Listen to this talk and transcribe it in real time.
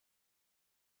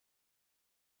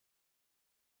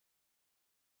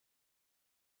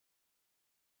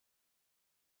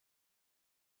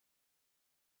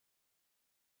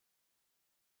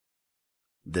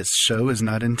This show is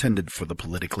not intended for the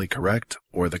politically correct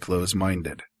or the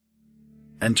closed-minded.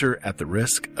 Enter at the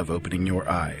risk of opening your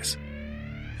eyes.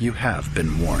 You have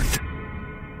been warned.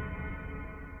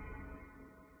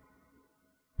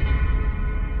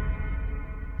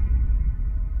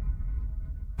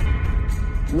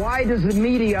 Why does the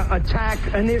media attack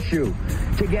an issue?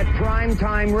 To get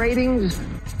primetime ratings?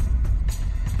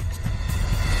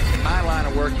 In my line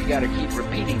of work, you got to keep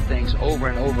repeating things over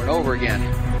and over and over again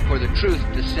for the truth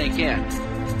to sink in.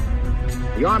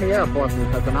 The Army Air Forces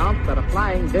has announced that a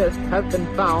flying disc has been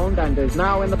found and is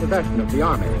now in the possession of the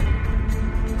Army.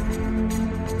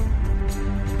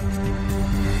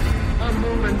 A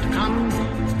moment comes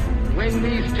when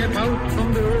we step out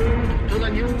from the old to the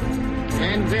new,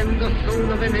 and when the soul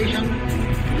of a nation,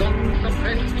 long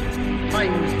suppressed,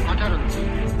 finds utterance.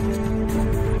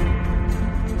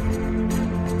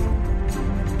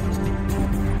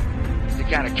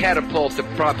 Kind of catapult the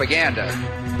propaganda.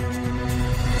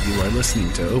 You are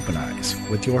listening to Open Eyes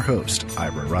with your host,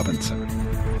 Ira Robinson.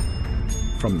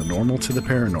 From the normal to the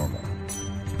paranormal,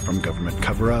 from government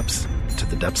cover-ups to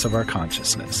the depths of our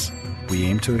consciousness, we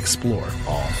aim to explore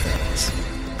all things.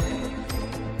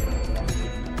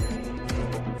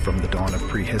 From the dawn of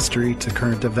prehistory to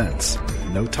current events,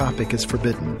 no topic is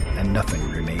forbidden and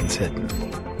nothing remains hidden.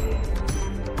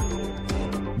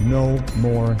 No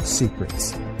more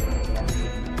secrets.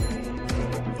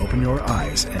 Open your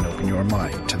eyes and open your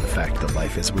mind to the fact that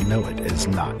life as we know it is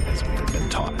not as we have been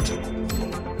taught.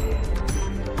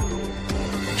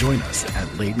 Join us at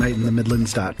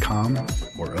LateNightInTheMidlands.com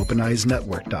or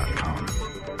OpenEyesNetwork.com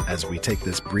as we take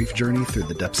this brief journey through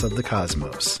the depths of the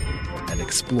cosmos and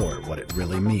explore what it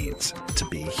really means to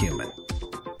be human.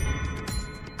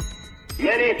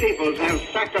 Many peoples have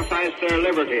sacrificed their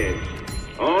liberties,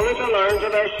 only to learn to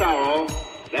their sorrow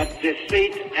that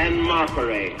deceit and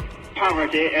mockery,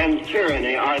 poverty and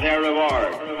tyranny are their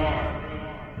reward.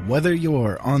 Whether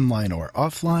you're online or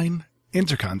offline,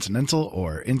 intercontinental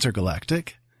or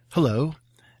intergalactic, hello,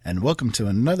 and welcome to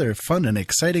another fun and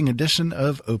exciting edition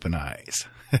of Open Eyes.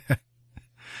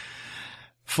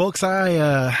 Folks,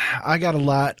 I got a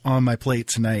lot on my plate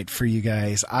tonight for you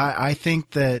guys. I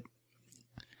think that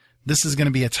this is going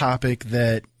to be a topic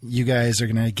that you guys are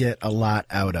going to get a lot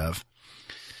out of.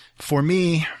 For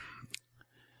me,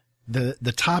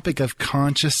 the topic of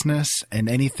consciousness and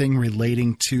anything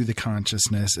relating to the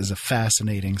consciousness is a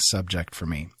fascinating subject for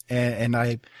me. And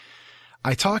I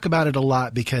talk about it a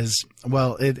lot because,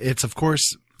 well, it's of course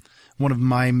one of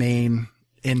my main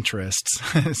interests.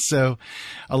 So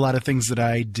a lot of things that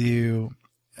I do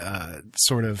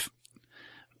sort of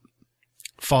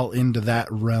fall into that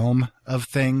realm of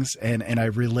things. And I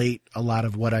relate a lot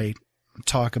of what I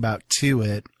talk about to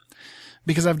it,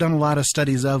 because I've done a lot of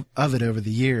studies of it over the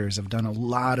years. I've done a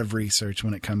lot of research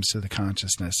when it comes to the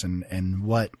consciousness and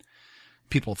what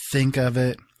people think of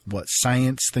it, what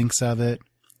science thinks of it,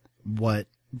 what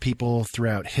people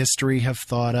throughout history have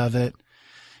thought of it,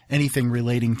 anything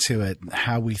relating to it,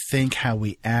 how we think, how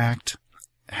we act,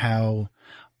 how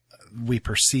we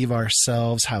perceive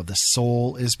ourselves, how the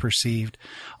soul is perceived,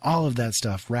 all of that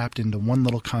stuff wrapped into one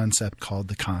little concept called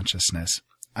the consciousness.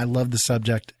 I love the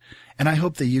subject, and I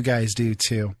hope that you guys do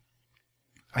too.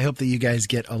 I hope that you guys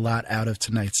get a lot out of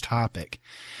tonight's topic.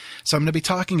 So I'm going to be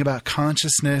talking about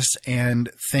consciousness and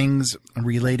things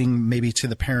relating maybe to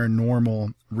the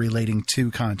paranormal relating to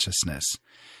consciousness.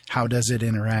 How does it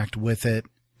interact with it?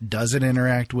 Does it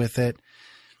interact with it?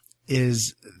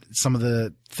 Is some of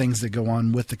the things that go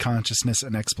on with the consciousness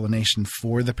an explanation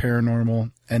for the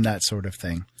paranormal and that sort of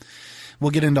thing?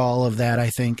 We'll get into all of that,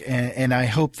 I think, and I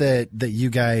hope that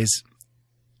you guys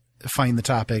find the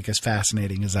topic as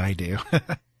fascinating as I do.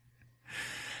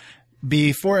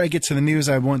 Before I get to the news,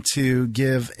 I want to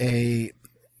give a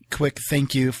quick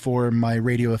thank you for my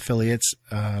radio affiliates,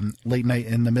 Late Night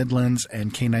in the Midlands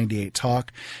and K98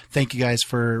 Talk. Thank you guys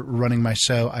for running my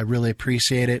show. I really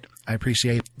appreciate it. I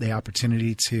appreciate the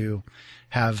opportunity to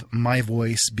have my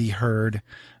voice be heard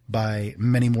by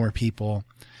many more people.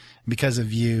 Because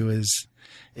of you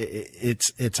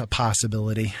it's a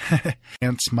possibility.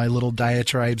 And my little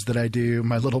diatribes that I do,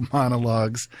 my little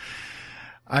monologues.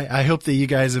 I hope that you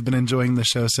guys have been enjoying the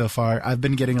show so far. I've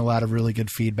been getting a lot of really good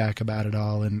feedback about it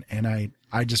all, and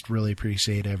I just really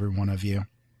appreciate every one of you.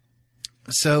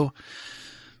 So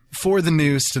for the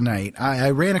news tonight, I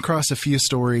ran across a few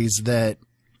stories that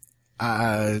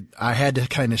I had to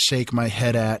kind of shake my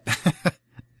head at.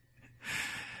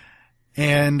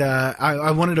 And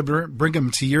I wanted to bring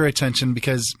them to your attention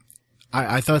because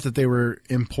I thought that they were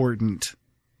important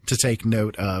to take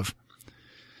note of.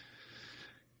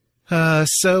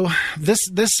 So this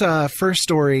first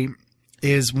story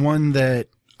is one that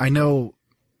I know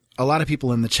a lot of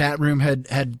people in the chat room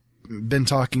had been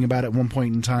talking about at one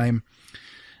point in time.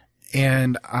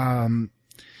 And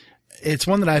it's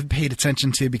one that I've paid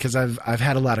attention to because I've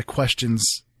had a lot of questions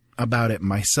about it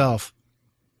myself.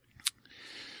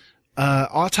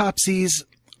 Autopsies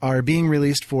are being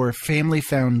released for family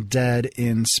found dead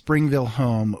in Springville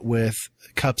home with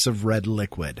cups of red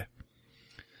liquid.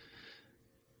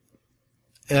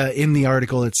 In the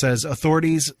article, it says,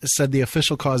 authorities said the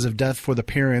official cause of death for the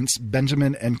parents,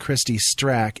 Benjamin and Christy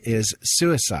Strack, is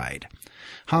suicide,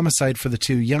 homicide for the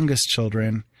two youngest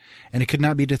children, and it could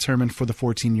not be determined for the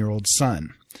 14-year-old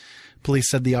son. Police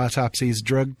said the autopsy's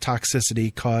drug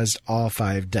toxicity caused all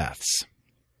 5 deaths.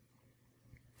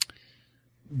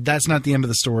 That's not the end of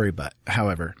the story, but,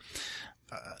 however,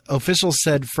 officials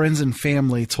said friends and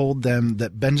family told them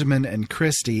that Benjamin and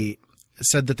Christy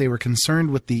said that they were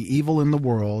concerned with the evil in the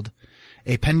world,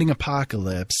 a pending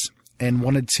apocalypse, and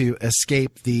wanted to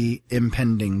escape the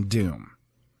impending doom.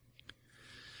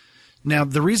 Now,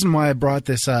 the reason why I brought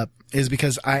this up is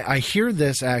because I hear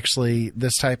this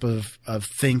type of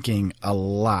thinking a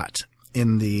lot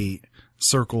in the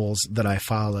circles that I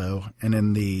follow and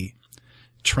in the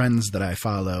trends that I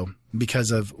follow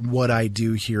because of what I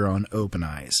do here on Open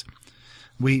Eyes.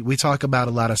 We talk about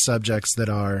a lot of subjects that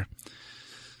are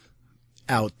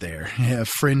out there,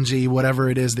 fringy, whatever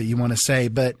it is that you want to say,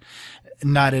 but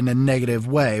not in a negative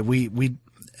way.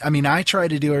 I try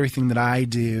to do everything that I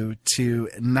do to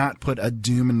not put a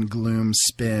doom and gloom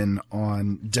spin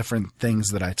on different things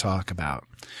that I talk about.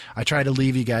 I try to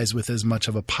leave you guys with as much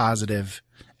of a positive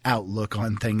outlook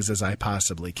on things as I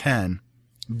possibly can,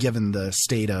 given the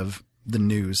state of the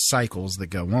news cycles that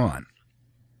go on.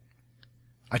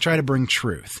 I try to bring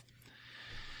truth.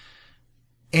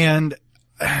 And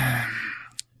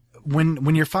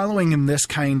when you're following in this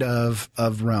kind of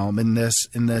realm, in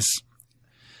this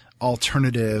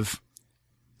alternative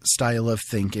style of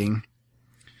thinking,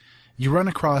 you run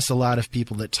across a lot of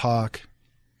people that talk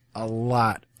a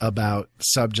lot about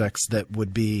subjects that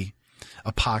would be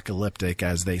apocalyptic,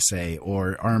 as they say,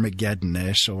 or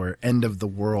Armageddon-ish, or end of the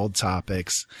world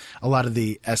topics, a lot of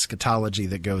the eschatology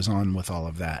that goes on with all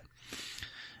of that.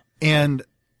 And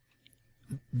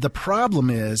the problem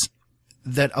is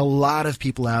that a lot of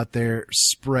people out there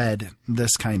spread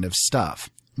this kind of stuff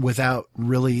without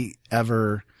really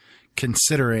ever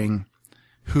considering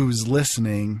who's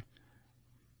listening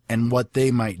and what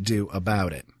they might do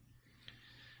about it.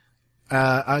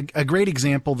 A great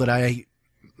example that I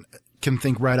can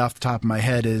think right off the top of my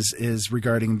head is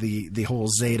regarding the whole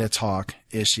Zeta Talk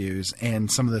issues and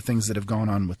some of the things that have gone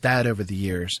on with that over the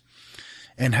years,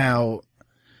 and how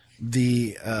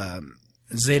the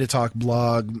Zeta Talk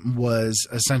blog was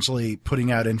essentially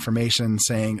putting out information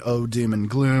saying, oh, doom and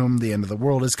gloom, the end of the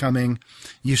world is coming.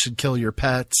 You should kill your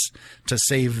pets to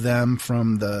save them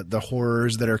from the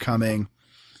horrors that are coming.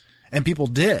 And people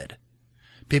did.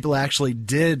 People actually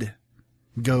did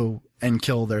go and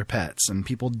kill their pets, and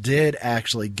people did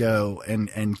actually go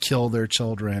and kill their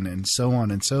children and so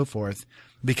on and so forth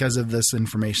because of this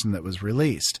information that was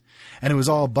released. And it was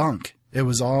all bunk. It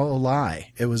was all a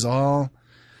lie. It was all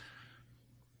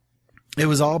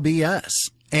BS.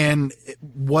 And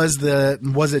was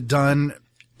it done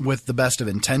with the best of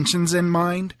intentions in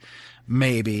mind?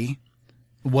 Maybe.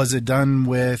 Was it done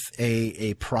with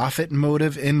a profit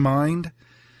motive in mind?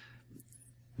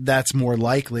 That's more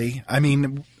likely. I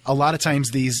mean, a lot of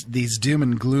times these doom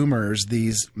and gloomers,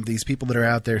 these people that are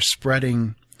out there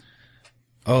spreading,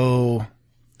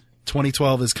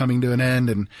 2012 is coming to an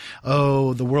end, and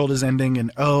the world is ending,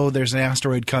 and there's an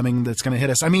asteroid coming that's going to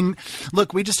hit us. I mean,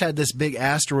 look, we just had this big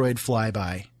asteroid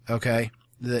flyby, okay,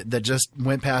 that just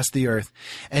went past the Earth.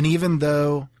 And even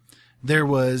though there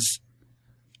was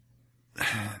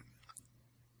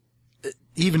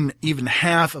even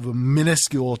half of a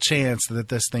minuscule chance that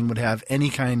this thing would have any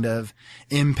kind of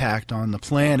impact on the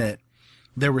planet,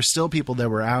 there were still people that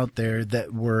were out there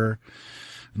that were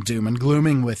doom and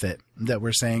glooming with it, that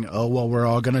were saying, we're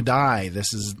all going to die.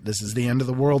 This is the end of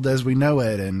the world as we know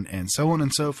it, and so on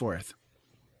and so forth.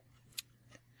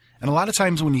 And a lot of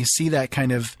times when you see that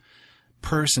kind of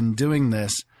person doing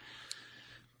this,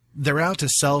 they're out to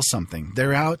sell something.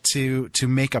 They're out to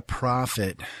make a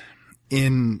profit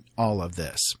in all of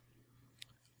this.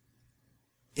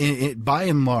 By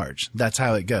and large, that's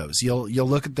how it goes. You'll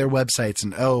look at their websites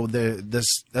and, this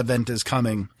event is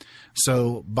coming,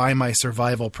 so buy my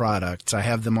survival products. I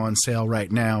have them on sale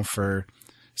right now for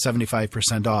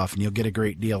 75% off, and you'll get a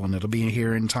great deal, and it'll be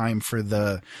here in time for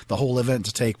the whole event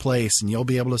to take place, and you'll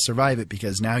be able to survive it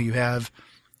because now you have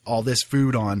all this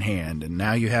food on hand, and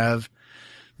now you have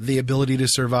the ability to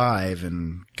survive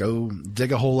and go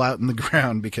dig a hole out in the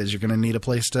ground because you're going to need a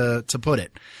place to put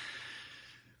it.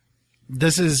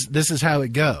 This is how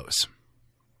it goes.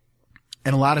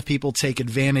 And a lot of people take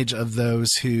advantage of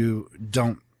those who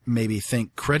don't maybe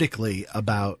think critically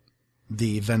about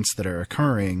the events that are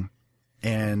occurring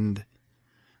and,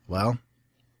 well,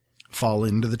 fall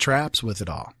into the traps with it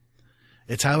all.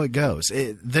 It's how it goes.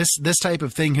 This type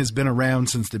of thing has been around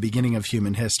since the beginning of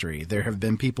human history. There have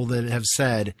been people that have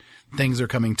said things are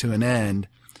coming to an end.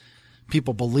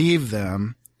 People believe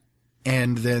them.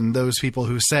 And then those people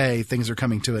who say things are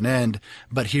coming to an end,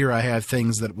 but here I have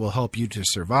things that will help you to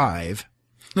survive.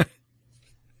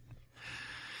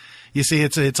 You see,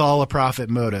 it's all a profit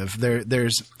motive.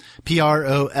 There's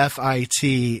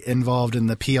PROFIT involved in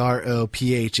the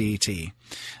PROPHET.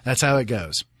 That's how it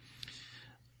goes.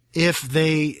 If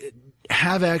they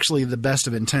have actually the best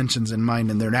of intentions in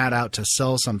mind and they're not out to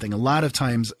sell something, a lot of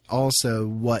times also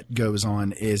what goes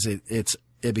on is it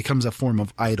becomes a form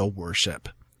of idol worship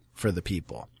for the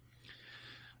people.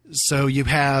 So you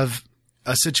have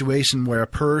a situation where a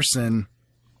person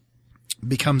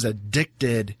becomes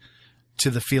addicted to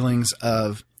the feelings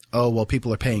of, oh, well,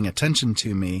 people are paying attention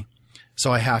to me,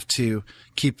 so I have to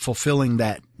keep fulfilling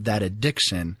that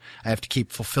addiction. I have to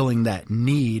keep fulfilling that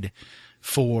need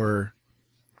for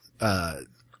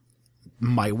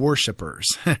my worshipers.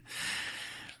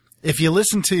 If you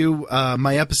listen to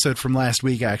my episode from last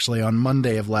week, actually, on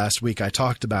Monday of last week, I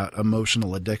talked about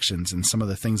emotional addictions and some of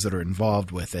the things that are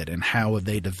involved with it and how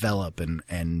they develop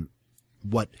and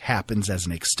what happens as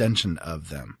an extension of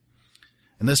them.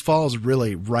 And this falls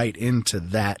really right into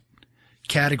that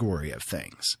category of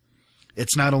things.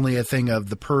 It's not only a thing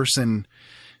of the person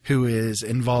who is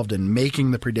involved in making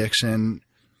the prediction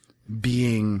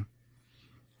being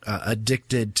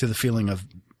addicted to the feeling of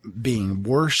being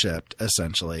worshipped,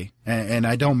 essentially. And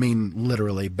I don't mean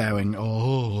literally bowing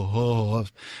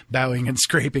and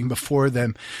scraping before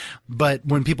them. But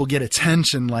when people get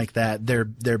attention like that,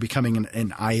 they're becoming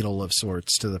an idol of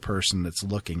sorts to the person that's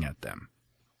looking at them.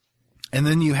 And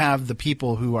then you have the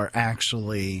people who are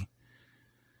actually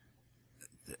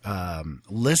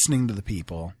listening to the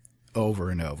people over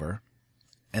and over,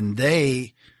 and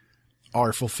they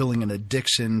are fulfilling an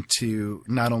addiction to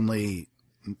not only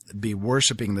be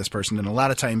worshiping this person, and a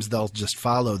lot of times they'll just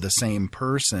follow the same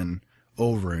person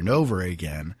over and over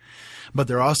again, but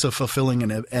they're also fulfilling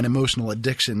an emotional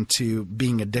addiction to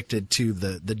being addicted to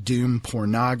the doom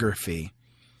pornography,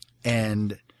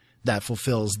 and that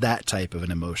fulfills that type of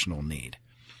an emotional need.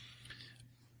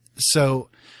 So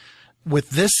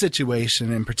with this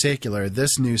situation in particular,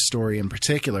 this news story in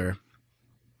particular,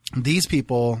 these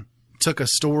people took a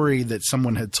story that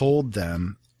someone had told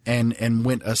them and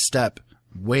went a step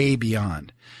way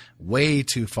beyond, way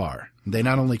too far. They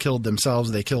not only killed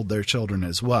themselves, they killed their children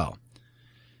as well,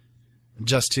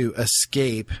 just to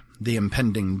escape the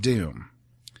impending doom.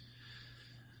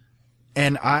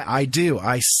 And I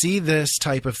see this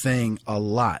type of thing a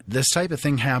lot. This type of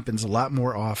thing happens a lot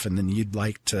more often than you'd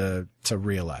like to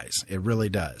realize. It really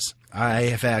does. I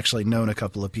have actually known a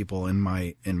couple of people in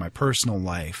my personal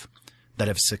life that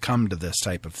have succumbed to this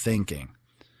type of thinking.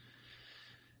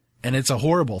 And it's a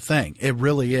horrible thing. It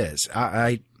really is.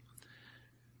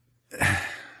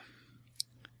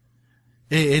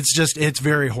 It's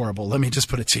very horrible. Let me just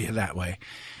put it to you that way.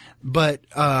 But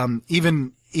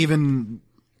even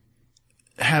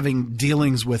having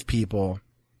dealings with people,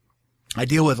 I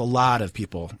deal with a lot of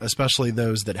people, especially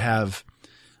those that have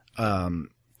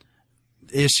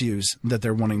issues that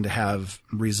they're wanting to have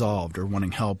resolved or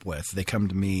wanting help with. They come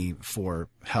to me for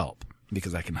help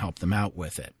because I can help them out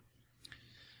with it.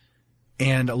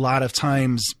 And a lot of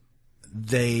times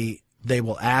they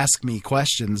will ask me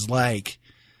questions like,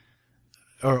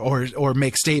 or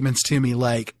make statements to me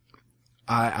like,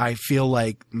 I feel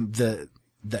like the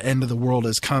end of the world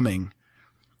is coming.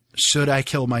 Should I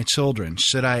kill my children?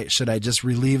 Should I just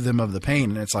relieve them of the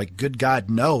pain? And it's like, good God,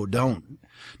 no, don't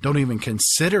even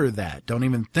consider that. Don't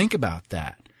even think about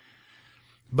that.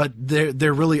 But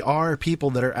there really are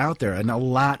people that are out there, and a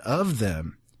lot of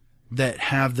them that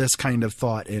have this kind of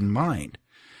thought in mind.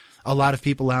 A lot of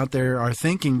people out there are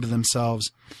thinking to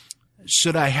themselves,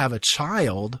 should I have a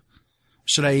child?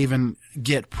 Should I even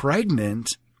get pregnant?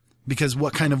 Because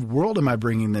what kind of world am I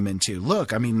bringing them into?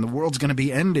 Look, I mean, the world's going to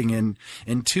be ending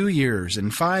in 2 years,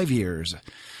 in 5 years,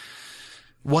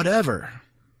 whatever.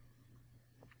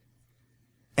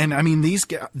 And I mean, these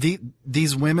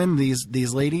women,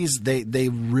 these ladies, they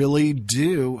really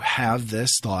do have this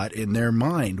thought in their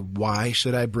mind. Why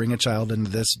should I bring a child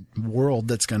into this world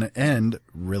that's going to end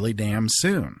really damn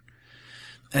soon?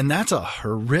 And that's a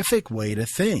horrific way to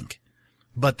think.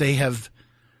 But they have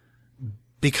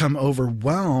become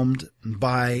overwhelmed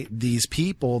by these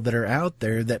people that are out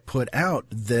there that put out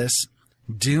this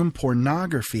doom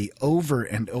pornography over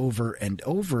and over and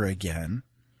over again.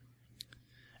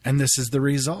 And this is the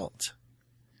result.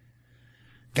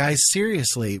 Guys,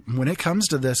 seriously, when it comes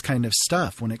to this kind of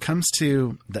stuff, when it comes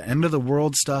to the end of the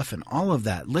world stuff and all of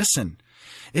that, listen,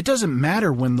 it doesn't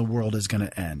matter when the world is going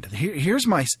to end. If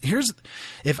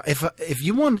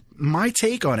you want my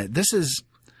take on it, this is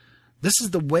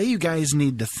the way you guys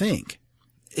need to think.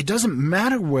 It doesn't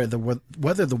matter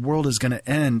whether the world is going to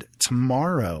end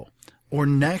tomorrow or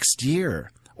next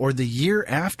year or the year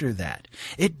after that.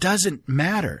 It doesn't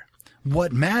matter.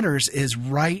 What matters is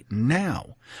right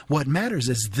now. What matters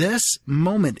is this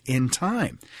moment in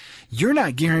time. You're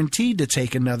not guaranteed to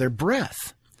take another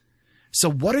breath. So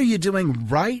what are you doing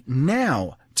right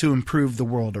now to improve the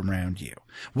world around you?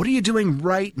 What are you doing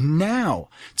right now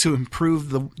to improve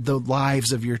the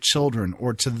lives of your children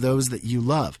or to those that you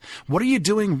love? What are you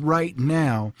doing right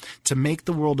now to make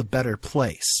the world a better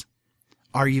place?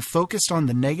 Are you focused on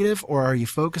the negative or are you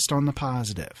focused on the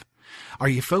positive? Are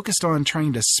you focused on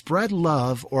trying to spread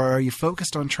love or are you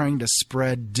focused on trying to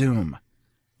spread doom?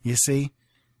 You see?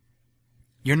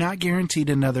 You're not guaranteed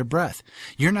another breath.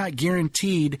 You're not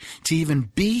guaranteed to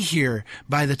even be here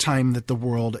by the time that the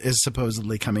world is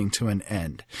supposedly coming to an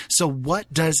end. So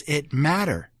what does it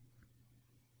matter?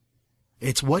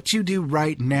 It's what you do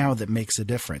right now that makes a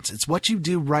difference. It's what you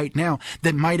do right now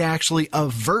that might actually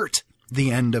avert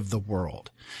the end of the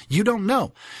world. You don't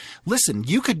know. Listen,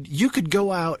 you could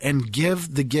go out and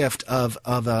give the gift of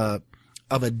a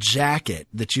jacket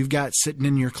that you've got sitting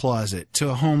in your closet to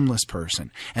a homeless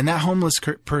person. And that homeless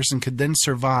person could then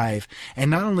survive, and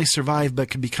not only survive, but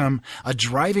could become a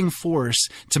driving force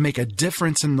to make a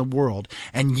difference in the world.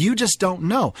 And you just don't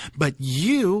know. But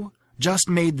you just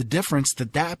made the difference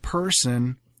that that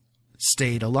person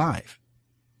stayed alive.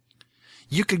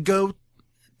 You could go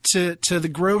to the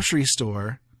grocery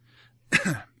store.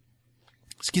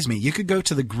 Excuse me. You could go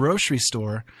to the grocery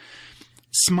store,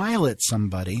 smile at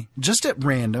somebody, just at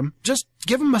random, just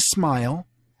give them a smile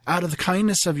out of the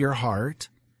kindness of your heart.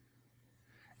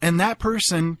 And that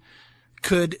person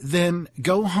could then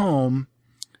go home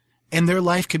and their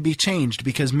life could be changed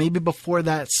because maybe before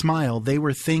that smile, they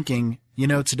were thinking, you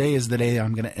know, today is the day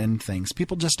I'm going to end things.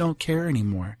 People just don't care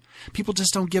anymore. People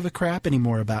just don't give a crap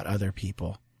anymore about other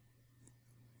people.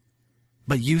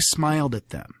 But you smiled at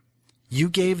them. You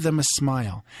gave them a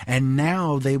smile. And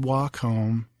now they walk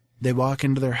home. They walk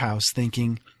into their house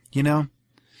thinking, you know,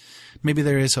 maybe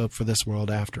there is hope for this world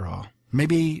after all.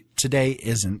 Maybe today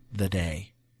isn't the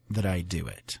day that I do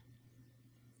it.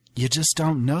 You just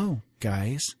don't know,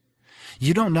 guys.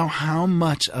 You don't know how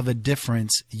much of a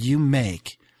difference you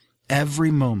make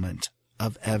every moment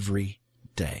of every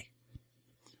day.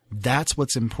 That's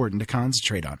what's important to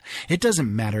concentrate on. It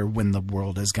doesn't matter when the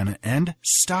world is going to end.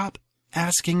 Stop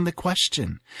asking the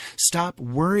question. Stop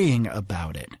worrying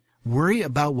about it. Worry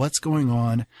about what's going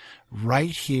on right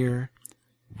here,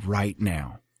 right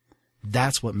now.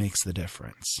 That's what makes the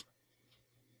difference.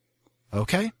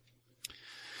 Okay?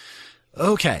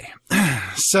 Okay.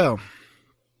 So,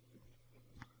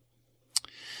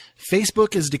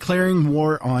 Facebook is declaring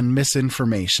war on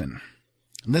misinformation.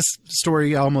 This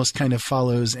story almost kind of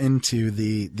follows into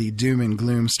the doom and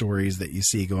gloom stories that you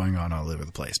see going on all over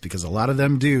the place, because a lot of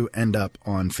them do end up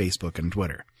on Facebook and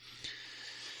Twitter.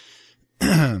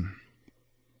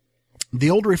 The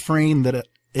old refrain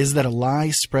is that a lie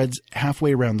spreads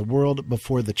halfway around the world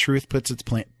before the truth puts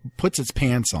its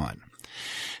pants on.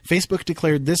 Facebook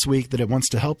declared this week that it wants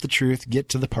to help the truth get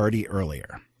to the party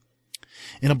earlier.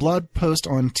 In a blog post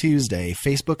on Tuesday,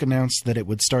 Facebook announced that it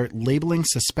would start labeling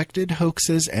suspected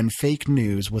hoaxes and fake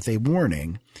news with a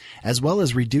warning, as well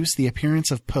as reduce the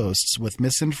appearance of posts with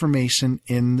misinformation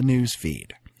in the news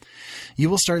feed. You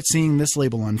will start seeing this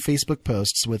label on Facebook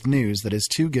posts with news that is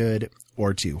too good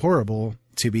or too horrible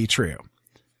to be true.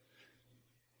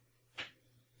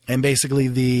 And basically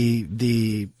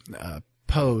the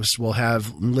post will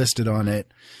have listed on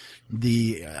it,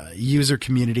 the user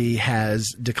community has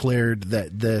declared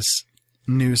that this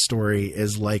news story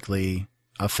is likely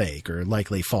a fake or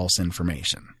likely false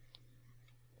information.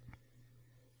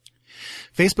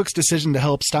 Facebook's decision to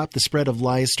help stop the spread of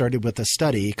lies started with a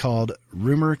study called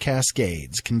Rumor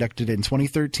Cascades, conducted in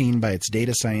 2013 by its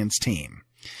data science team.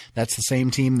 That's the same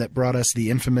team that brought us the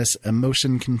infamous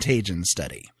emotion contagion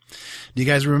study. Do you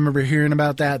guys remember hearing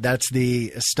about that? That's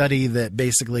the study that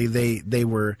basically they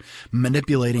were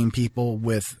manipulating people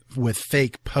with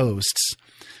fake posts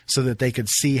so that they could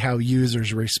see how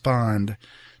users respond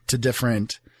to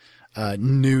different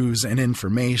news and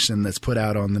information that's put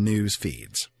out on the news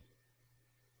feeds.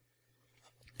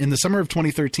 In the summer of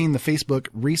 2013, the Facebook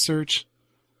researchers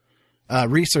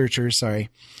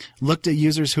looked at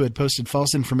users who had posted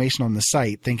false information on the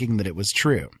site thinking that it was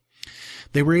true.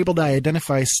 They were able to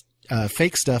identify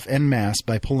fake stuff en masse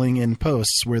by pulling in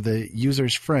posts where the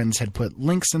user's friends had put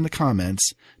links in the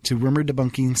comments to rumor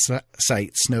debunking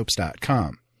site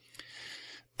Snopes.com,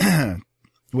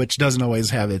 which doesn't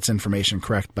always have its information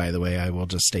correct, by the way. I will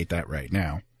just state that right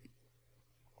now.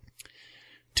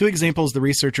 Two examples the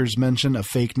researchers mention of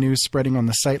fake news spreading on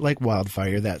the site like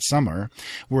wildfire that summer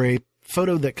were a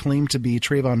photo that claimed to be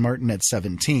Trayvon Martin at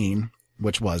 17,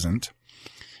 which wasn't,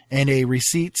 and a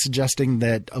receipt suggesting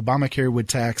that Obamacare would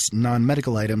tax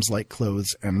non-medical items like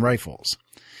clothes and rifles.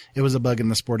 It was a bug in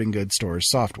the sporting goods store's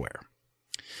software.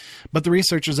 But the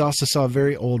researchers also saw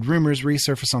very old rumors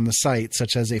resurface on the site,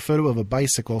 such as a photo of a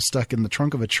bicycle stuck in the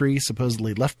trunk of a tree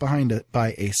supposedly left behind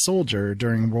by a soldier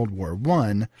during World War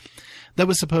I that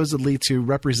was supposedly to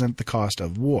represent the cost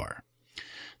of war.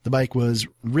 The bike was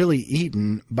really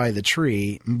eaten by the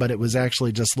tree, but it was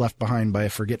actually just left behind by a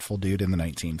forgetful dude in the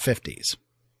 1950s.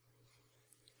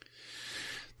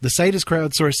 The site is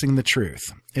crowdsourcing the truth.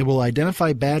 It will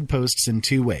identify bad posts in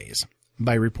two ways: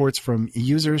 by reports from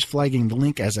users flagging the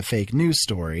link as a fake news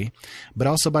story, but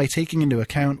also by taking into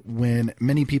account when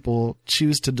many people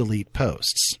choose to delete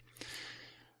posts.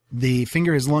 The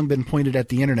finger has long been pointed at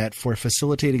the internet for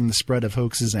facilitating the spread of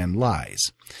hoaxes and lies.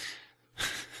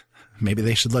 Maybe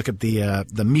they should look at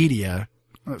the media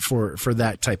for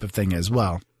that type of thing as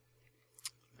well.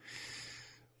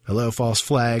 Hello, false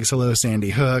flags. Hello,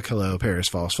 Sandy Hook. Hello, Paris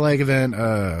false flag event.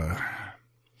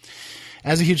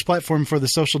 As a huge platform for the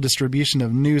social distribution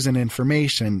of news and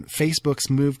information, Facebook's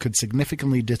move could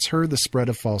significantly deter the spread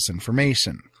of false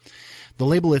information. The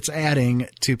label it's adding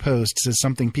to posts is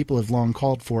something people have long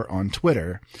called for on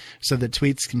Twitter, so that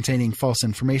tweets containing false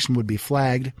information would be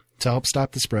flagged to help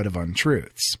stop the spread of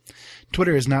untruths.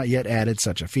 Twitter has not yet added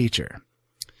such a feature.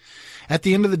 At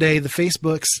the end of the day, the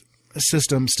Facebook's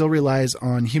system still relies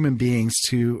on human beings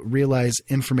to realize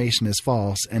information is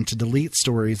false and to delete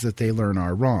stories that they learn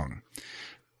are wrong.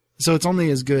 So it's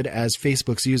only as good as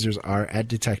Facebook's users are at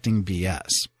detecting BS.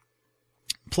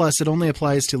 Plus, it only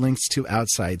applies to links to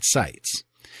outside sites.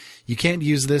 You can't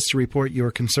use this to report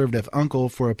your conservative uncle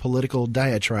for a political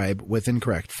diatribe with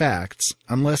incorrect facts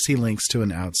unless he links to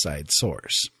an outside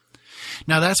source.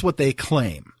 Now, that's what they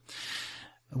claim.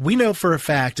 We know for a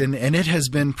fact, and it has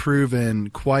been proven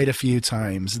quite a few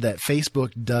times, that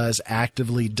Facebook does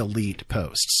actively delete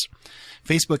posts.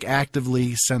 Facebook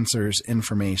actively censors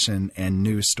information and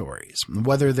news stories,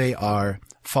 whether they are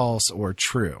false or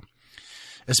true.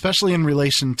 Especially in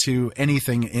relation to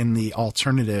anything in the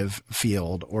alternative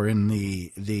field or in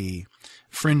the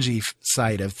fringy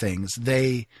side of things.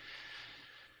 They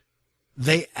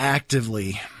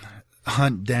actively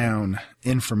hunt down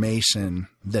information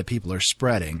that people are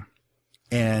spreading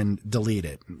and delete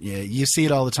it. You see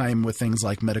it all the time with things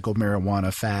like medical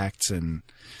marijuana facts and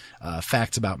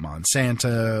facts about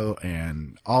Monsanto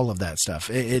and all of that stuff.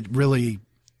 It really,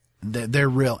 they're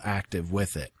real active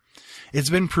with it. It's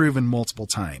been proven multiple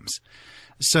times.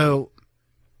 So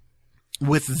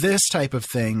with this type of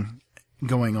thing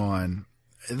going on,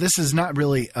 this is not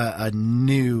really a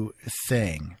new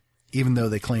thing, even though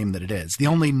they claim that it is. The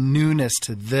only newness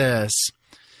to this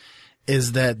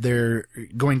is that they're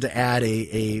going to add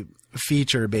a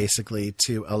feature basically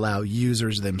to allow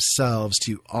users themselves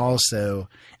to also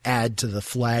add to the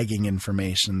flagging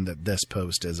information that this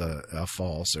post is a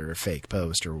false or a fake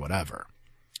post or whatever.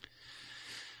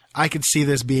 I could see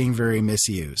this being very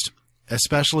misused,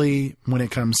 especially when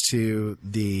it comes to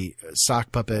the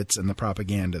sock puppets and the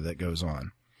propaganda that goes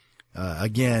on.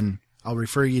 Again, I'll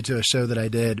refer you to a show that I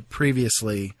did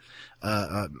previously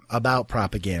about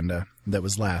propaganda that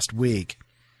was last week.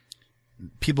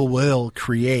 People will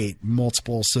create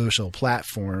multiple social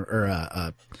platform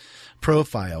or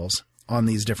profiles on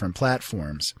these different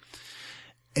platforms,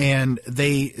 and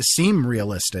they seem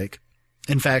realistic.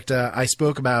 In fact, I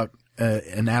spoke about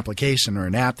an application or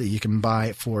an app that you can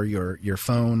buy for your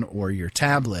phone or your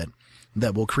tablet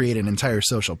that will create an entire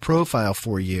social profile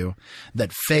for you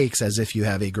that fakes as if you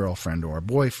have a girlfriend or a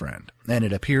boyfriend. And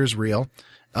it appears real,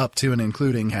 up to and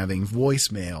including having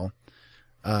voicemail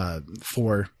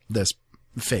for this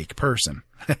fake person.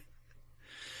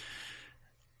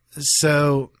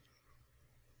 So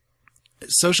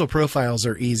social profiles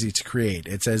are easy to create.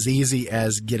 It's as easy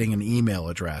as getting an email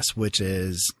address, which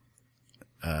is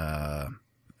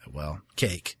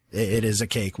cake. It is a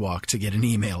cakewalk to get an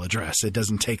email address. It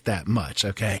doesn't take that much,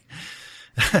 okay?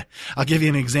 I'll give you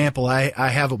an example. I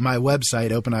have my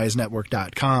website,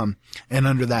 OpenEyesNetwork.com, and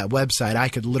under that website, I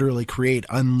could literally create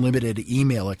unlimited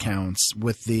email accounts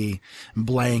with the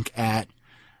blank at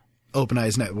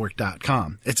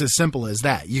OpenEyesNetwork.com. It's as simple as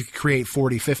that. You could create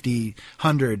 40, 50,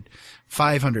 100,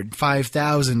 500,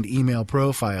 5,000 email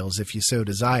profiles if you so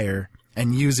desire,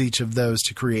 and use each of those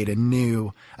to create a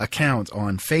new account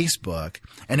on Facebook.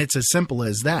 And it's as simple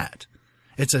as that.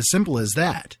 It's as simple as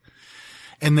that.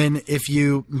 And then if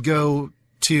you go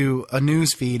to a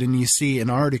news feed and you see an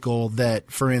article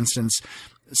that, for instance,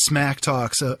 smack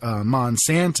talks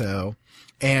Monsanto,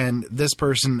 and this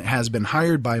person has been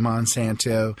hired by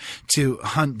Monsanto to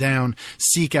hunt down,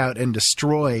 seek out, and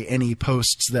destroy any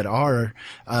posts that are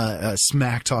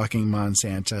smack talking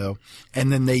Monsanto,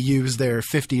 and then they use their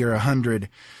 50 or 100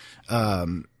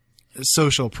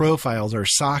 social profiles or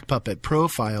sock puppet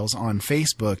profiles on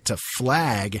Facebook to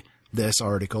flag this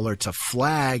article or to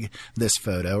flag this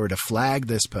photo or to flag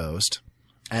this post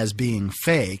as being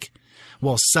fake.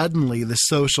 Well, suddenly the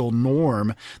social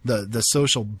norm, the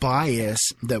social bias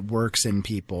that works in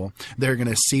people, they're going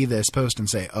to see this post and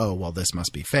say, oh, well, this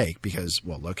must be fake because,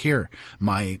 well, look here,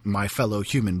 my fellow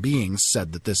human beings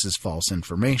said that this is false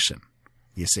information.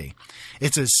 You see,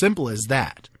 it's as simple as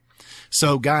that.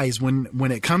 So guys,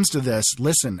 when it comes to this,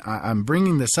 listen, I'm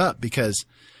bringing this up because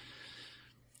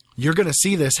you're going to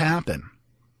see this happen.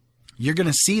 You're going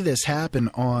to see this happen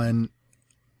on,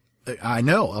 I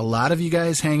know a lot of you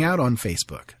guys hang out on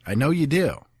Facebook. I know you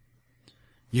do.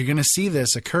 You're going to see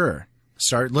this occur.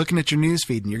 Start looking at your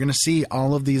newsfeed, and you're going to see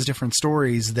all of these different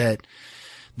stories that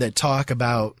talk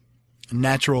about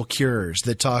natural cures,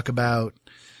 that talk about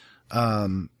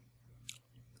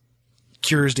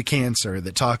cures to cancer,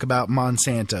 that talk about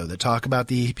Monsanto, that talk about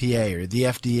the EPA or the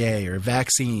FDA or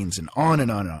vaccines, and on and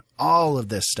on and on. All of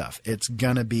this stuff, it's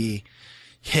going to be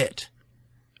hit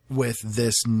with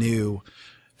this new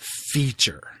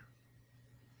feature.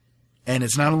 And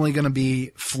it's not only going to be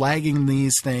flagging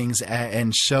these things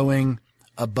and showing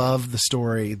above the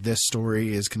story, this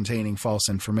story is containing false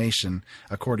information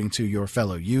according to your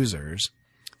fellow users.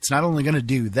 It's not only going to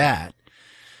do that,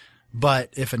 but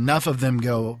if enough of them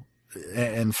go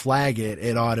and flag it,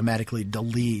 it automatically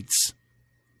deletes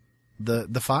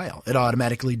the file. It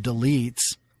automatically deletes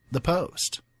the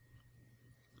post.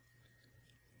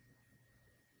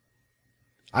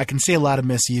 I can see a lot of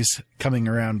misuse coming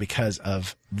around because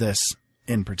of this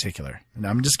in particular. And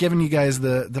I'm just giving you guys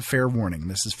the fair warning.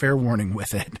 This is fair warning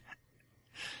with it.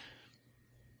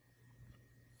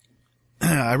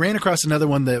 I ran across another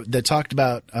one that talked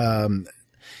about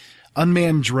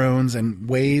unmanned drones and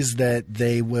ways that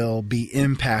they will be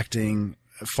impacting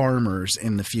farmers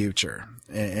in the future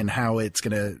and how it's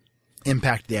going to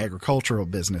impact the agricultural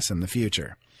business in the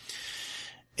future.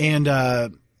 And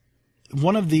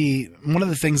one of the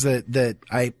things that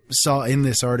I saw in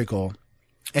this article,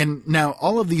 and now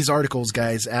all of these articles,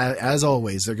 guys, as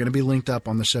always, they're going to be linked up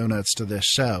on the show notes to this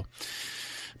show.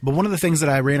 But one of the things that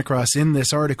I ran across in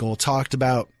this article talked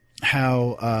about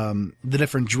how the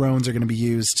different drones are going to be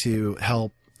used to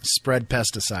help spread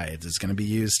pesticides. It's going to be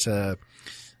used to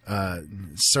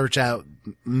search out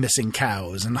missing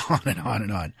cows and on and on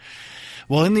and on.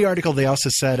 Well, in the article, they also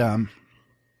said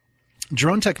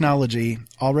drone technology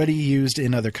already used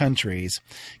in other countries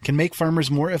can make farmers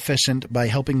more efficient by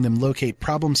helping them locate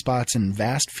problem spots in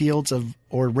vast fields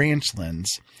or ranchlands,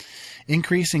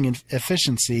 increasing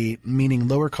efficiency, meaning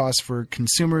lower costs for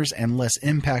consumers and less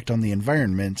impact on the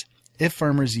environment if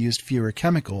farmers used fewer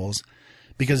chemicals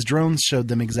because drones showed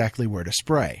them exactly where to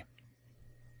spray.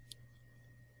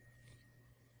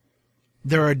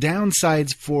 There are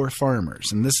downsides for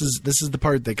farmers, and this is the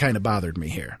part that kind of bothered me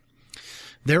here.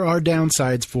 There are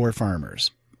downsides for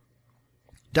farmers.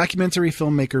 Documentary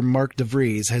filmmaker Mark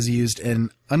DeVries has used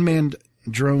an unmanned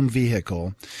drone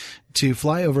vehicle to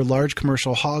fly over large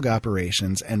commercial hog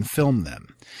operations and film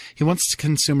them. He wants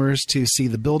consumers to see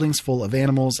the buildings full of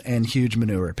animals and huge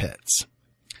manure pits.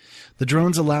 The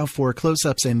drones allow for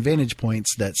close-ups and vantage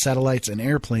points that satellites and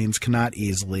airplanes cannot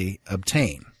easily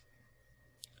obtain.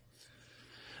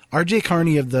 R.J.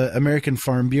 Carney of the American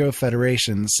Farm Bureau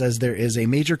Federation says there is a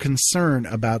major concern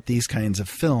about these kinds of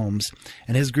films,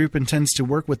 and his group intends to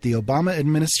work with the Obama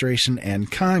administration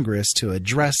and Congress to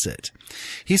address it.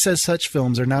 He says such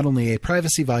films are not only a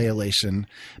privacy violation,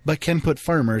 but can put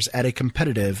farmers at a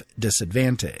competitive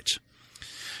disadvantage.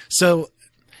 So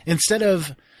instead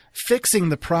of fixing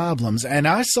the problems, and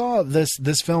I saw this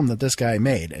film that this guy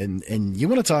made, and you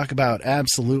want to talk about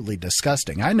absolutely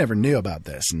disgusting. I never knew about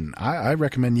this, and I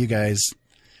recommend you guys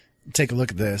take a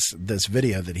look at this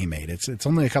video that he made. It's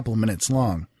only a couple of minutes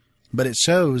long, but it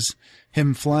shows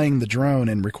him flying the drone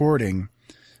and recording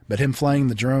but him flying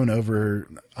the drone over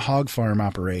hog farm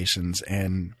operations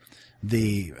and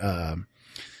the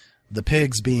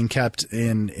pigs being kept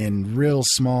in real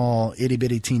small, itty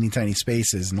bitty, teeny tiny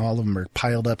spaces, and all of them are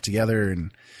piled up together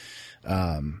and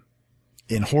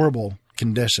in horrible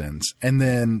conditions. And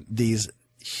then these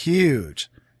huge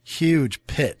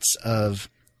pits of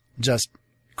just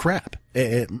crap,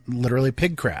 literally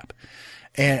pig crap.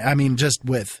 And I mean, just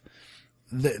with,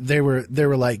 they were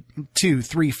like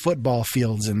 2-3 football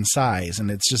fields in size,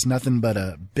 and it's just nothing but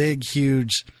a big,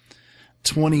 huge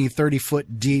 20-30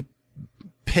 foot deep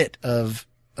pit of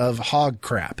hog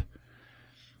crap.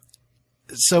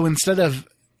 So instead of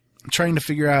trying to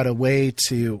figure out a way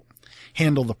to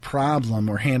handle the problem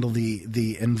or handle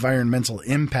the environmental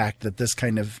impact that this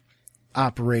kind of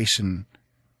operation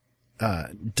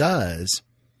does,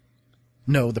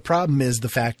 no, the problem is the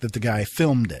fact that the guy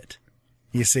filmed it.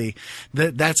 You see,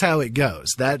 that's how it goes.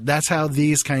 That's how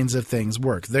these kinds of things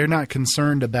work. They're not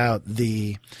concerned about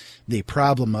the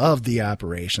problem of the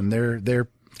operation. They're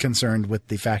concerned with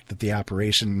the fact that the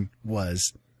operation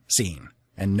was seen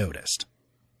and noticed.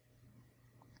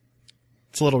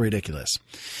 It's a little ridiculous.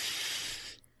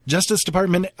 Justice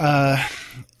Department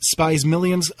spies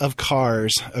millions of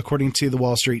cars, according to the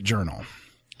Wall Street Journal.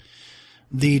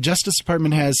 The Justice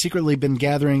Department has secretly been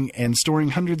gathering and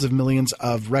storing hundreds of millions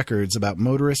of records about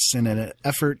motorists in an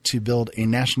effort to build a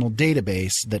national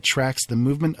database that tracks the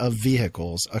movement of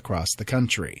vehicles across the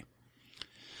country.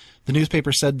 The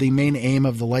newspaper said the main aim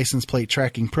of the license plate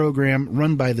tracking program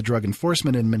run by the Drug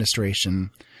Enforcement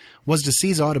Administration was to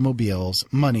seize automobiles,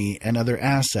 money, and other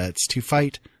assets to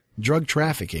fight drug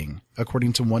trafficking,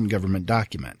 according to one government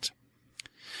document.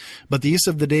 But the use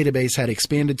of the database had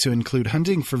expanded to include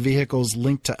hunting for vehicles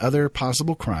linked to other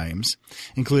possible crimes,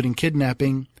 including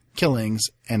kidnapping, killings,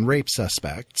 and rape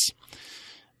suspects,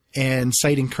 and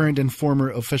citing current and former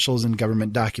officials in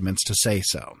government documents to say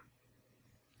so.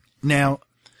 Now,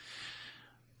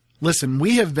 listen,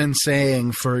 we have been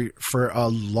saying for a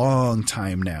long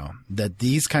time now that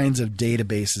these kinds of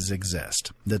databases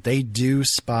exist, that they do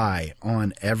spy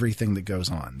on everything that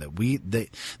goes on,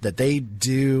 that they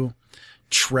do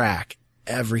track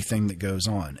everything that goes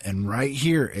on. And right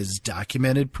here is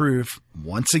documented proof,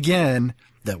 once again,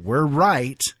 that we're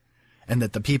right, and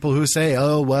that the people who say,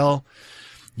 oh, well,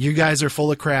 you guys are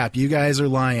full of crap, you guys are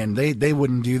lying, they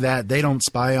wouldn't do that, they don't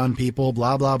spy on people,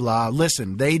 blah, blah, blah.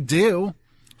 Listen, they do.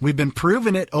 We've been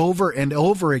proving it over and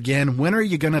over again. When are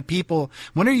you people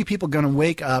going to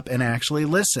wake up and actually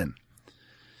listen?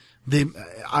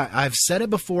 I've said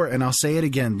it before, and I'll say it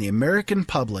again. The American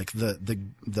public,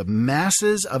 the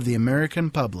masses of the American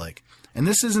public, and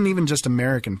this isn't even just an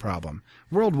American problem,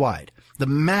 worldwide, the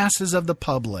masses of the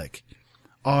public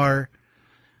are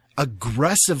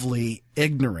aggressively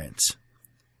ignorant.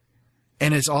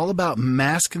 And it's all about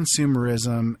mass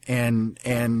consumerism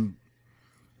and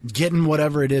getting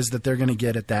whatever it is that they're going to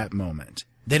get at that moment.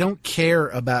 They don't care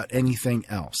about anything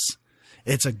else.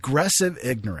 It's aggressive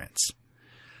ignorance.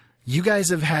 You guys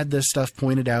have had this stuff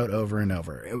pointed out over and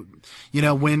over. You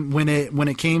know, when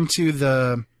it came to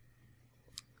the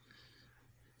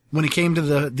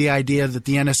idea that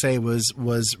the NSA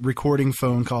was recording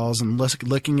phone calls and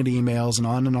looking at emails and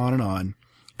on and on and on,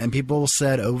 and people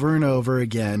said over and over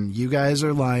again, you guys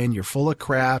are lying, you're full of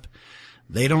crap,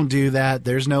 they don't do that,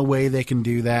 there's no way they can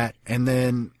do that, and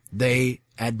then they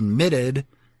admitted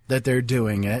that they're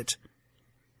doing it.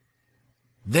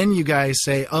 Then you guys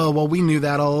say, oh, well, we knew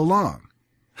that all along.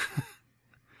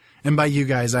 And by you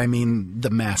guys, I mean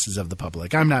the masses of the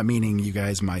public. I'm not meaning you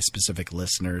guys, my specific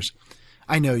listeners.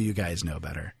 I know you guys know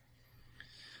better.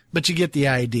 But you get the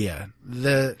idea.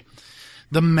 The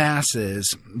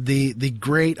masses, the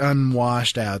great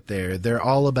unwashed out there, they're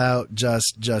all about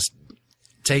just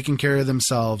taking care of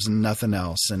themselves and nothing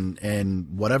else. And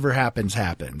whatever happens,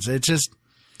 happens.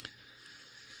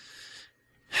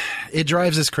 It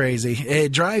drives us crazy.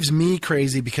 It drives me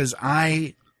crazy because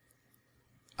I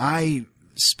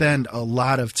spend a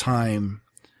lot of time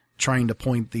trying to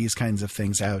point these kinds of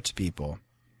things out to people.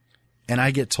 And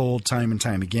I get told time and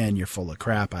time again, you're full of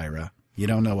crap, Ira. You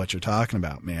don't know what you're talking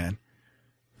about, man.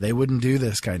 They wouldn't do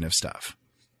this kind of stuff.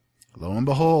 Lo and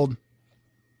behold,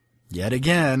 yet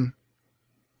again,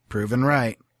 proven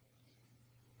right.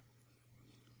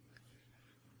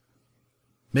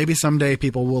 Maybe someday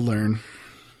people will learn.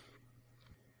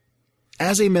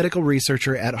 As a medical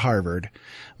researcher at Harvard,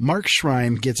 Mark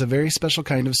Schreim gets a very special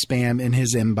kind of spam in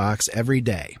his inbox every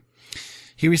day.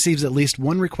 He receives at least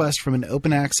one request from an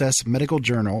open access medical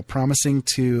journal promising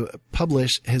to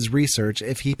publish his research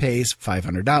if he pays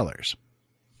 $500.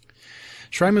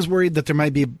 Schreim is worried that there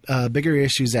might be bigger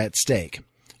issues at stake.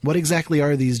 What exactly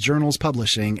are these journals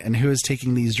publishing, and who is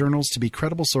taking these journals to be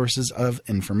credible sources of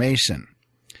information?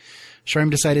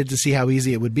 Schreim decided to see how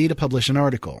easy it would be to publish an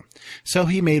article, so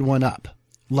he made one up.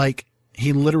 Like,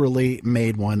 he literally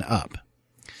made one up.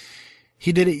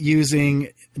 He did it using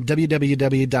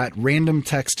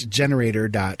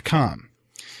www.randomtextgenerator.com.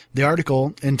 The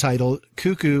article, entitled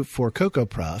Cuckoo for Cocoa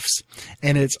Puffs,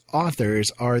 and its authors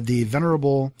are the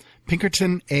Venerable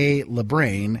Pinkerton A.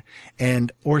 LeBrain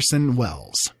and Orson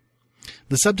Welles.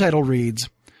 The subtitle reads,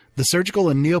 The Surgical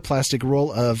and Neoplastic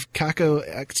Role of Cacao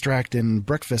Extract in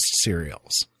Breakfast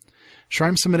Cereals.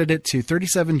 Schreim submitted it to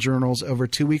 37 journals over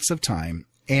 2 weeks of time,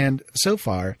 and so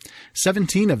far,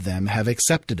 17 of them have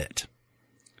accepted it.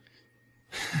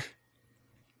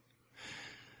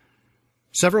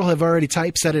 Several have already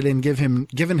typesetted and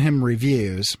given him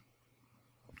reviews,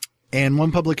 and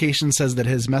one publication says that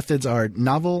his methods are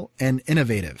novel and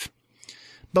innovative.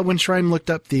 But when Schreim looked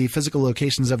up the physical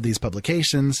locations of these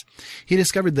publications, he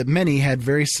discovered that many had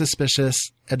very suspicious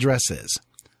addresses.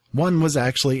 One was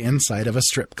actually inside of a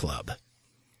strip club.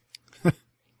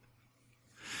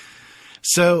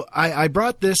 So I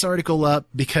brought this article up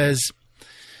because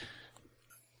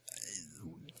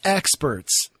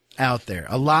experts out there,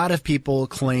 a lot of people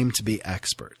claim to be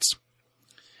experts,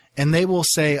 and they will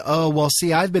say, oh, well,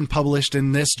 see, I've been published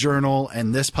in this journal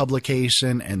and this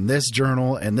publication and this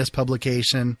journal and this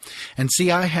publication, and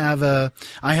see, I have a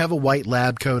white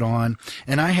lab coat on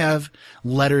and I have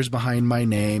letters behind my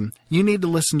name. You need to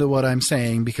listen to what I'm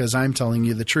saying because I'm telling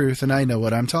you the truth and I know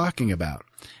what I'm talking about.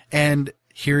 And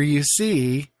here you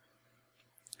see,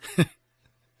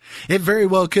 it very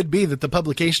well could be that the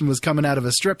publication was coming out of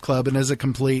a strip club and is a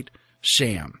complete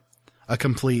sham, a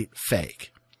complete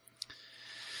fake.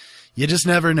 You just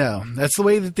never know. That's the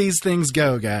way that these things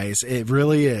go, guys. It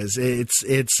really is. The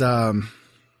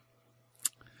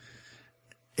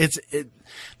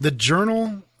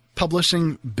journal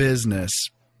publishing business,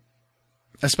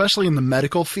 especially in the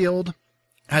medical field,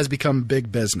 has become big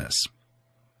business.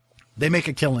 They make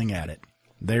a killing at it.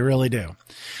 They really do.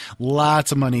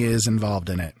 Lots of money is involved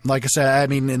in it. Like I said, I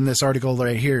mean, in this article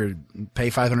right here,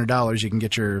 pay $500, you can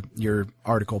get your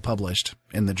article published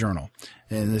in the journal,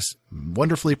 in this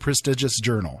wonderfully prestigious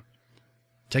journal.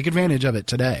 Take advantage of it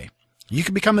today. You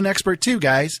can become an expert too,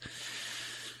 guys.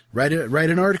 Write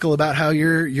an article about how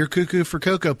you're cuckoo for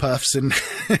Cocoa Puffs, and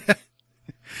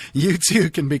you too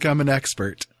can become an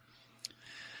expert.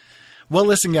 Well,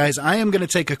 listen, guys, I am going to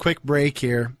take a quick break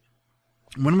here.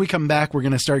 When we come back, we're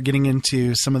going to start getting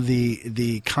into some of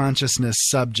the consciousness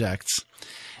subjects.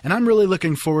 And I'm really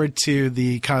looking forward to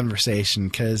the conversation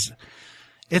because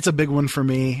it's a big one for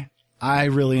me. I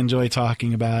really enjoy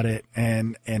talking about it,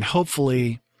 and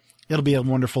hopefully it'll be a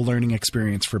wonderful learning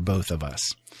experience for both of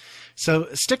us. So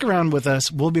stick around with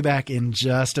us. We'll be back in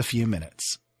just a few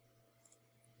minutes.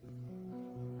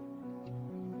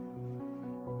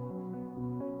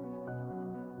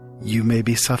 You may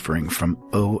be suffering from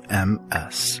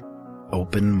OMS,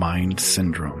 Open Mind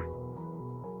Syndrome.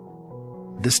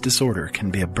 This disorder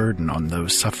can be a burden on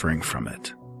those suffering from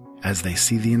it, as they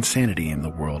see the insanity in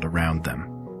the world around them.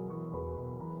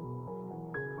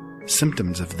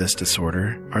 Symptoms of this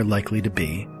disorder are likely to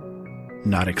be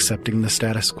not accepting the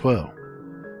status quo,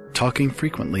 talking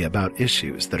frequently about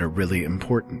issues that are really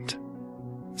important,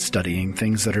 studying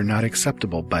things that are not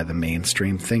acceptable by the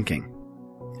mainstream thinking,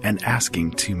 and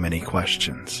asking too many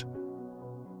questions.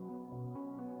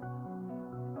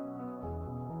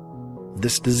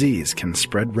 This disease can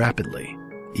spread rapidly,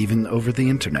 even over the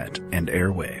internet and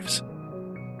airwaves.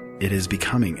 It is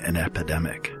becoming an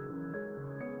epidemic.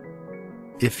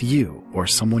 If you or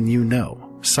someone you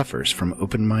know suffers from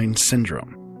open mind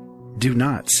syndrome, do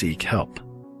not seek help.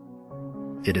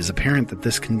 It is apparent that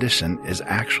this condition is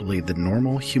actually the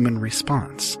normal human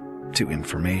response to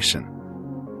information.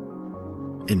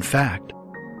 In fact,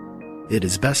 it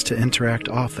is best to interact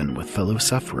often with fellow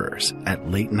sufferers at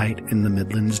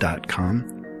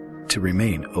latenightinthemidlands.com to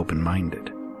remain open-minded.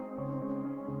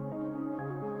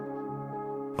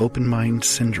 Open Mind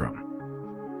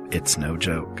Syndrome. It's no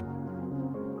joke.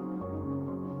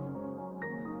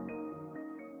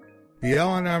 The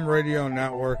L&M Radio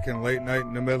Network and Late Night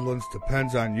in the Midlands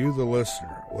depends on you, the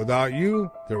listener. Without you,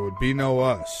 there would be no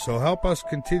us. So help us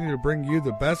continue to bring you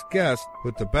the best guests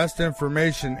with the best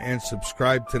information and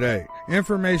subscribe today.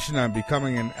 Information on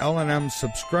becoming an L&M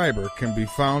subscriber can be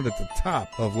found at the top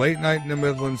of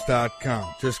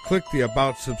latenightinthemidlands.com. Just click the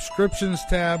About Subscriptions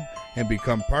tab and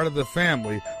become part of the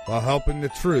family while helping the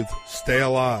truth stay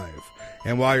alive.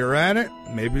 And while you're at it,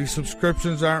 maybe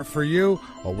subscriptions aren't for you.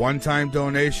 A one-time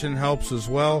donation helps as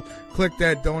well. Click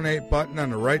that donate button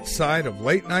on the right side of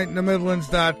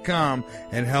LateNightInTheMidlands.com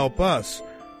and help us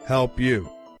help you.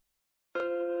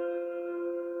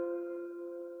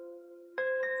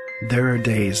 There are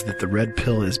days that the red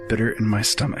pill is bitter in my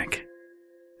stomach,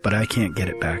 but I can't get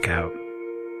it back out.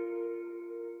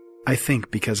 I think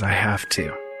because I have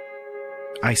to.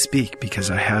 I speak because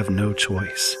I have no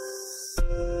choice.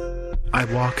 I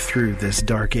walk through this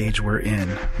dark age we're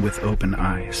in with open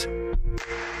eyes.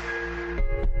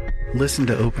 Listen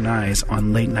to Open Eyes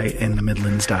on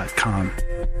LateNightInTheMidlands.com.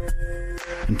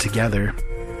 And together,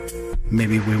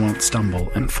 maybe we won't stumble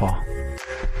and fall.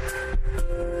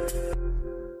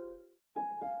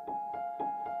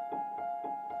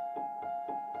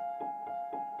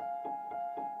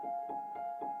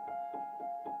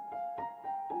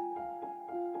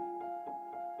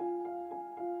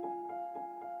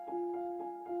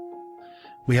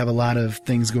 We have a lot of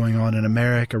things going on in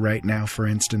America right now, for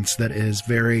instance, that is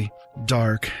very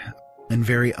dark and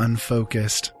very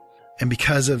unfocused. And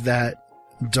because of that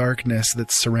darkness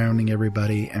that's surrounding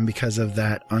everybody, and because of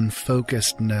that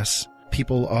unfocusedness,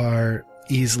 people are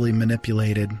easily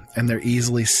manipulated, and they're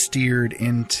easily steered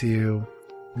into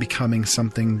becoming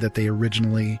something that they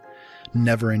originally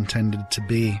never intended to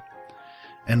be,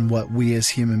 and what we as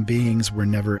human beings were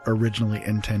never originally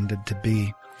intended to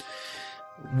be.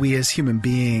 We as human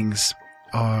beings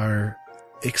are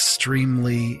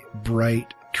extremely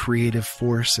bright, creative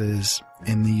forces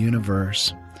in the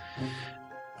universe.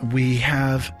 We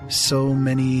have so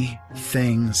many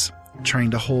things trying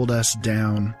to hold us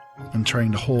down and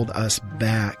trying to hold us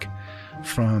back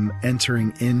from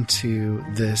entering into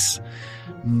this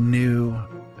new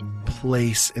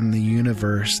place in the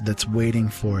universe that's waiting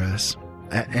for us.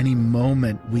 At any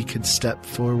moment, we could step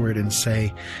forward and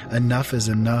say, enough is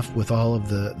enough with all of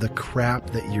the crap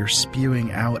that you're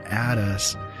spewing out at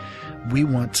us. We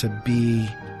want to be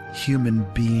human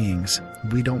beings.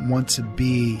 We don't want to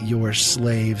be your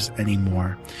slaves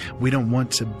anymore. We don't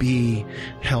want to be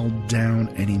held down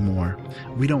anymore.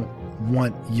 We don't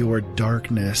want your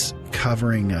darkness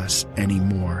covering us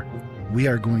anymore. We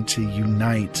are going to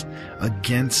unite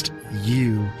against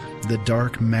you, the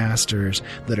dark masters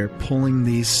that are pulling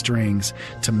these strings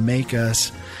to make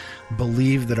us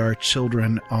believe that our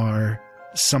children are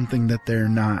something that they're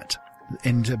not,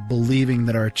 into believing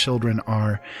that our children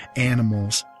are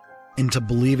animals, into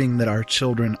believing that our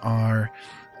children are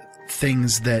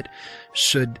things that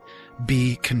should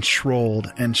be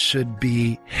controlled and should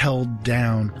be held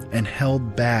down and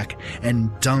held back and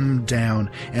dumbed down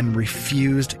and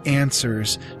refused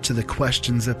answers to the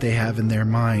questions that they have in their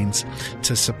minds,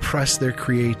 to suppress their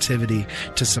creativity,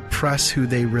 to suppress who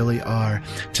they really are,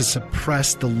 to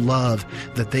suppress the love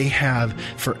that they have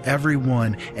for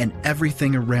everyone and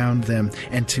everything around them,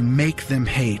 and to make them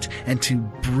hate and to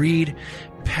breed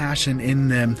passion in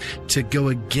them to go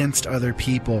against other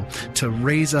people, to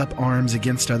raise up arms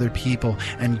against other people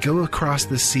and go across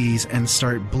the seas and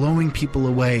start blowing people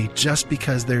away just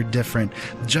because they're different,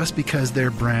 just because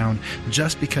they're brown,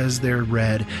 just because they're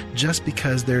red, just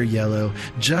because they're yellow,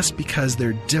 just because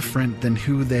they're different than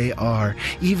who they are,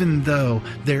 even though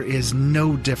there is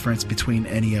no difference between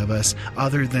any of us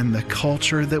other than the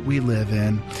culture that we live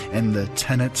in and the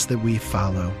tenets that we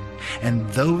follow. And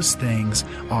those things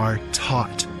are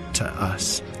taught to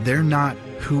us. They're not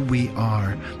who we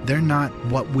are. They're not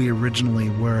what we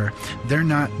originally were. They're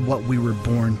not what we were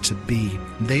born to be.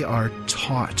 They are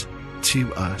taught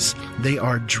to us. They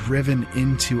are driven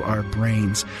into our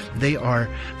brains. They are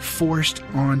forced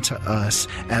onto us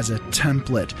as a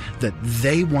template that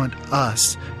they want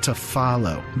us to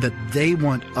follow, that they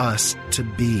want us to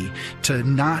be, to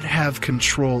not have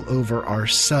control over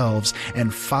ourselves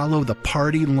and follow the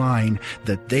party line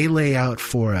that they lay out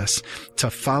for us,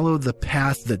 to follow the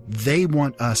path that they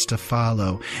want us to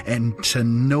follow, and to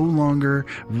no longer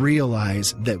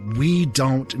realize that we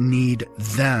don't need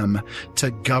them to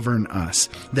govern us,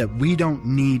 that we don't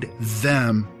need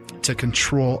them to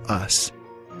control us.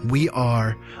 We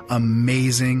are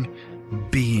amazing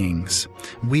beings.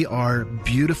 We are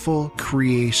beautiful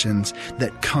creations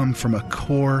that come from a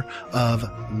core of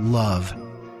love.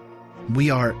 We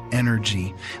are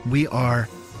energy. We are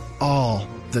all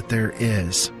that there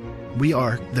is. We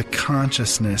are the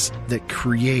consciousness that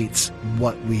creates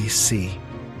what we see.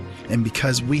 And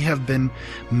because we have been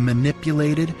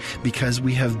manipulated, because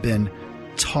we have been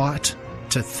taught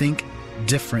to think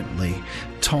differently,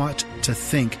 taught to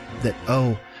think that,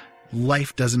 oh,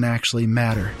 life doesn't actually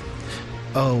matter.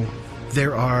 Oh,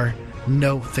 there are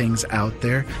know things out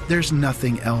there. There's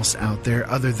nothing else out there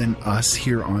other than us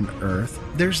here on Earth.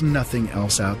 There's nothing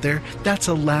else out there. That's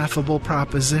a laughable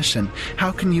proposition.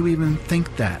 How can you even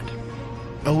think that?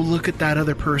 Oh, look at that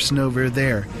other person over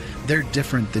there. They're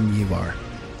different than you are.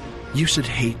 You should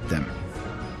hate them.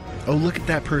 Oh, look at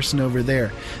that person over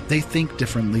there. They think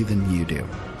differently than you do.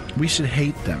 We should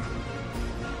hate them.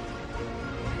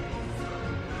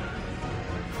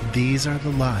 These are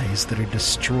the lies that are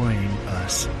destroying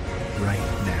us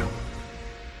right now.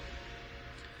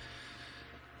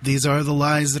 These are the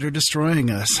lies that are destroying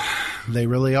us. They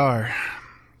really are.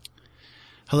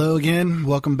 Hello again.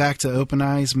 Welcome back to Open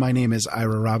Eyes. My name is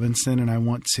Ira Robinson, and I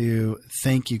want to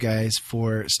thank you guys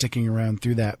for sticking around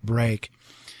through that break.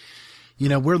 You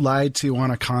know, we're lied to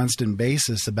on a constant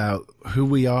basis about who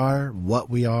we are, what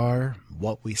we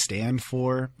stand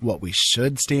for, what we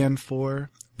should stand for,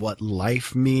 what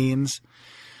life means,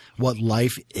 what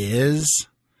life is,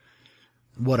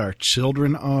 what our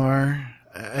children are.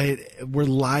 We're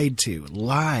lied to.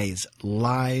 Lies,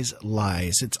 lies,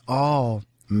 lies. It's all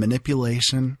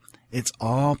manipulation. It's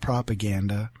all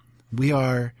propaganda. We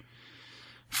are,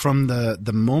 from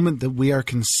the moment that we are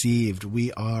conceived,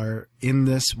 we are in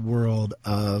this world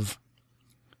of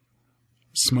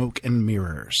smoke and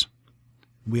mirrors.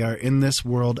 We are in this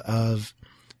world of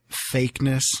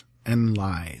fakeness and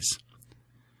lies.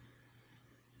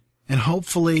 And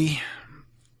hopefully,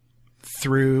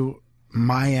 through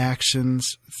my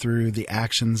actions, through the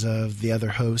actions of the other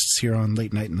hosts here on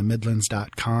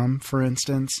LateNightInTheMidlands.com, for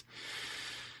instance,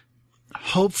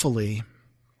 hopefully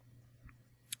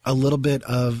a little bit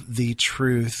of the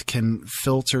truth can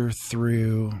filter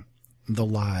through the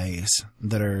lies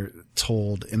that are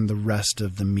told in the rest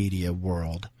of the media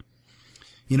world.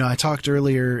 You know, I talked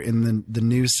earlier in the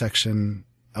news section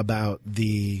about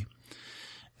the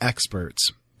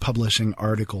experts publishing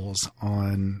articles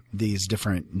on these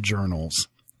different journals,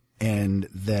 and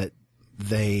that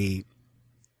they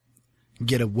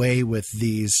get away with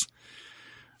these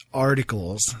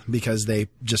articles because they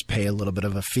just pay a little bit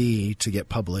of a fee to get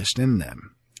published in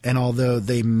them. And although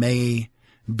they may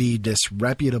be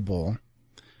disreputable,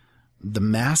 the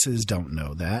masses don't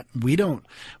know that. We don't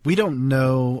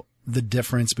know the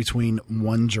difference between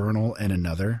one journal and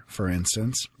another, for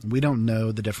instance. We don't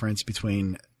know the difference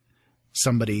between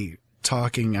somebody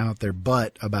talking out their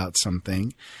butt about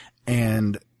something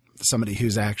and somebody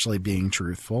who's actually being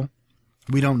truthful.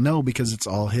 We don't know because it's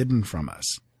all hidden from us.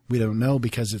 We don't know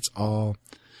because it's all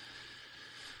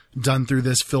done through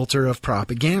this filter of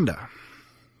propaganda.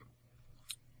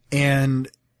 And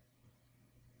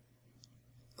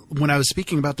when I was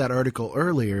speaking about that article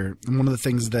earlier, one of the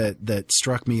things that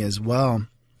struck me as well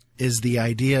is the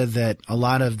idea that a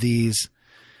lot of these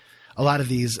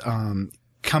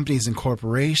companies and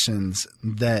corporations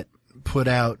that put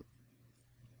out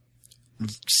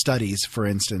studies, for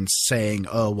instance, saying,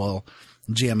 oh, well,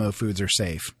 GMO foods are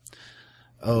safe.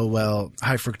 Oh, well,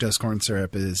 high fructose corn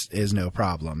syrup is no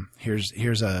problem.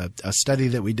 Here's a study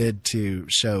that we did to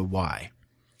show why.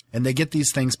 And they get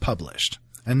these things published.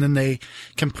 And then they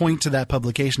can point to that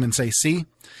publication and say, see,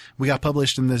 we got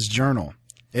published in this journal.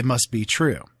 It must be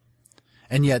true.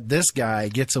 And yet this guy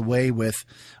gets away with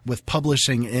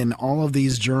publishing in all of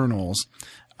these journals.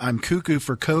 I'm cuckoo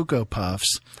for Cocoa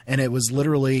Puffs, and it was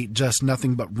literally just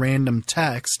nothing but random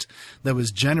text that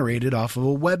was generated off of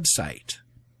a website.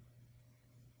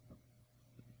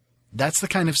 That's the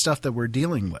kind of stuff that we're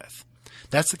dealing with.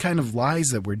 That's the kind of lies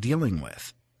that we're dealing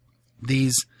with.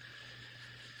 These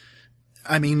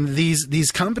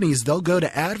companies, they'll go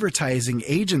to advertising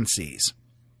agencies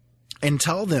and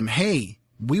tell them, hey,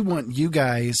 we want you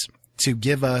guys to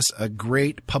give us a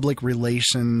great public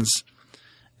relations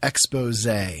expose.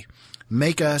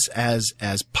 Make us as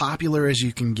popular as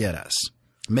you can get us.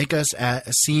 Make us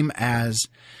seem as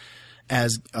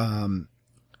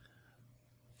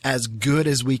good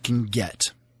as we can get.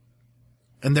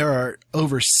 And there are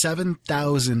over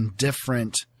 7,000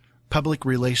 different public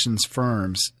relations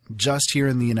firms just here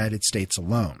in the United States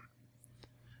alone.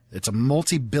 It's a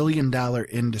multi-billion-dollar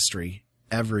industry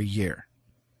every year.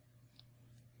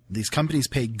 These companies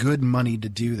pay good money to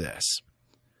do this.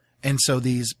 And so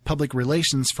these public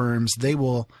relations firms, they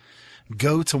will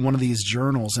go to one of these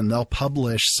journals and they'll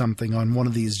publish something on one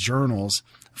of these journals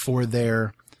for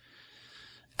their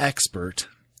expert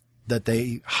that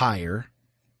they hire.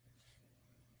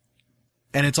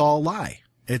 And it's all a lie.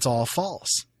 It's all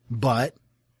false. But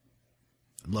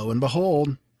lo and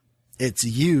behold, it's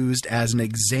used as an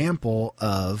example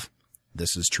of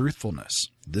this is truthfulness.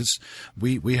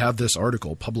 We have this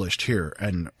article published here,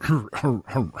 and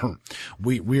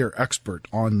we are expert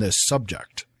on this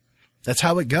subject. That's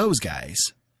how it goes, guys.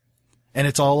 And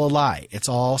it's all a lie. It's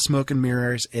all smoke and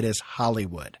mirrors. It is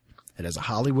Hollywood. It is a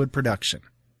Hollywood production.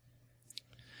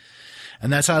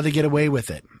 And that's how they get away with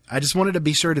it. I just wanted to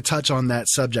be sure to touch on that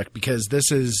subject because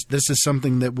this is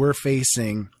something that we're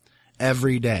facing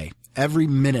every day. Every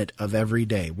minute of every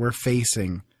day, we're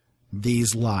facing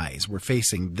these lies. We're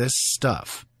facing this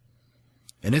stuff.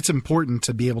 And it's important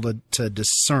to be able to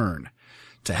discern,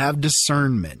 to have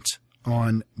discernment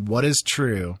on what is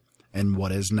true and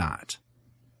what is not.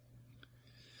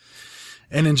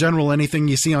 And in general, anything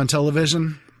you see on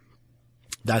television,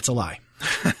 that's a lie.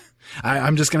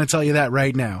 I'm just going to tell you that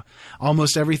right now.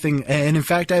 Almost everything, and in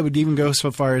fact, I would even go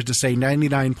so far as to say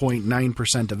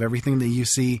 99.9% of everything that you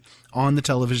see on the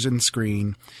television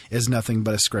screen is nothing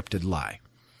but a scripted lie.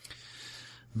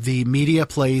 The media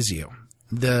plays you.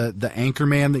 The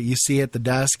anchorman that you see at the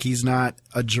desk, he's not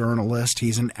a journalist.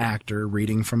 He's an actor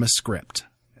reading from a script.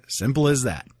 Simple as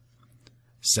that.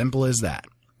 Simple as that.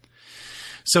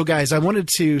 So, guys, I wanted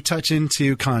to touch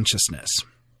into consciousness.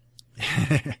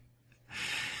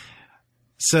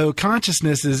 So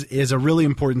consciousness is a really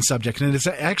important subject, and it's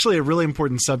actually a really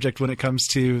important subject when it comes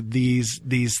to these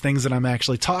things that I'm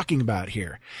actually talking about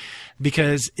here,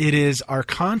 because it is our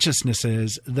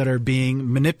consciousnesses that are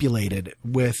being manipulated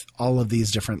with all of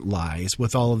these different lies,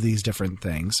 with all of these different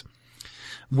things.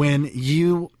 When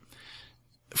you,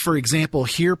 for example,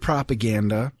 hear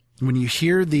propaganda, when you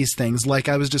hear these things, like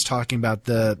I was just talking about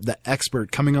the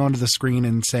expert coming onto the screen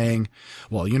and saying,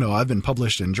 well, you know, I've been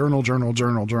published in journal.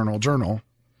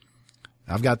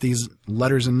 I've got these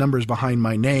letters and numbers behind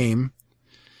my name.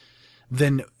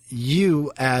 Then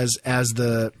you, as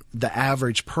the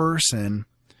average person,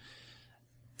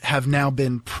 have now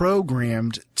been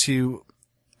programmed to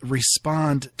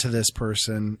respond to this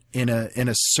person in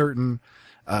a certain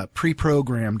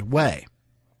pre-programmed way.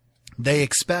 They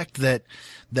expect that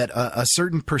a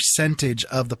certain percentage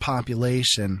of the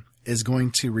population is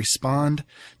going to respond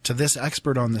to this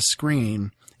expert on the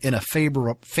screen in a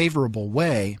favorable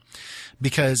way,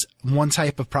 because one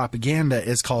type of propaganda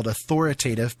is called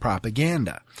authoritative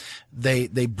propaganda. They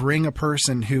bring a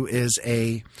person who is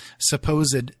a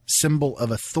supposed symbol of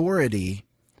authority,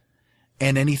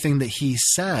 and anything that he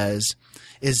says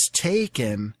is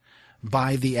taken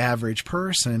by the average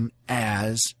person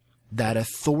as that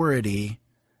authority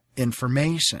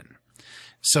information.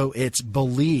 So it's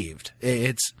believed.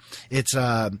 It's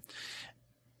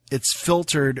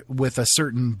filtered with a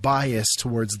certain bias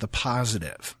towards the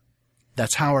positive.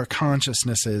 That's how our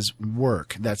consciousnesses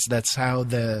work. That's how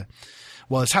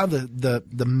it's how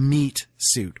the meat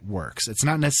suit works. It's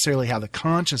not necessarily how the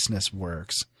consciousness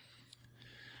works,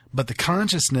 but the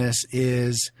consciousness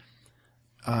is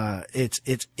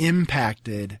it's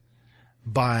impacted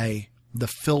by the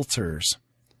filters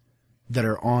that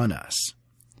are on us.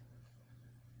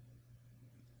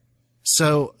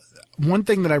 So one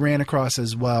thing that I ran across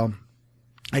as well,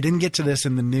 I didn't get to this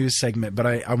in the news segment, but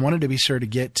I wanted to be sure to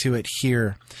get to it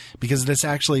here because this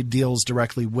actually deals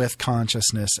directly with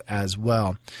consciousness as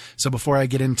well. So before I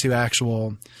get into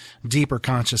actual deeper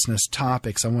consciousness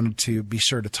topics, I wanted to be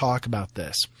sure to talk about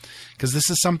this because this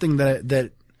is something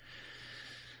that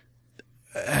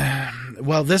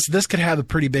this could have a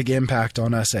pretty big impact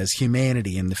on us as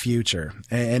humanity in the future,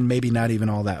 and maybe not even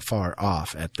all that far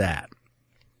off at that.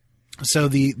 So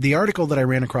the article that I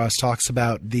ran across talks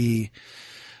about the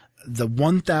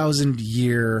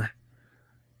 1,000-year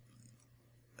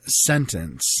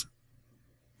sentence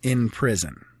in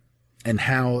prison and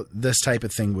how this type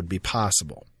of thing would be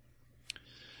possible.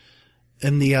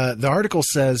 And the article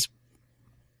says,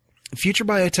 future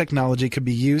biotechnology could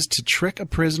be used to trick a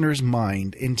prisoner's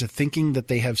mind into thinking that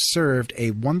they have served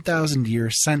a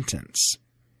 1,000-year sentence.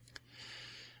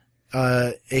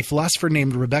 A philosopher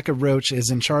named Rebecca Roach is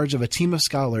in charge of a team of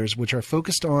scholars which are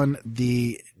focused on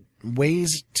the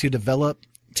ways to develop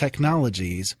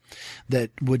technologies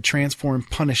that would transform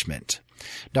punishment.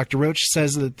 Dr. Roach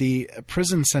says that the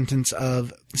prison sentence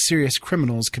of serious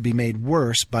criminals could be made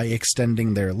worse by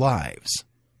extending their lives.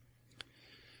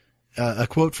 A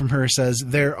quote from her says,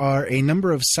 "There are a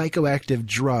number of psychoactive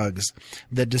drugs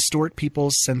that distort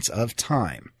people's sense of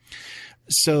time.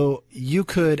 So you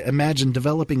could imagine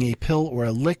developing a pill or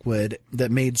a liquid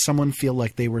that made someone feel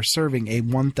like they were serving a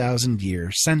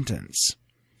 1,000-year sentence.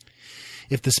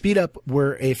 If the speed up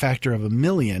were a factor of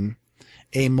 1,000,000,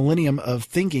 a millennium of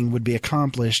thinking would be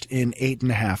accomplished in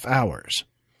 8.5 hours.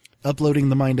 Uploading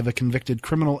the mind of a convicted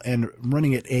criminal and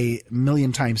running it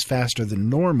 1,000,000 times faster than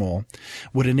normal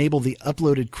would enable the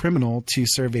uploaded criminal to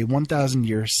serve a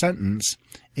 1,000-year sentence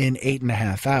in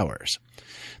 8.5 hours.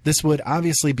 This would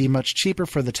obviously be much cheaper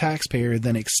for the taxpayer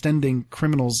than extending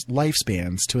criminals'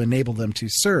 lifespans to enable them to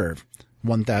serve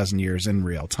 1,000 years in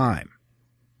real time.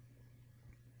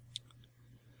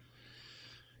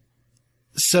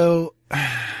 So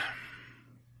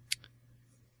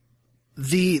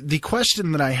the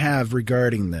question that I have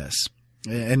regarding this,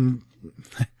 and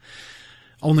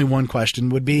only one question,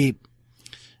 would be,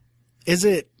 is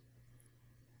it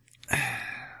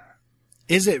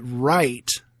right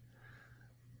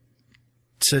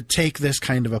to take this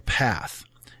kind of a path?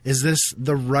 Is this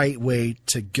the right way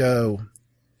to go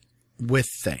with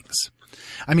things?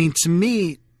 I mean, to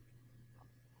me,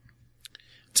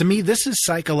 this is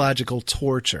psychological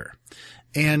torture,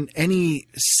 and any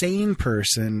sane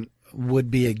person would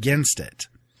be against it.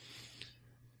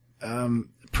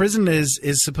 Prison is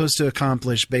supposed to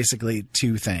accomplish basically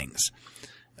two things: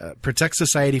 protect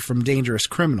society from dangerous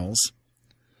criminals,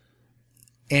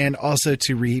 and also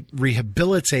to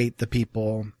rehabilitate the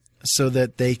people so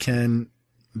that they can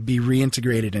be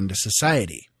reintegrated into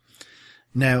society.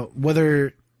 Now,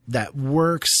 whether that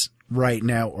works right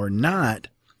now or not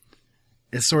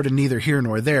is sort of neither here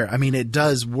nor there. I mean, it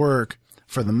does work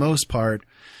for the most part,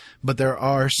 but there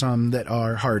are some that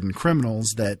are hardened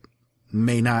criminals that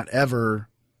may not ever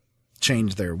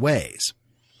change their ways.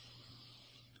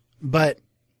 But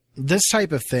this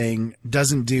type of thing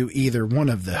doesn't do either one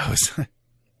of those.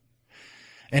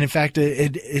 And in fact,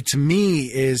 it to me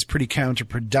is pretty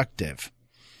counterproductive.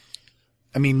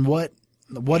 I mean, what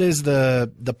is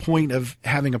the point of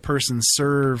having a person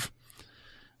serve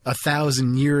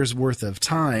 1,000 years worth of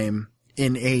time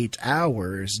in 8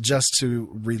 hours just to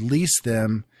release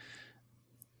them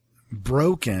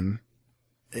broken,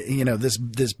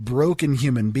 this broken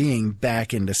human being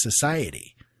back into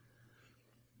society?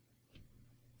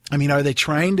 I mean, are they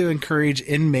trying to encourage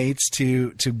inmates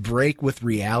to break with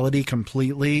reality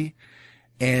completely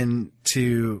and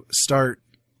to start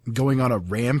going on a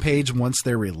rampage once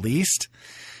they're released?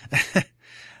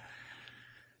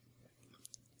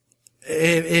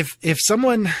 If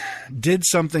someone did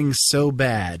something so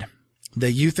bad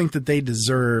that you think that they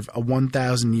deserve a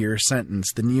 1,000-year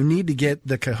sentence, then you need to get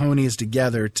the cojones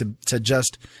together to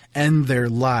just end their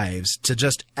lives, to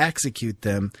just execute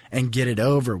them and get it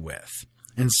over with,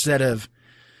 instead of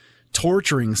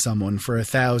torturing someone for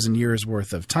 1,000 years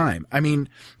worth of time. I mean,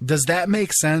 does that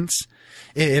make sense?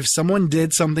 If someone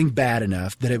did something bad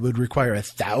enough that it would require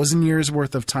 1,000 years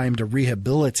worth of time to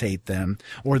rehabilitate them,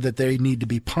 or that they need to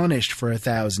be punished for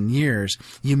 1,000 years,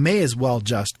 you may as well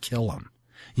just kill them.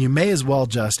 You may as well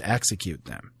just execute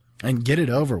them and get it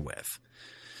over with.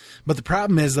 But the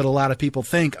problem is that a lot of people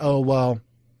think, oh, well,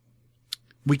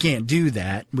 we can't do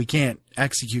that. We can't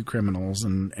execute criminals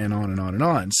and on and on and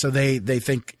on. So they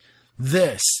think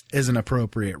this is an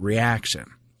appropriate reaction.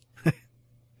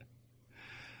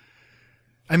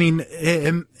 I mean,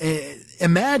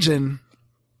 imagine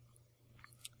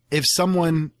if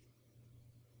someone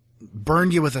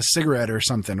burned you with a cigarette or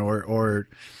something, or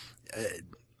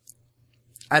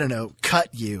I don't know, cut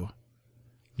you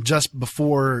just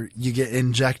before you get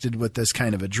injected with this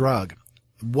kind of a drug.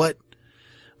 What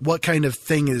kind of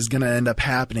thing is going to end up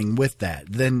happening with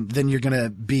that? Then you're going to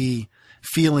be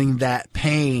feeling that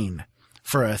pain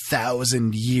for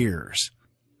 1,000 years.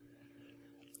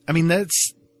 I mean,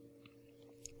 that's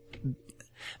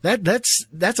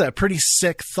a pretty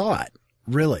sick thought,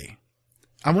 really.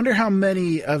 I wonder how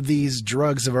many of these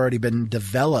drugs have already been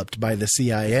developed by the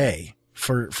CIA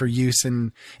for use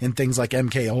in things like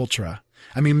MK Ultra.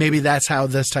 I mean, maybe that's how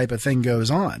this type of thing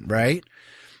goes on, right?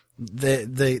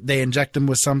 They inject them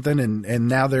with something and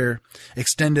now they're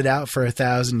extended out for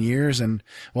 1,000 years, and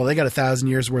well, they got 1,000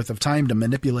 years worth of time to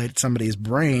manipulate somebody's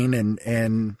brain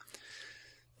and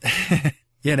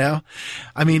you know,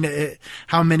 I mean,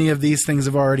 how many of these things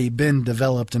have already been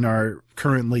developed and are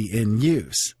currently in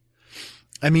use?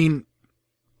 I mean,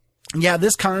 yeah,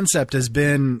 this concept has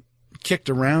been kicked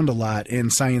around a lot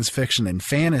in science fiction and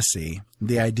fantasy.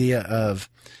 The idea of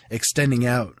extending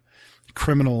out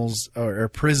criminals or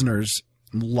prisoners'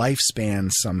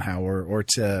 lifespans somehow, or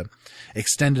to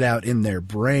extend it out in their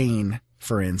brain,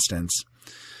 for instance.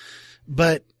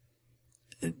 But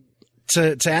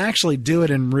to actually do it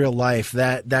in real life,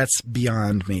 that's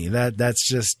beyond me. That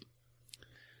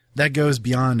goes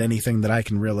beyond anything that I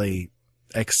can really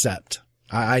accept.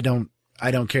 I don't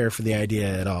care for the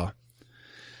idea at all.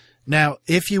 Now,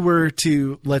 if you were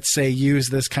to, let's say, use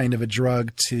this kind of a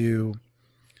drug to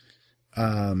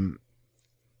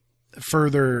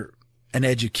further an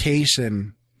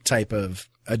education type of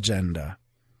agenda,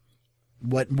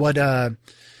 what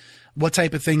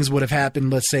type of things would have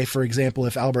happened? Let's say, for example,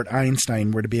 if Albert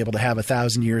Einstein were to be able to have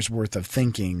 1,000 years worth of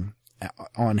thinking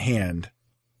on hand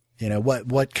You know,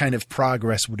 what kind of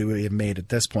progress would we have made at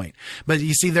this point? But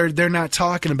you see, they're not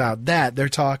talking about that. They're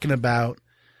talking about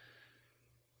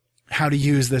how to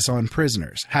use this on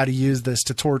prisoners, how to use this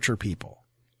to torture people.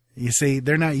 You see,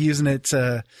 they're not using it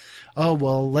to, oh,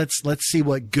 well, let's see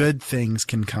what good things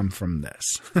can come from this.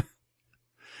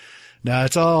 No,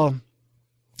 it's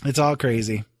all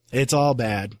crazy. It's all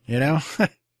bad, you know?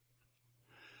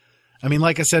 I mean,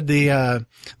 like I said, they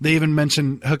even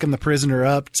mentioned hooking the prisoner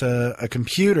up to a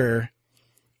computer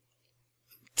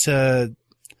to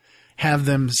have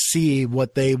them see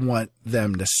what they want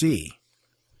them to see.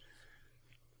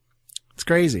 It's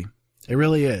crazy. It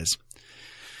really is.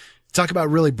 Talk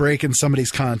about really breaking somebody's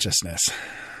consciousness.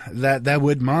 That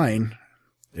would mine.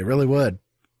 It really would.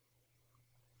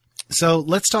 So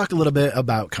let's talk a little bit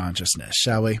about consciousness,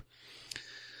 shall we?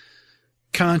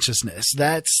 Consciousness.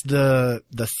 That's the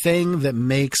thing that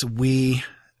makes we.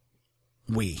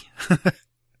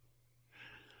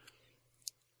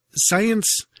 Science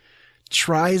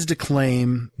tries to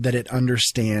claim that it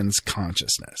understands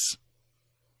consciousness.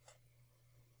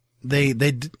 They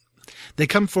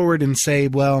come forward and say,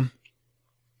 well,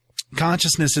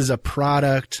 consciousness is a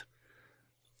product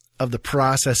of the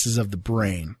processes of the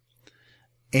brain,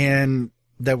 and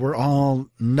that we're all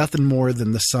nothing more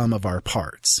than the sum of our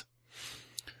parts.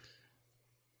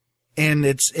 And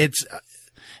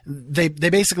they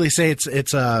basically say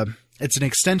it's an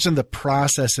extension of the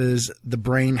processes the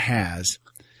brain has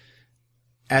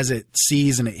as it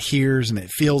sees and it hears and it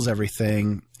feels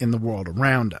everything in the world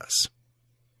around us.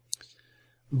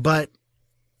 But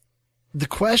the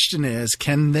question is,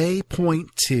 can they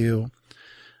point to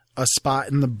a spot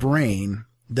in the brain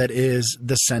that is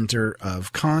the center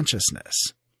of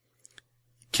consciousness?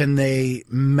 Can they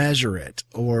measure it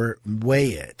or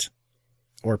weigh it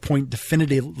or point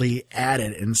definitively at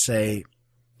it and say,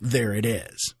 there it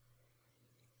is?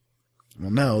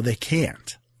 Well, no, they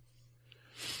can't.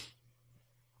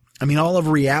 I mean, all of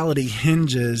reality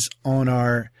hinges on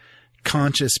our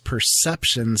conscious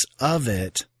perceptions of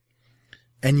it,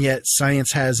 and yet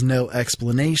science has no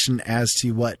explanation as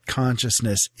to what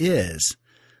consciousness is,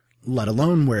 let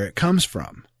alone where it comes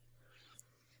from.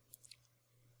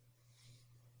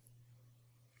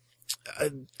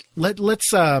 Let's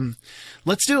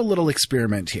do a little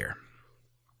experiment here.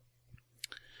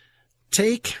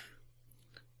 Take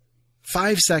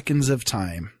 5 seconds of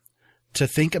time to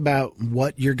think about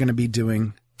what you're going to be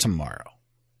doing tomorrow.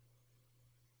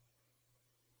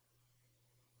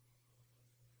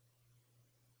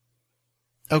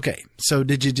 Okay, so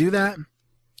did you do that?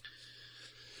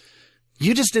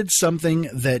 You just did something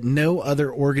that no other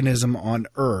organism on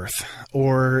Earth,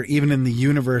 or even in the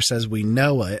universe as we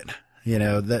know it, you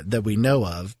know, that we know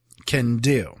of, can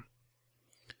do.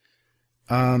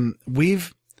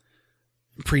 We've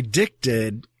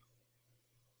predicted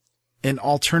an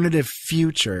alternative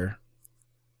future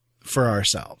for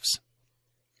ourselves,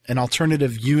 an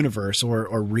alternative universe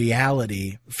or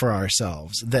reality for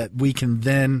ourselves that we can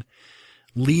then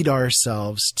lead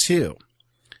ourselves to.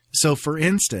 So, for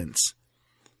instance,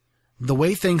 the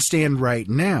way things stand right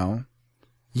now,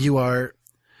 you are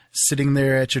sitting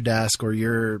there at your desk, or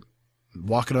you're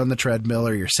walking on the treadmill,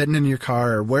 or you're sitting in your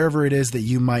car, or wherever it is that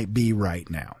you might be right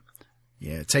now.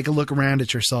 Yeah, take a look around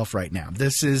at yourself right now.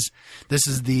 This is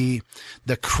the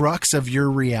crux of your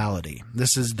reality.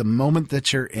 This is the moment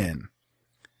that you're in.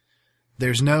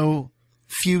 There's no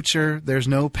future, there's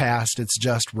no past, it's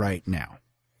just right now.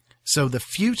 So the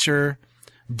future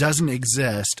doesn't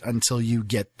exist until you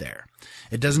get there.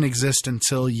 It doesn't exist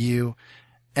until you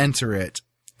enter it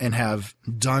and have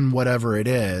done whatever it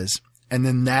is, and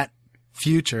then that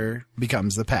future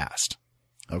becomes the past.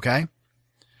 Okay?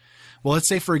 Well, let's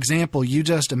say, for example, you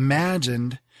just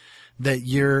imagined that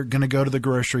you're going to go to the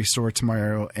grocery store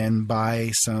tomorrow and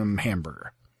buy some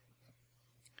hamburger.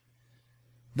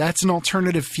 That's an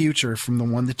alternative future from the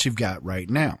one that you've got right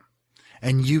now.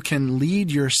 And you can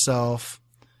lead yourself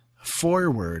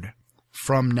forward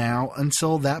from now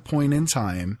until that point in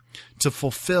time to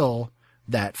fulfill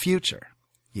that future,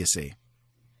 you see.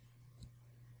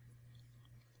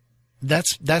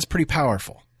 That's pretty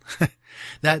powerful.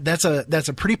 That's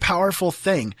a pretty powerful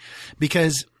thing,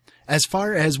 because as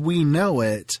far as we know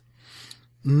it,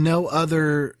 no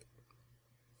other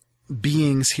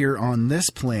beings here on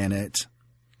this planet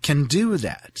can do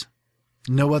that.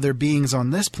 No other beings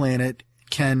on this planet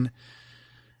can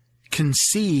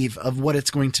conceive of what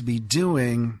it's going to be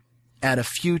doing at a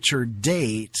future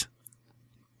date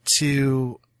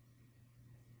to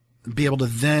be able to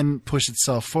then push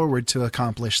itself forward to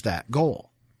accomplish that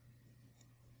goal.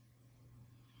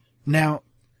 Now,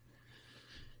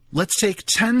 let's take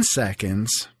 10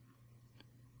 seconds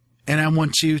And I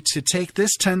want you to take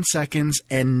this 10 seconds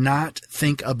and not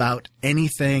think about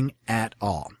anything at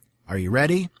all. Are you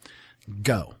ready?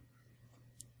 Go.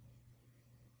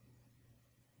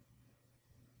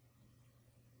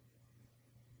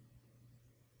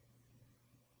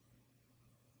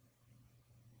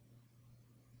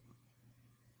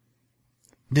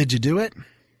 Did you do it?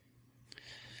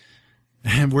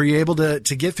 And were you able to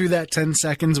get through that 10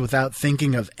 seconds without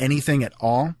thinking of anything at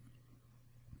all?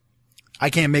 I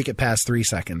can't make it past 3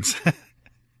 seconds.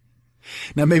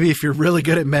 Now, maybe if you're really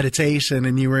good at meditation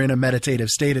and you were in a meditative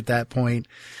state at that point,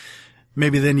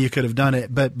 maybe then you could have done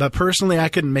it. But personally, I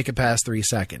couldn't make it past 3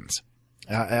 seconds.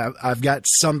 I've got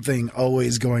something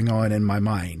always going on in my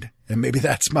mind, and maybe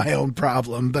that's my own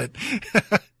problem, but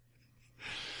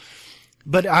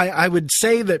but I would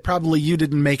say that probably you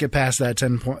didn't make it past that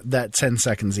 10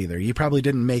 seconds either. You probably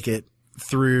didn't make it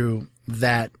through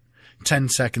that 10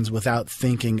 seconds without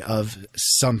thinking of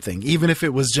something, even if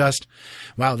it was just,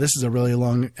 wow, this is a really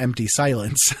long, empty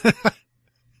silence.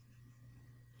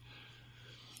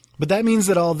 But that means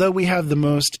that although we have the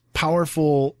most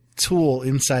powerful tool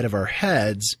inside of our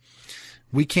heads,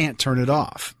 we can't turn it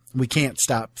off. We can't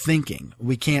stop thinking.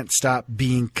 We can't stop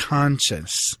being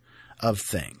conscious of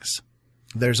things.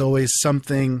 There's always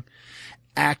something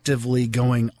actively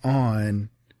going on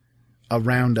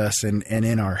around us and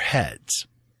in our heads.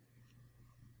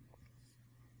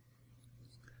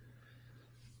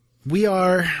 We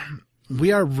are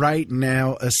right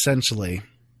now, essentially,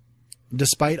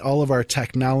 despite all of our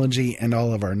technology and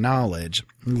all of our knowledge,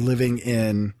 living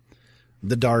in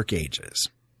the dark ages.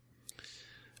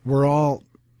 We're all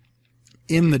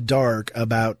in the dark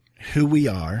about who we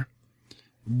are,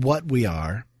 what we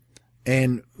are,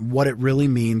 and what it really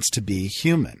means to be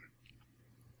human.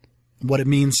 What it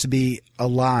means to be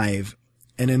alive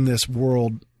and in this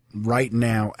world right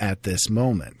now at this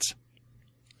moment.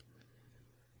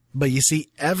 But you see,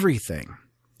 everything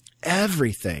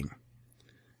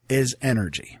is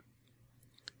energy.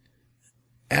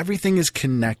 Everything is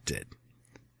connected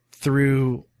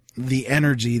through the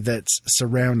energy that's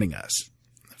surrounding us,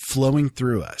 flowing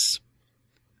through us,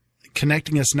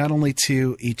 connecting us not only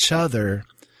to each other,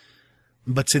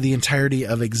 but to the entirety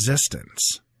of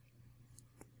existence.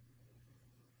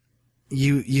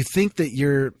 You think that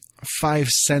your 5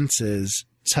 senses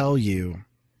tell you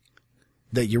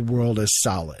that your world is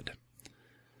solid.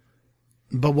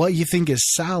 But what you think is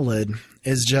solid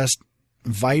is just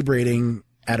vibrating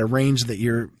at a range that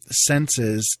your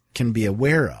senses can be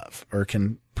aware of or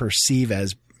can perceive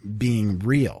as being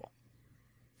real.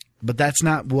 But that's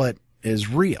not what is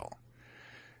real.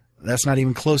 That's not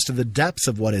even close to the depths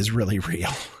of what is really real.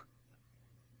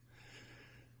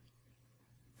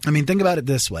 I mean, think about it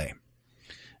this way.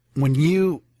 When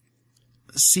you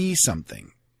see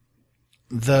something,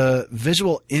 the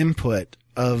visual input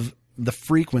of the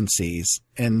frequencies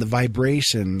and the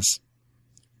vibrations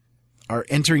are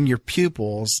entering your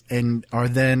pupils and are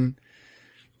then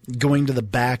going to the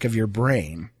back of your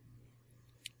brain,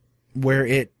 where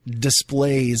it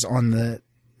displays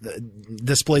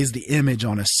displays the image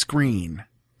on a screen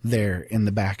there in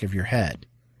the back of your head.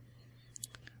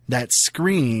 That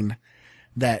screen,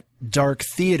 that dark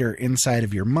theater inside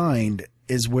of your mind,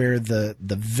 is where the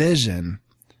vision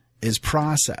is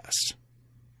processed.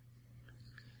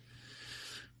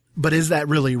 But is that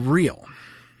really real?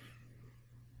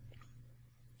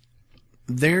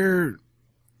 There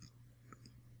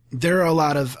are a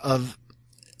lot of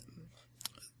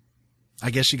I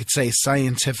guess you could say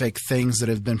scientific things that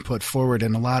have been put forward,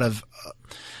 and a lot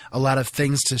of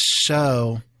things to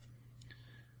show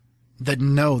that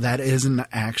no, that isn't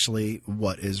actually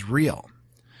what is real.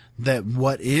 That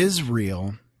what is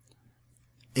real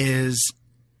is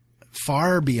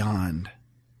far beyond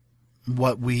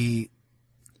what we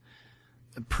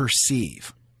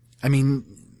perceive. I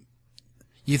mean,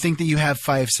 you think that you have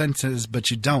 5 senses, but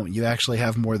you don't. You actually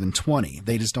have more than 20.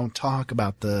 They just don't talk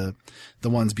about the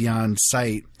ones beyond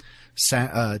sight,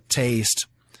 taste,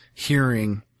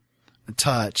 hearing,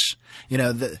 touch,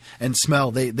 and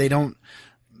smell. They don't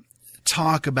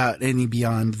talk about any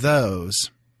beyond those.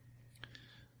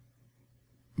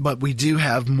 But we do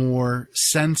have more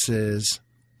senses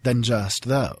than just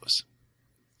those.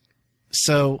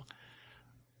 So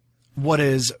what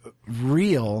is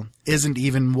real isn't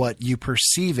even what you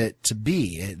perceive it to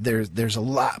be. There's a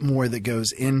lot more that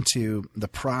goes into the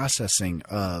processing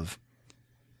of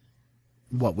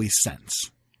what we sense.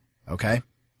 Okay?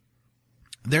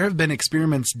 There have been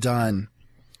experiments done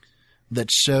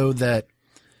that show that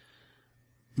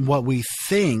what we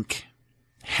think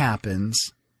happens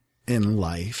in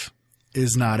life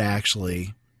is not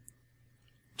actually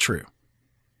true.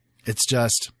 It's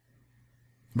just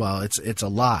Well, it's a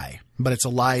lie, but it's a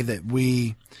lie that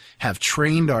we have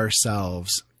trained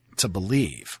ourselves to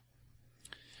believe.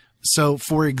 So,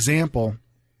 for example,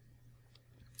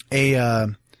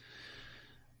 an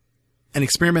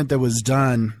experiment that was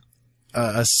done,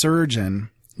 a surgeon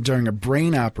during a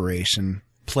brain operation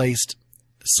placed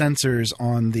sensors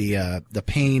on the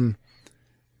pain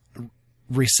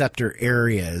receptor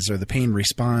areas or the pain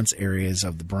response areas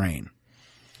of the brain.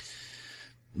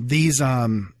 These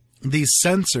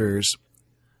sensors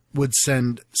would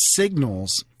send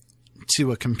signals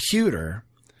to a computer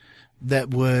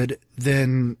that would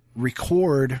then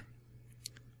record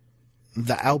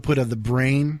the output of the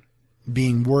brain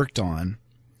being worked on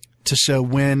to show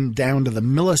when, down to the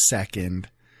millisecond,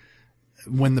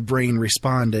 when the brain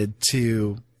responded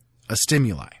to a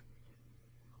stimuli.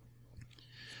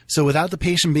 So without the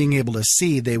patient being able to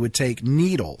see, they would take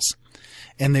needles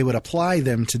and they would apply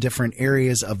them to different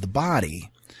areas of the body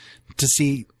to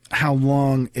see how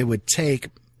long it would take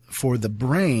for the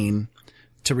brain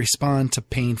to respond to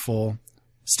painful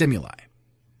stimuli.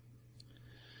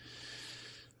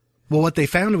 Well, what they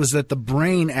found was that the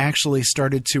brain actually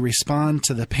started to respond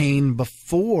to the pain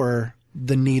before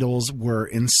the needles were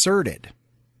inserted.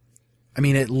 I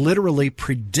mean, it literally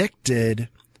predicted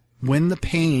when the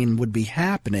pain would be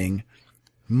happening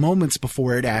moments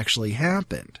before it actually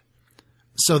happened.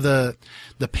 So the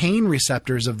pain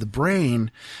receptors of the brain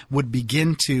would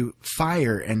begin to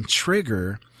fire and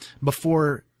trigger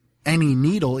before any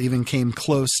needle even came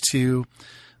close to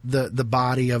the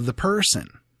body of the person.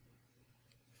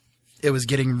 It was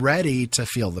getting ready to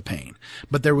feel the pain,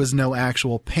 but there was no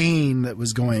actual pain that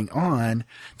was going on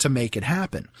to make it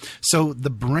happen. So the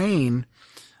brain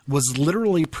was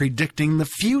literally predicting the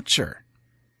future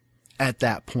at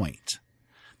that point.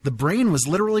 The brain was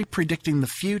literally predicting the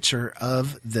future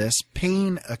of this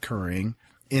pain occurring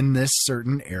in this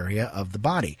certain area of the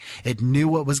body. It knew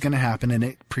what was going to happen and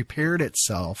it prepared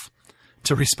itself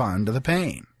to respond to the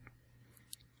pain.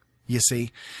 You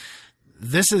see,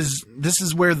 this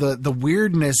is where the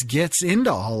weirdness gets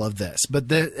into all of this. But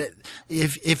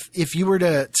if you were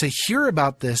to hear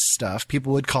about this stuff,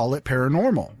 people would call it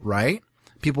paranormal, right?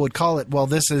 People would call it, well,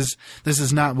 this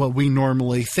is not what we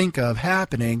normally think of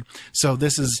happening. So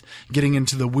this is getting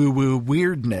into the woo-woo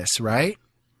weirdness, right?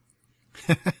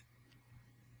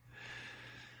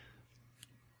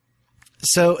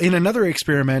 So in another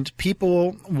experiment,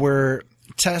 people were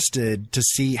tested to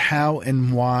see how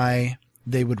and why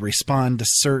they would respond to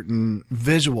certain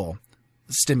visual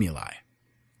stimuli.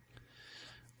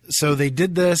 So they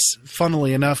did this,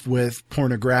 funnily enough, with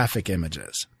pornographic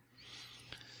images.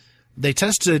 They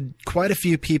tested quite a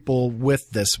few people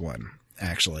with this one,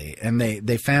 actually, and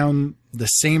they found the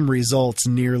same results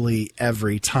nearly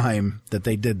every time that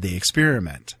they did the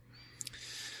experiment.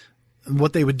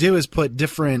 What they would do is put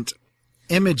different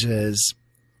images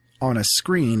on a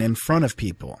screen in front of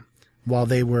people while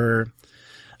they were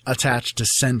attached to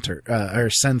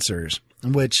sensors,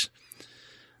 which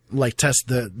like test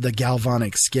the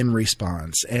galvanic skin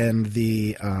response and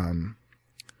the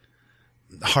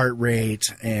heart rate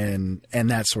and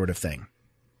that sort of thing.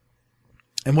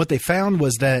 And what they found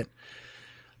was that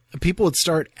people would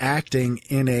start acting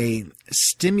in a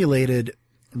stimulated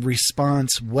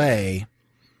response way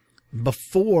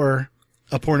before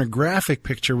a pornographic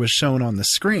picture was shown on the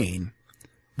screen,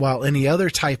 while any other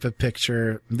type of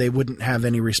picture they wouldn't have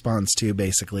any response to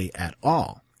basically at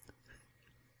all.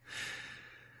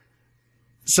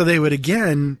 So they would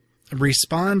again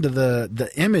respond to the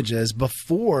images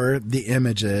before the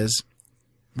images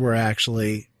were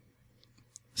actually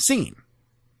seen.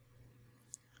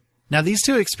 Now, these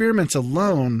two experiments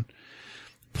alone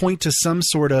point to some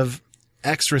sort of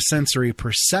extrasensory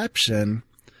perception,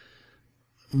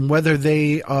 whether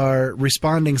they are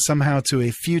responding somehow to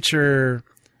a future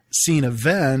seen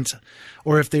event,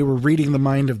 or if they were reading the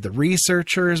mind of the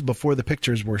researchers before the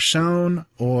pictures were shown,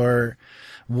 or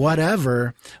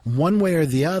whatever. One way or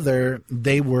the other,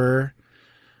 they were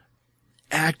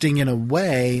acting in a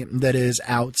way that is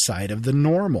outside of the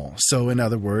normal. So in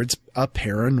other words, a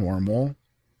paranormal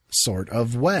sort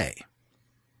of way.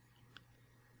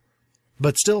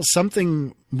 But still,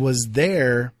 something was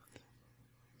there,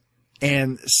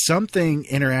 and something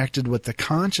interacted with the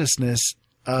consciousness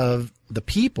of the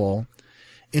people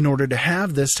in order to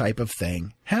have this type of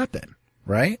thing happen,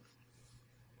 right?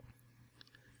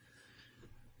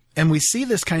 And we see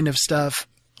this kind of stuff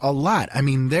a lot. I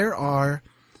mean, there are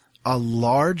a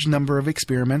large number of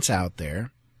experiments out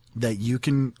there that you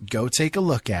can go take a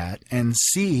look at and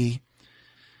see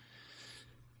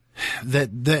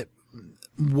that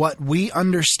what we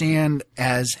understand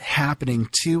as happening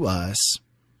to us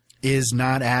is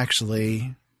not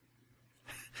actually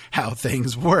how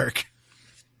things work.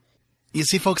 You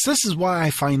see, folks, this is why I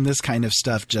find this kind of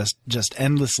stuff just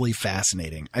endlessly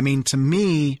fascinating. I mean, to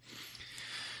me,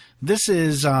 this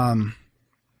is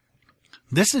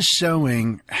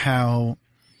showing how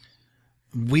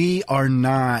we are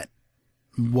not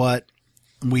what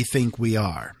we think we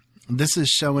are. This is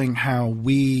showing how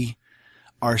we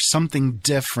are something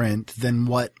different than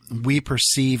what we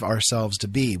perceive ourselves to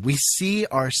be. We see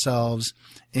ourselves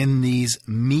in these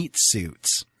meat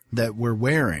suits that we're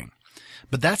wearing,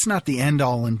 but that's not the end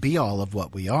all and be all of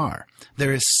what we are.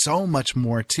 There is so much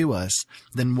more to us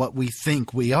than what we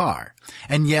think we are.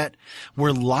 And yet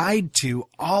we're lied to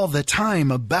all the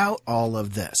time about all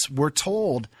of this. We're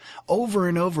told over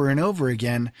and over and over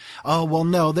again, oh, well,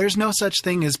 no, there's no such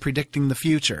thing as predicting the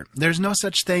future. There's no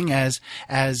such thing as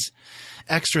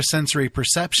extrasensory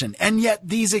perception. And yet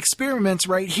these experiments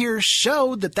right here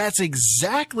show that that's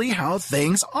exactly how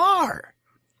things are.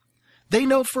 They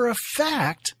know for a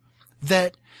fact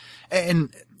that,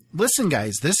 and listen,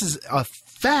 guys, this is a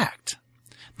fact.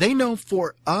 They know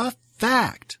for a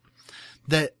fact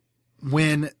that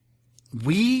when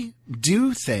we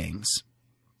do things,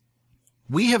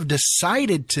 we have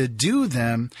decided to do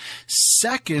them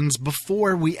seconds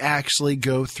before we actually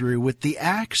go through with the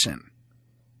action.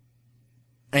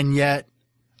 And yet,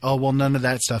 oh, well, none of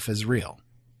that stuff is real.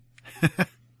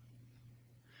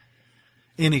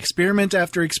 In experiment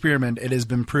after experiment, it has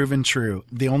been proven true.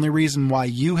 The only reason why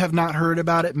you have not heard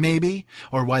about it, maybe,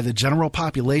 or why the general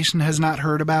population has not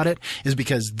heard about it, is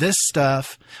because this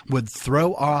stuff would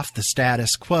throw off the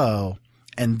status quo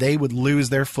and they would lose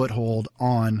their foothold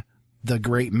on the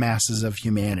great masses of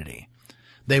humanity.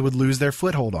 They would lose their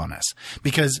foothold on us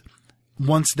because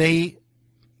once they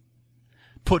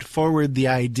put forward the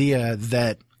idea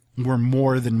that we're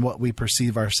more than what we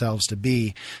perceive ourselves to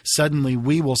be, suddenly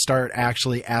we will start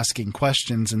actually asking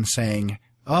questions and saying,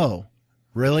 oh,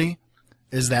 really?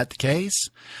 Is that the case?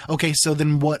 Okay, so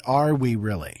then what are we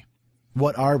really?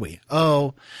 What are we?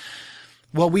 Oh,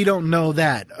 well, we don't know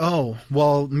that. Oh,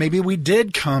 well, maybe we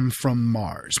did come from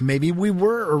Mars. Maybe we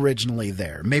were originally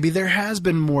there. Maybe there has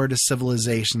been more to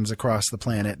civilizations across the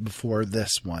planet before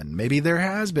this one. Maybe there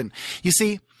has been. You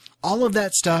see, all of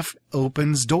that stuff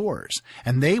opens doors,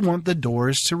 and they want the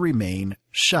doors to remain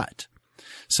shut.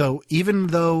 So even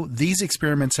though these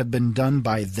experiments have been done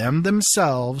by them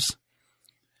themselves,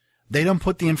 they don't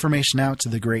put the information out to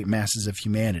the great masses of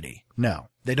humanity. No,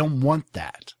 they don't want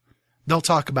that. They'll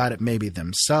talk about it maybe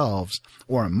themselves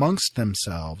or amongst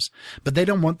themselves, but they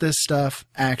don't want this stuff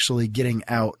actually getting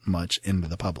out much into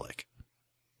the public.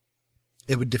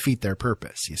 It would defeat their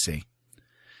purpose, you see.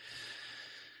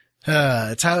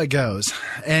 It's how it goes.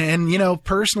 And, you know,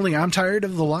 personally, I'm tired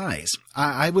of the lies.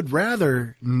 I would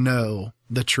rather know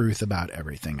the truth about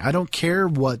everything. I don't care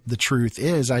what the truth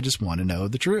is. I just want to know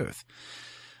the truth.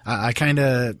 I kind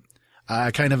of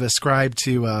ascribe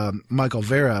to Michael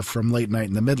Vera from Late Night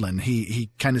in the Midland.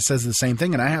 He kind of says the same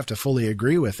thing, and I have to fully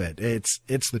agree with it.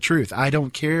 It's the truth. I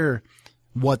don't care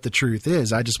what the truth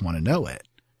is. I just want to know it.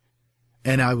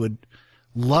 And I would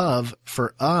love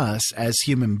for us as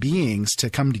human beings to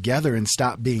come together and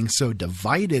stop being so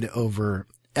divided over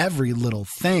every little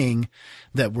thing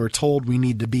that we're told we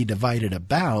need to be divided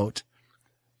about.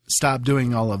 Stop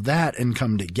doing all of that and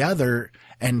come together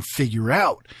and figure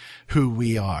out who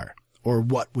we are or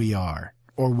what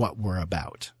we're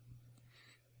about.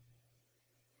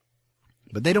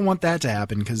 But they don't want that to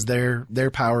happen because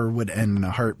their power would end in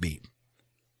a heartbeat.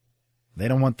 They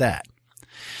don't want that.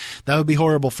 That would be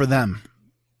horrible for them.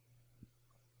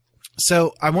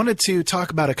 So I wanted to talk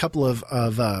about a couple of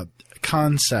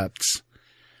concepts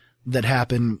that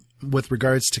happen with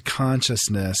regards to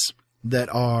consciousness that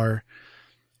are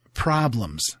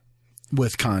problems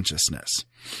with consciousness,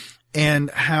 and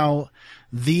how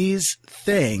these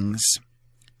things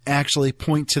actually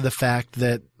point to the fact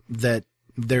that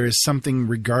there is something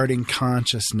regarding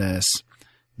consciousness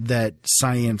that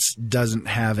science doesn't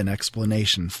have an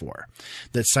explanation for,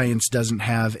 that science doesn't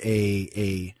have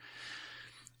a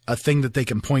thing that they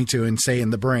can point to and say in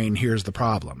the brain, here's the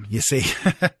problem. You see,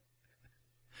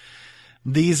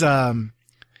 these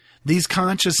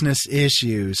consciousness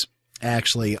issues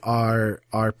actually are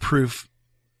proof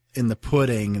in the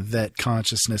pudding that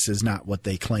consciousness is not what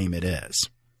they claim it is.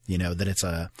 You know, that it's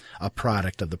a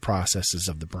product of the processes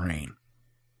of the brain.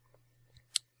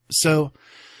 So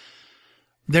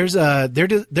there's a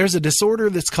disorder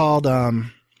that's called, let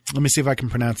me see if I can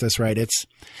pronounce this right. It's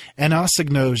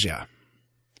anosognosia.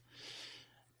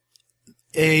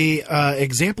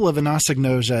 Example of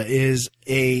anosognosia is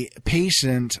a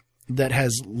patient that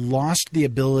has lost the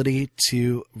ability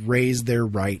to raise their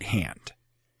right hand.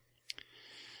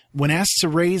 when asked to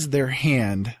raise their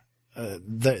hand,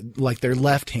 like their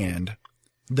left hand,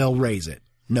 they'll raise it,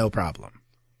 no problem.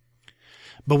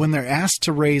 But when they're asked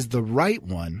to raise the right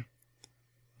one,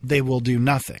 they will do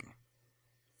nothing.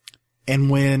 And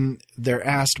when they're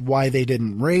asked why they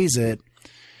didn't raise it,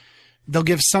 they'll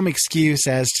give some excuse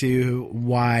as to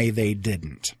why they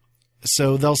didn't.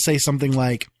 So they'll say something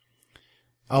like,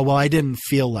 oh, well, I didn't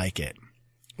feel like it.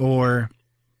 Or,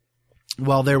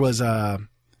 well, there was a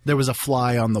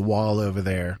fly on the wall over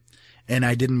there, and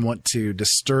I didn't want to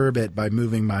disturb it by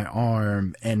moving my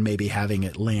arm and maybe having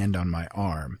it land on my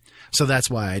arm. So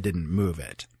that's why I didn't move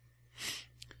it.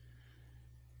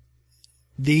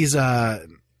 These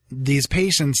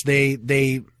patients,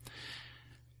 they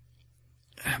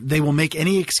will make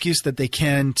any excuse that they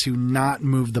can to not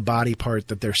move the body part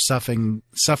that they're suffering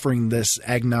this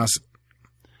agnostic.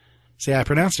 See, I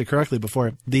pronounced it correctly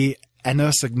before. The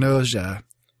anosognosia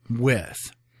with.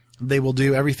 They will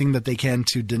do everything that they can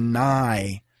to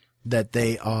deny that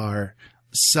they are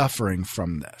suffering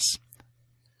from this.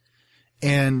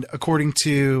 And according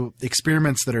to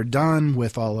experiments that are done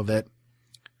with all of it,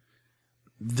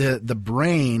 the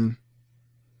brain,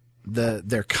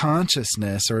 their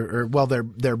consciousness, or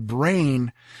their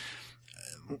brain,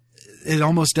 it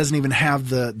almost doesn't even have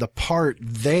the part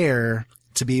there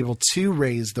to be able to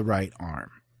raise the right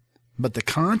arm. But the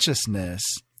consciousness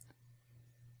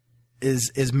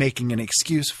is making an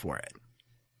excuse for it.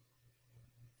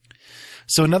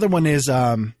 So another one is,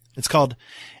 it's called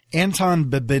Anton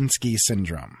Babinski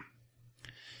syndrome.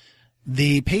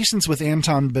 The patients with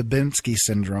Anton Babinski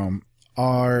syndrome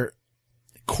are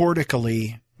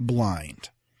cortically blind,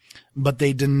 but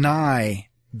they deny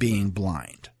being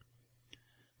blind.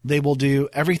 They will do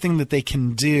everything that they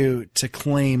can do to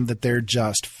claim that they're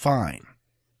just fine.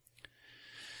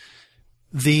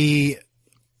 The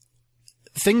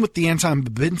thing with the Anton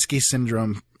Babinski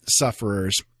syndrome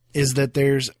sufferers is that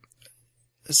there's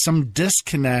some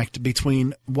disconnect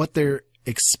between what they're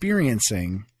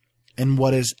experiencing and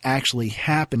what is actually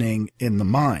happening in the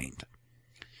mind.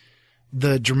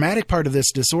 The dramatic part of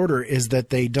this disorder is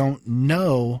that they don't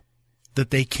know that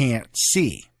they can't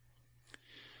see.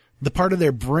 The part of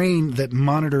their brain that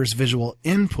monitors visual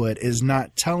input is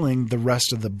not telling the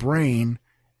rest of the brain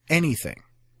anything.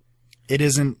 It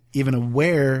isn't even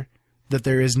aware that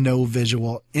there is no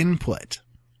visual input.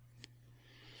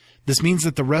 This means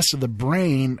that the rest of the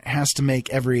brain has to make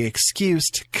every excuse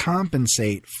to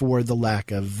compensate for the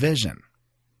lack of vision.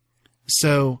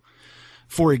 So,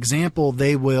 for example,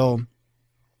 they will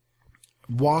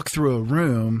walk through a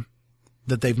room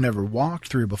that they've never walked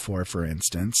through before, for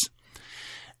instance,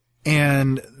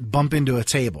 and bump into a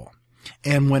table.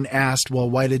 And when asked, well,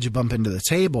 why did you bump into the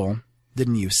table?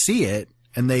 Didn't you see it?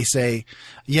 And they say,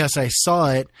 yes, I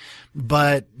saw it,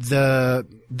 but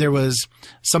there was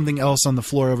something else on the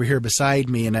floor over here beside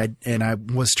me, and I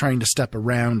was trying to step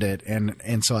around it,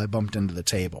 and so I bumped into the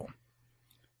table.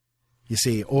 You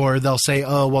see, or they'll say,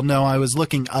 oh, well, no, I was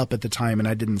looking up at the time and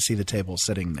I didn't see the table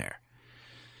sitting there.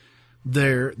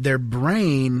 Their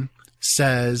brain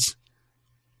says,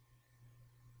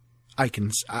 I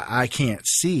can't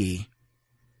see.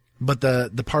 But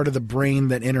the part of the brain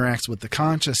that interacts with the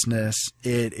consciousness,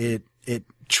 it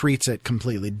treats it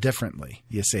completely differently,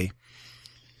 you see.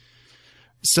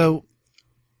 So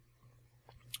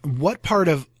what part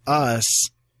of us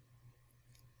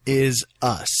is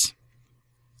us?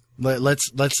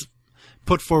 Let's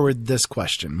put forward this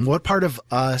question. What part of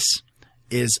us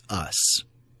is us?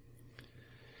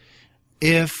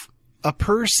 If a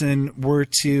person were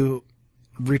to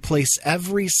replace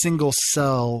every single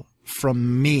cell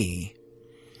from me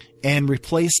and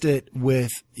replaced it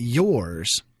with yours,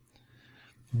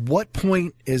 what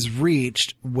point is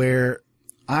reached where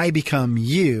I become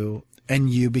you and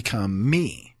you become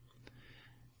me?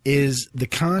 Is the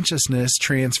consciousness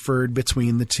transferred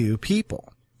between the two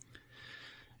people?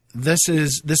 This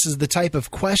is the type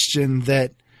of question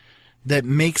that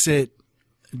makes it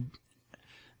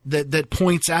that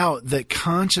points out that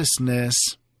consciousness,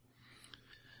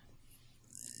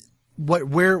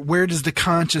 where does the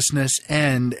consciousness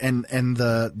end and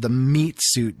the meat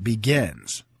suit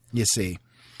begins, you see.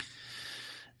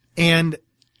 And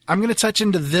I'm going to touch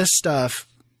into this stuff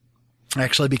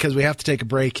actually because we have to take a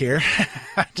break here.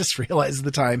 I just realized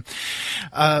the time.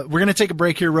 We're going to take a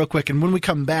break here real quick, and when we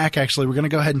come back, actually, we're going to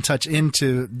go ahead and touch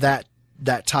into that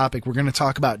topic. We're going to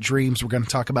talk about dreams. We're going to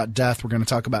talk about death. We're going to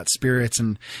talk about spirits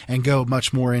and go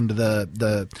much more into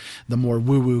the more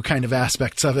woo-woo kind of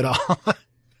aspects of it all.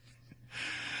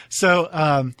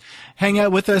 So hang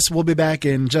out with us. We'll be back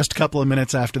in just a couple of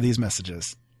minutes after these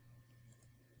messages.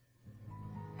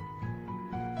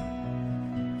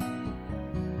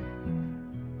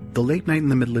 The Late Night in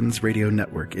the Midlands radio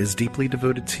network is deeply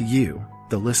devoted to you,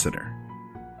 the listener.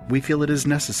 We feel it is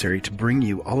necessary to bring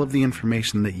you all of the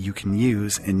information that you can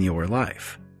use in your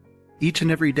life. Each and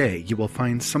every day you will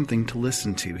find something to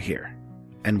listen to here.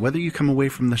 And whether you come away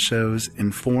from the shows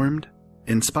informed,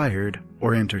 inspired,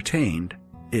 or entertained,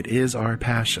 it is our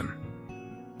passion.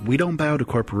 We don't bow to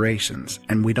corporations,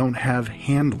 and we don't have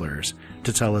handlers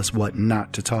to tell us what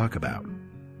not to talk about.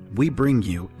 We bring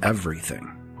you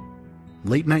everything.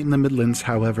 Late Night in the Midlands,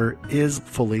 however, is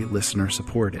fully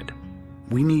listener-supported.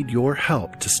 We need your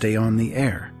help to stay on the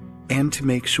air and to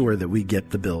make sure that we get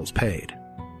the bills paid.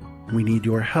 We need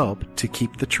your help to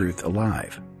keep the truth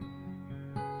alive.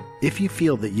 If you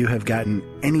feel that you have gotten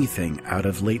anything out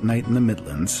of Late Night in the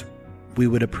Midlands, we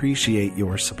would appreciate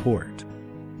your support.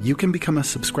 You can become a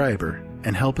subscriber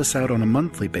and help us out on a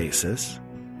monthly basis,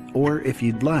 or if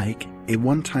you'd like, a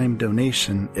one-time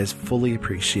donation is fully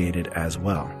appreciated as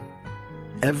well.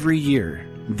 Every year,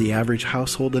 the average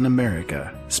household in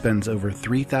America spends over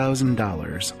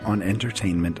 $3,000 on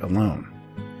entertainment alone.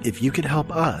 If you could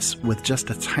help us with just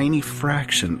a tiny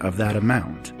fraction of that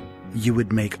amount, you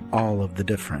would make all of the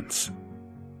difference.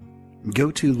 Go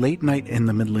to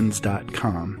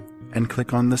latenightinthemidlands.com and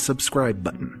click on the subscribe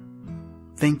button.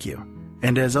 Thank you,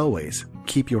 and as always,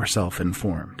 keep yourself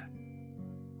informed.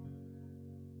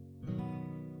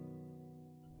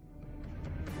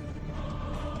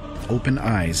 Open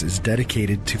Eyes is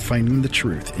dedicated to finding the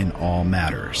truth in all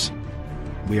matters.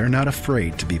 We are not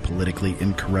afraid to be politically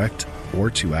incorrect or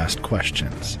to ask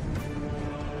questions.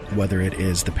 Whether it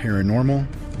is the paranormal,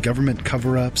 government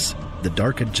cover-ups, the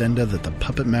dark agenda that the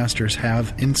puppet masters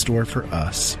have in store for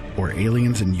us, or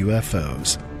aliens and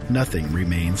UFOs, nothing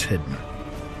remains hidden.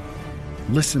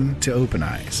 Listen to Open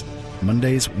Eyes,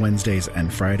 Mondays, Wednesdays,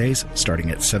 and Fridays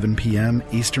starting at 7 p.m.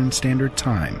 Eastern Standard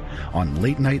Time on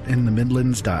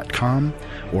latenightinthemidlands.com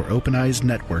or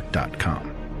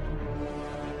openeyesnetwork.com.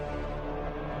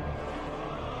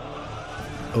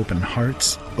 Open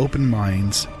hearts, open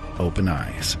minds, open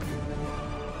eyes.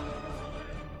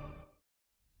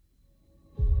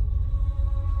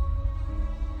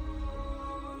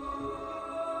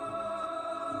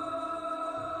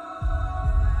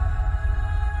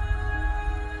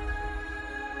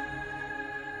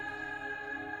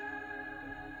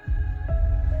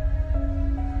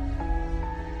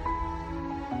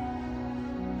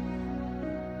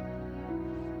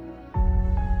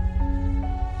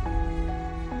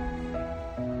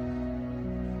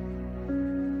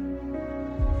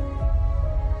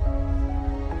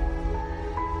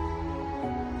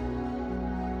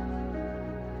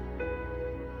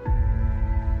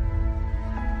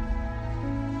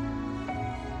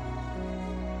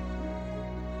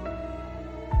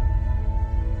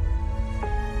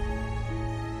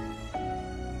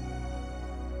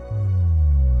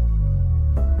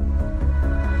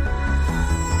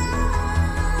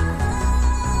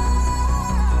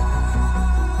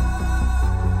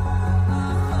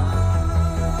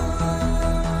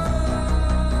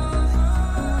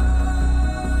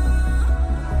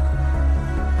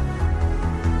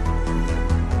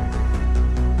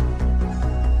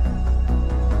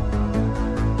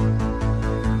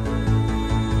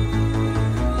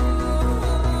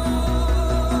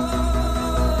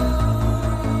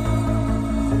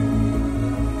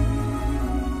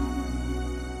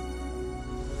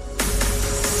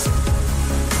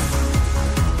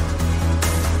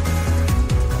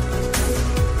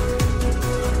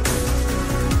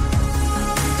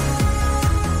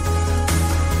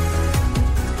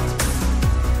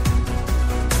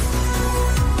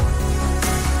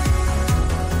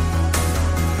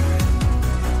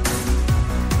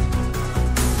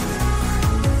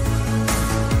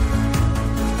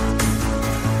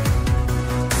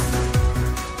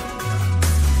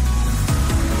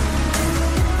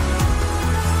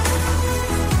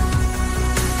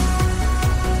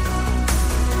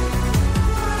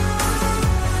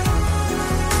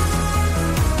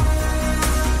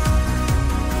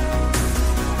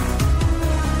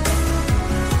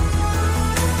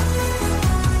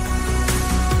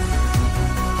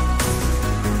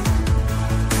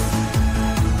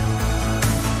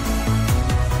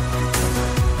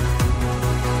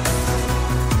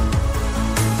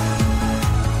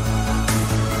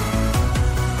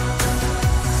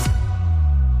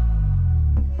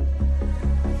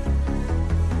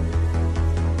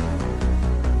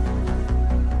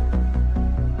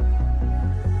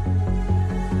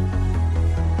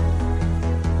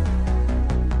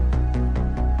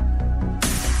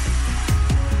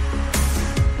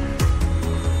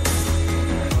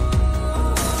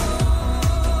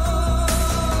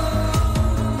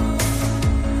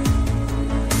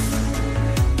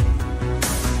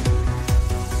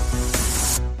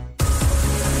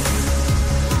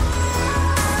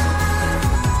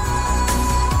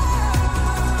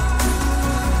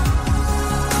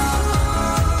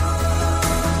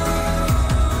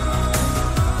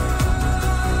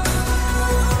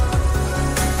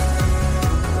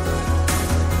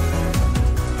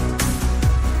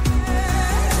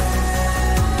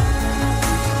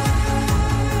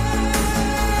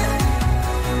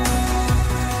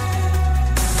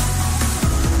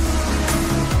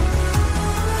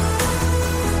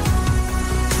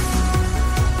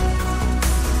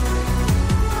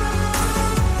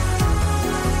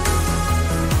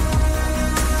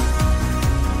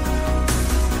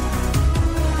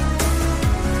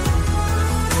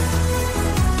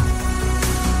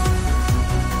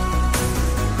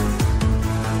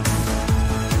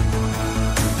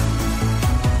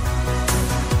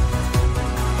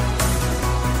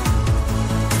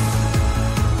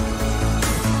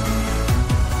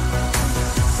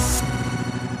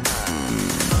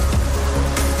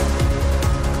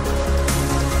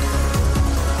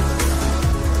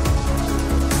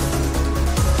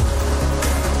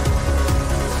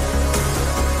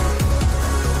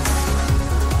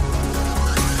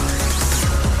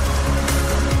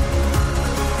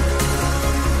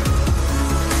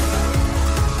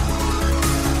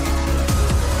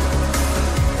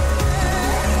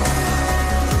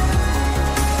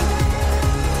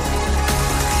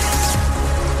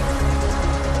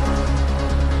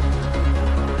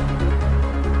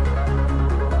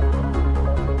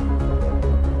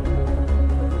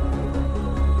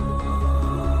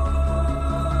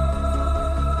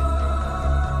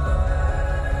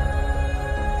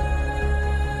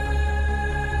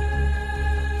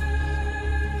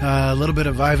 little bit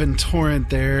of Ivan Torrent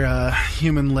there,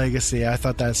 Human Legacy. I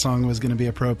thought that song was going to be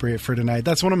appropriate for tonight.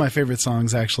 That's one of my favorite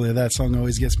songs, actually. That song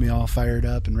always gets me all fired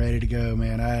up and ready to go,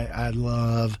 man. I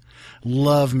love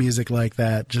music like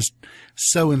that. Just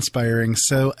so inspiring,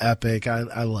 so epic.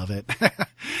 I love it.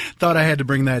 Thought I had to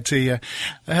bring that to you.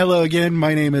 Hello again.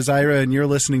 My name is Ira, and you're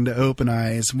listening to Open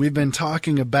Eyes. We've been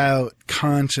talking about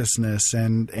consciousness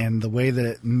and the way that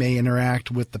it may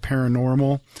interact with the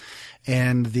paranormal,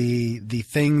 and the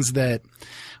things that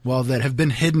have been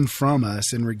hidden from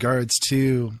us in regards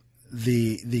to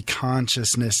the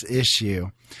consciousness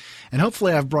issue. And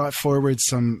hopefully I've brought forward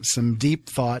some deep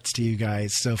thoughts to you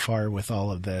guys so far with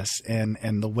all of this,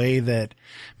 and the way that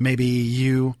maybe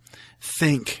you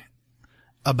think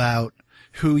about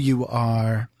who you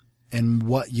are and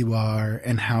what you are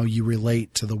and how you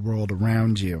relate to the world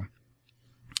around you.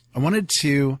 I wanted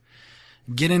to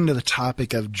get into the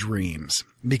topic of dreams,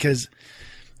 because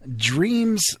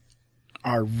dreams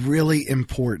are really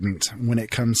important when it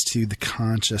comes to the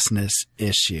consciousness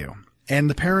issue and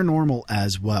the paranormal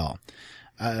as well.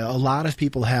 A lot of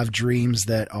people have dreams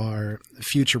that are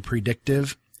future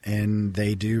predictive, and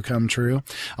they do come true.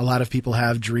 A lot of people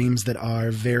have dreams that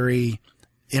are very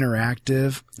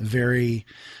interactive, very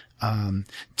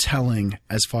telling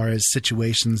as far as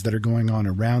situations that are going on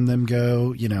around them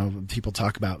go. You know, people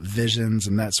talk about visions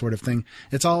and that sort of thing.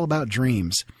 It's all about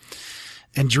dreams.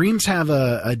 And dreams have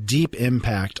a deep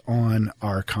impact on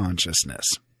our consciousness.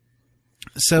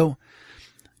 So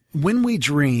when we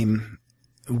dream,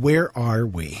 where are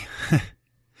we?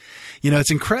 You know, it's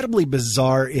incredibly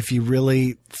bizarre if you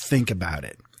really think about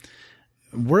it.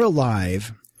 We're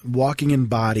alive, walking in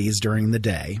bodies during the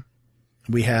day.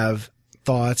 We have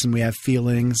thoughts and we have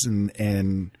feelings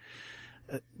and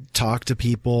talk to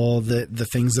people, the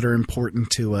things that are important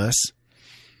to us.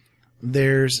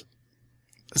 There's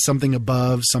something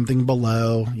above, something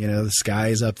below. You know, the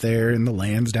sky's up there and the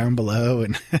land's down below.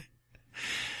 And,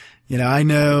 you know, I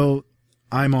know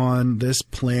I'm on this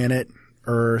planet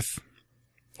Earth,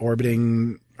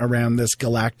 orbiting around this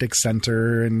galactic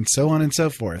center, and so on and so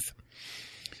forth.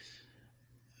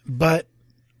 But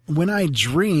when I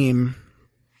dream,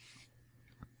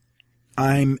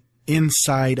 I'm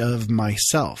inside of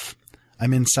myself.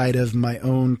 I'm inside of my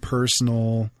own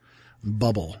personal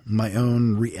bubble, my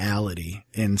own reality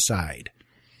inside.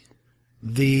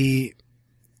 The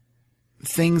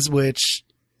things which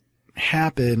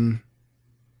happen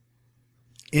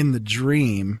in the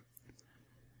dream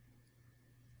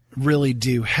really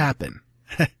do happen.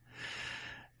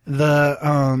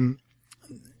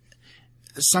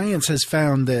 Science has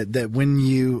found that when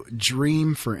you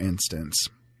dream, for instance,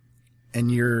 and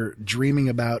you're dreaming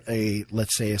about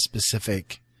let's say a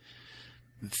specific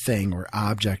thing or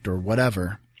object or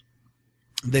whatever,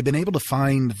 they've been able to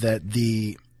find that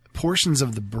the portions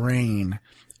of the brain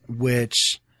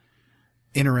which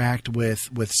interact with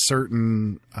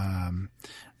certain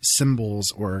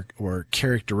symbols or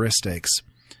characteristics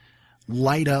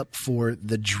light up for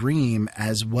the dream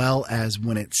as well as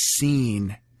when it's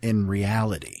seen in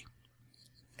reality.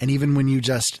 And even when you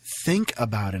just think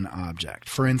about an object,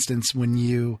 for instance, when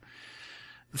you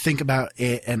think about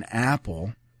an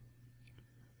apple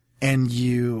and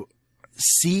you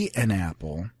see an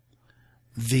apple,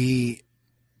 the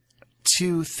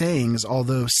two things,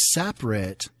 although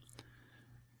separate,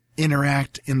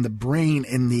 interact in the brain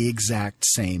in the exact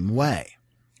same way.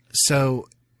 So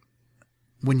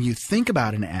when you think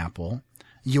about an apple,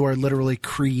 you are literally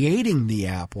creating the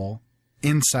apple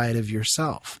inside of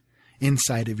yourself,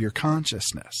 inside of your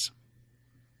consciousness.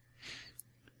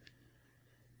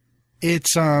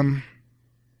 It's kind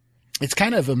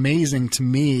of amazing to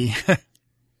me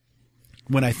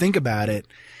when I think about it,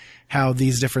 how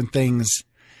these different things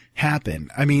happen.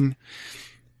 I mean,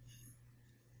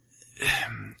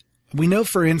 we know,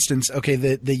 for instance, okay,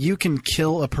 that you can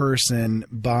kill a person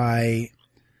by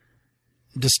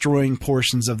destroying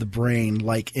portions of the brain,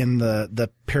 like in the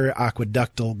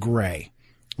periaqueductal gray,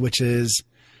 which is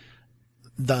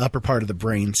the upper part of the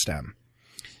brain stem.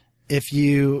 If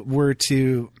you were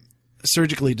to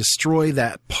surgically destroy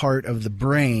that part of the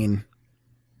brain,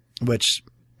 which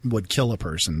would kill a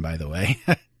person, by the way,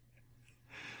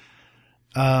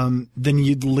 then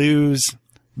you'd lose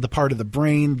the part of the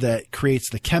brain that creates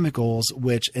the chemicals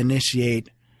which initiate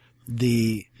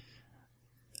the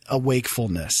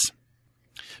awakefulness.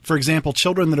 For example,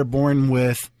 children that are born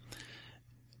with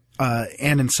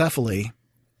anencephaly,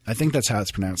 I think that's how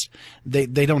it's pronounced, they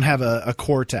don't have a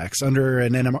cortex. Under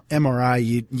an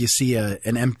MRI, you see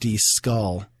an empty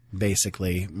skull,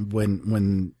 basically,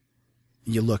 when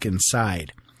you look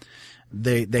inside.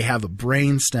 They have a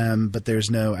brain stem, but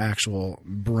there's no actual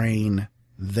brain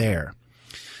there.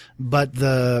 But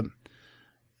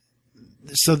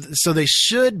so they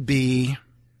should be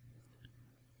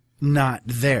not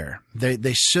there.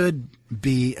 They should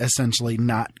be essentially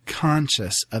not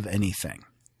conscious of anything,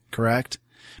 correct?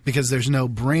 Because there's no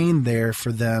brain there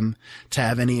for them to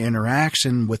have any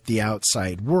interaction with the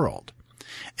outside world.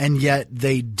 And yet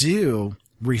they do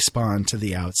respond to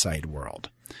the outside world.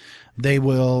 They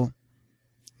will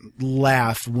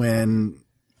laugh when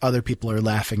other people are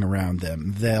laughing around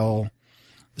them. They'll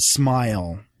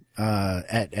smile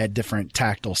at different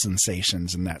tactile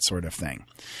sensations and that sort of thing.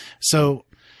 So,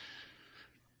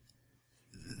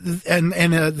 and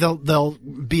they'll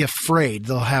be afraid.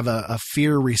 They'll have a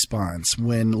fear response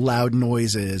when loud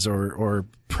noises or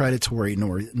predatory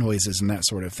noises and that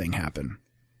sort of thing happen.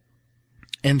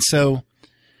 And so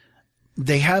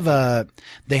they have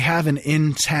an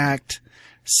intact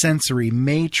sensory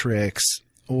matrix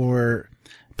or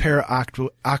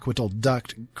paraoccipital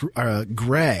duct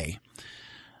gray,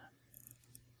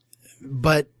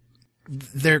 but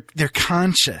they're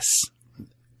conscious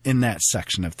in that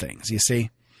section of things. You see,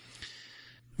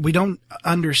 we don't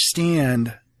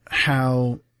understand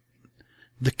how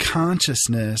the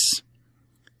consciousness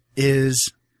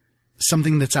is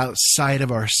something that's outside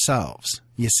of ourselves.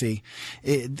 You see,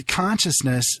 the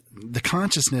consciousness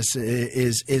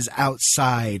is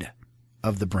outside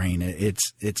of the brain.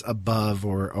 It's above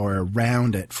or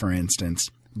around it, for instance,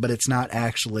 but it's not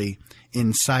actually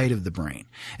inside of the brain.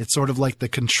 It's sort of like the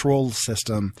control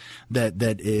system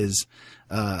that is,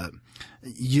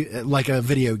 like a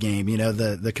video game,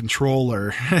 the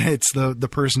controller, it's the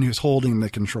person who's holding the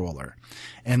controller,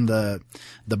 and the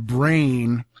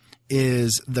brain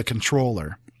is the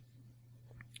controller.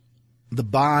 The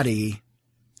body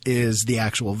is the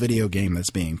actual video game that's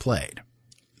being played.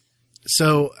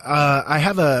 So, I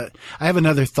have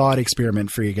another thought experiment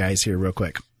for you guys here real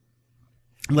quick.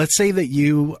 Let's say that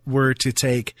you were to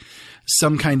take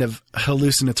some kind of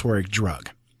hallucinatory drug.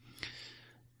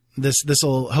 This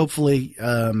will hopefully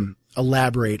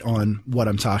elaborate on what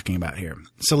I'm talking about here.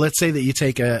 So let's say that you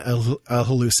take a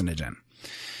hallucinogen.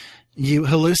 You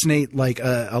hallucinate like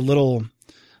a little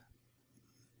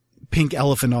pink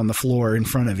elephant on the floor in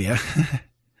front of you,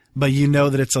 but you know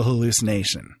that it's a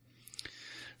hallucination.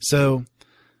 So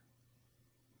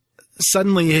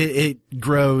suddenly it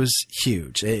grows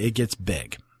huge. It gets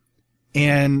big.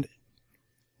 And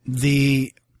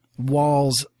the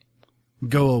walls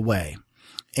go away.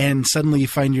 And suddenly you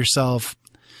find yourself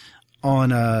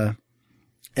on an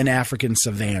African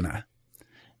savanna.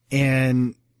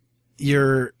 And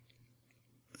your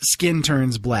skin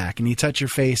turns black, and you touch your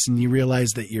face and you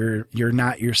realize that you're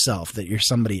not yourself, that you're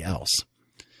somebody else.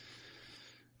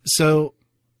 So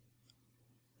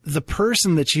the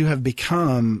person that you have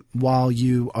become while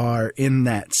you are in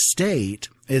that state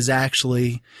is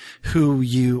actually who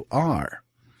you are.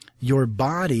 Your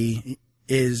body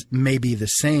may be the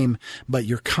same, but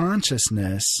your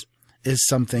consciousness is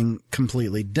something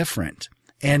completely different.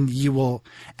 And you will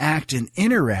act and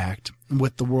interact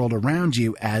with the world around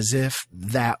you as if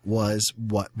that was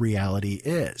what reality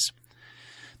is.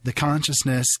 The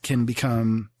consciousness can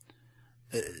become,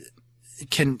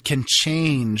 can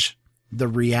change the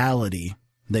reality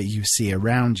that you see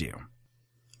around you.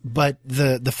 But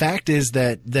the fact is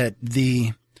that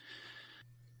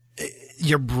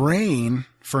your brain,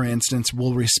 for instance,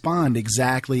 will respond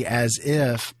exactly as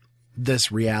if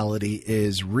this reality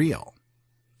is real.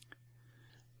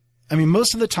 I mean,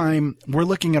 most of the time we're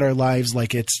looking at our lives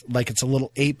like it's a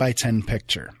little 8x10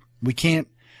 picture. We can't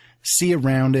see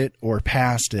around it or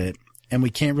past it, and we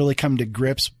can't really come to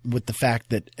grips with the fact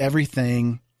that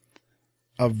everything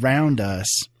around us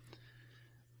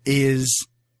is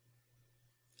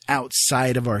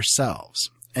outside of ourselves,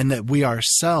 and that we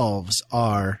ourselves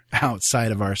are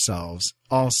outside of ourselves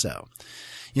also.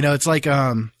 It's like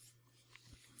I've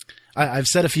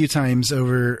said a few times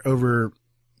over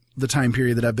the time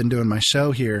period that I've been doing my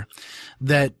show here,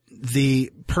 that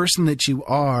the person that you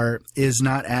are is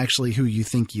not actually who you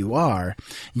think you are.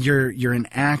 You're an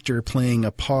actor playing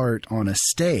a part on a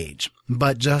stage.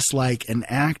 But just like an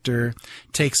actor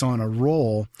takes on a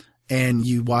role and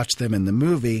you watch them in the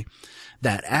movie,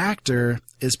 that actor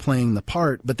is playing the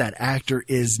part, but that actor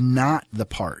is not the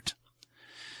part.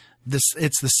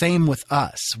 It's the same with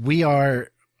us. We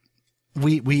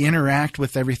interact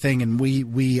with everything, and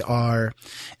we are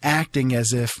acting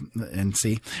as if,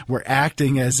 we're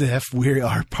acting as if we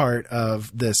are part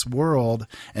of this world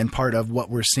and part of what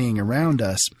we're seeing around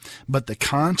us. But the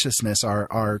consciousness,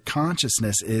 our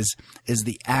consciousness is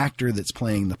the actor that's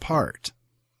playing the part.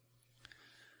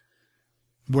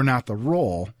 We're not the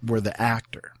role, we're the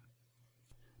actor.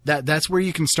 That's where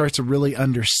you can start to really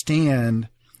understand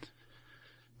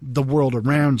the world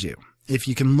around you. If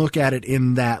you can look at it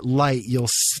in that light, you'll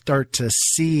start to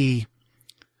see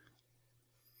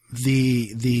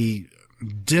the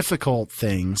difficult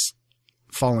things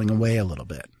falling away a little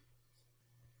bit.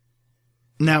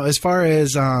 Now, as far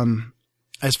as the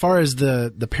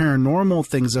paranormal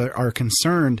things are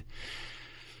concerned,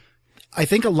 I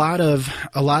think a lot of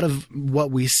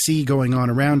what we see going on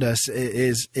around us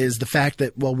is the fact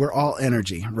that, well, we're all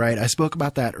energy, right? I spoke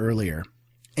about that earlier.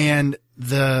 And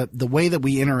the way that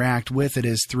we interact with it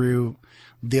is through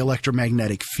the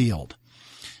electromagnetic field.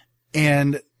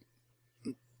 And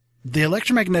the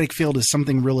electromagnetic field is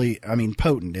something really,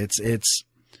 potent. It's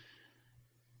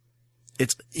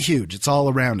huge. It's all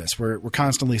around us. We're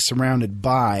constantly surrounded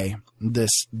by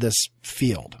this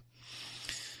field.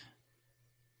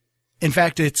 In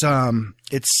fact, it's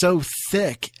so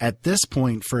thick at this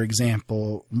point, for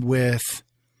example, with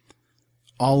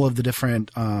all of the different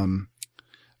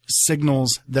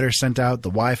signals that are sent out, the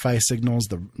Wi-Fi signals,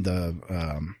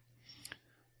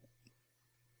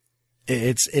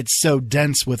 it's so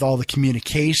dense with all the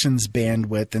communications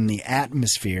bandwidth in the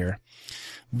atmosphere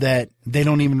that they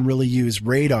don't even really use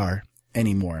radar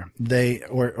anymore. They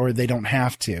don't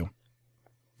have to.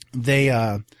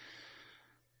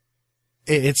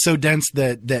 It's so dense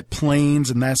that planes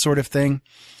and that sort of thing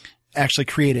actually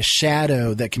create a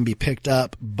shadow that can be picked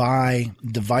up by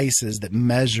devices that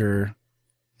measure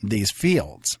these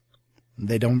fields.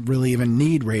 They don't really even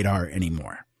need radar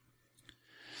anymore.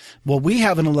 Well, we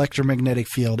have an electromagnetic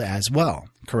field as well,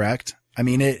 correct?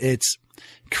 It's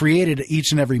created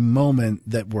each and every moment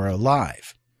that we're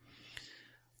alive.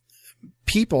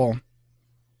 People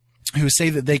who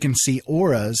say that they can see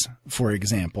auras, for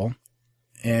example,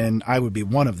 and I would be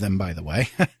one of them, by the way,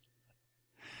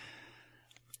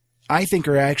 I think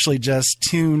are actually just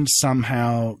tuned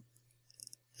somehow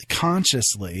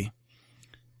consciously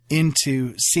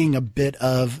into seeing a bit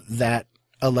of that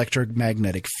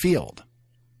electromagnetic field.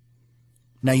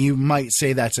 Now, you might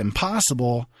say that's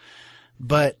impossible,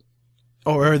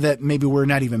 or that maybe we're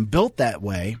not even built that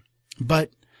way, but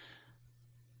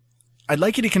I'd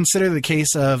like you to consider the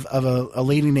case of a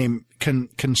lady named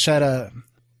Concetta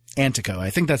Antico. I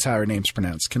think that's how her name's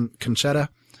pronounced. Concetta.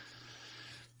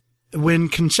 When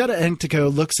Concetta Antico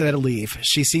looks at a leaf,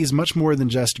 she sees much more than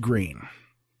just green.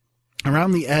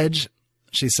 Around the edge,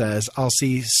 she says, I'll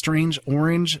see strange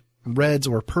orange, reds,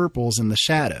 or purples in the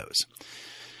shadows.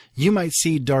 You might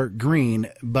see dark green,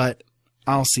 but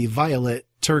I'll see violet,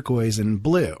 turquoise, and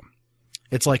blue.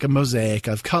 It's like a mosaic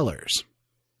of colors.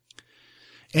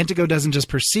 Antico doesn't just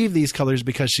perceive these colors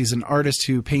because she's an artist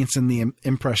who paints in the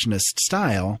Impressionist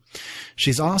style.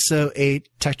 She's also a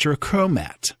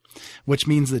tetrachromat, which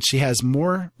means that she has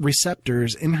more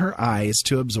receptors in her eyes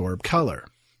to absorb color.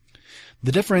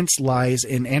 The difference lies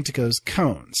in Antico's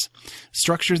cones,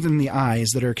 structures in the eyes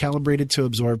that are calibrated to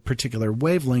absorb particular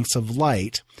wavelengths of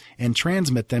light and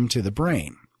transmit them to the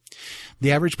brain.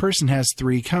 The average person has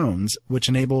 3 cones, which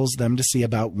enables them to see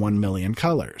about 1 million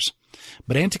colors.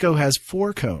 But Antico has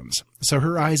 4 cones, so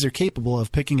her eyes are capable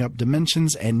of picking up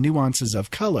dimensions and nuances of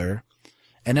color,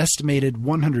 an estimated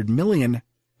 100 million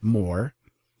more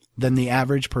than the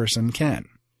average person can.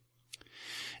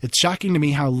 It's shocking to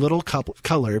me how little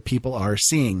color people are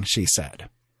seeing, she said.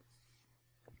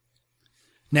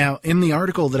 Now, in the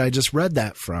article that I just read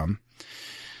that from,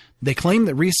 they claim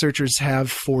that researchers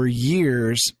have for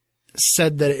years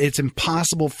said that it's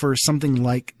impossible for something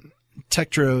like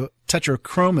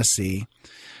tetrachromacy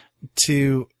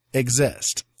to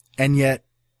exist. And yet,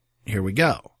 here we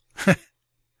go.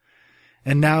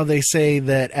 And now they say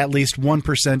that at least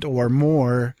 1% or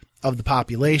more of the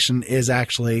population is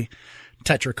actually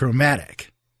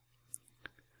tetrachromatic.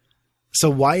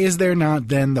 So why is there not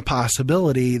then the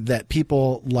possibility that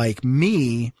people like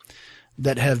me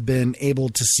that have been able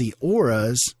to see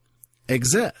auras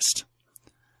exist?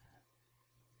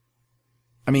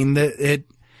 It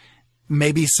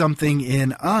maybe something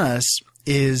in us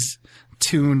is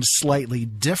tuned slightly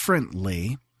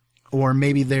differently, or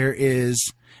maybe there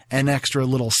is an extra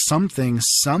little something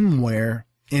somewhere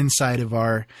inside of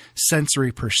our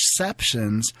sensory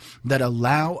perceptions that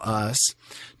allow us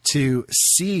to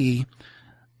see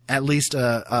at least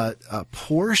a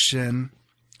portion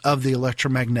of the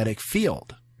electromagnetic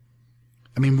field.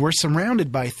 We're surrounded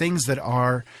by things that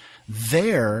are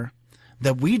there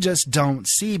that we just don't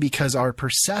see because our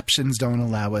perceptions don't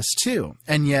allow us to.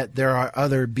 And yet there are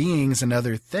other beings and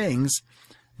other things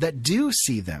that do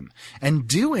see them and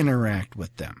do interact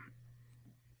with them.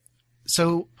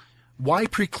 So why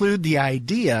preclude the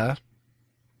idea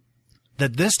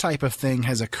that this type of thing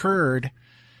has occurred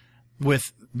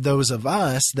with those of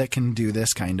us that can do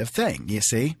this kind of thing, you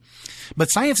see? But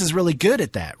science is really good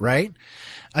at that, right?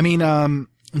 I mean,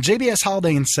 JBS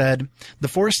Haldane said, the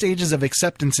 4 stages of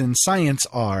acceptance in science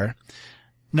are,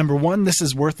 number 1, this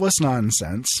is worthless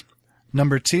nonsense.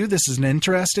 Number 2, this is an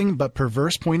interesting but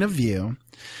perverse point of view.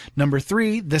 Number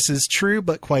 3, this is true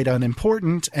but quite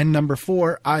unimportant. And number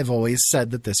 4, I've always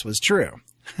said that this was true.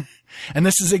 And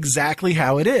this is exactly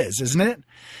how it is, isn't it?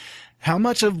 How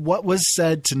much of what was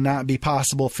said to not be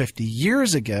possible 50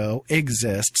 years ago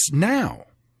exists now?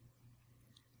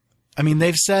 I mean,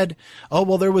 they've said, oh,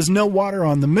 well, there was no water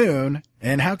on the moon,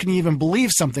 and how can you even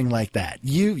believe something like that?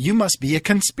 You must be a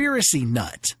conspiracy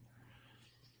nut.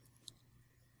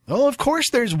 Well, of course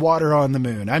there's water on the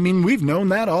moon. I mean, we've known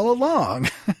that all along.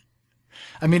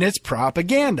 I mean, it's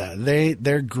propaganda.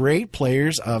 They're great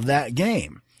players of that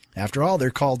game. After all,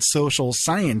 they're called social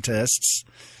scientists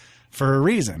for a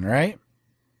reason, right?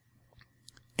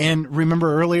 And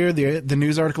remember earlier the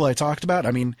news article I talked about?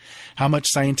 I mean, how much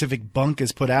scientific bunk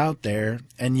is put out there,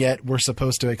 and yet we're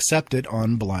supposed to accept it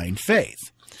on blind faith.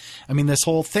 I mean, this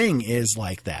whole thing is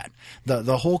like that.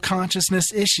 The whole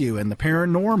consciousness issue and the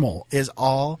paranormal is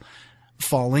all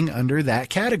falling under that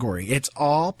category. It's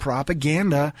all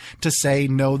propaganda to say,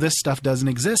 no, this stuff doesn't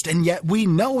exist, and yet we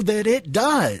know that it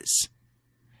does.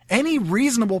 Any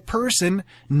reasonable person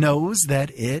knows that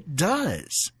it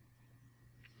does.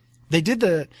 They did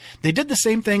the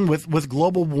same thing with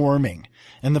global warming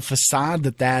and the facade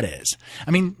that is.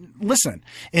 I mean, listen,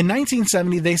 in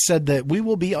 1970, they said that we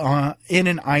will be in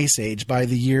an ice age by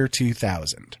the year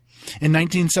 2000. In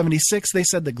 1976, they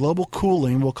said that global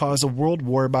cooling will cause a world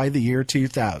war by the year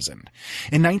 2000.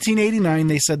 In 1989,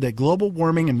 they said that global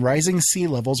warming and rising sea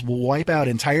levels will wipe out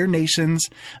entire nations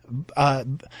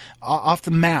off the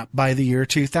map by the year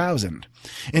 2000.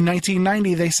 In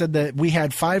 1990, they said that we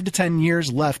had 5 to 10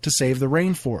 years left to save the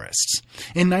rainforests.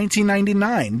 In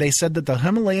 1999, they said that the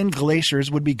Himalayan glaciers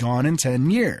would be gone in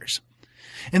 10 years.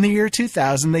 In the year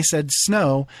 2000, they said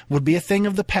snow would be a thing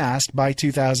of the past by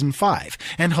 2005.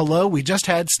 And hello, we just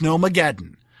had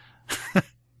Snowmageddon.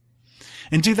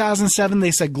 In 2007,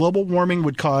 they said global warming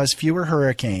would cause fewer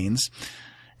hurricanes.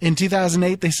 In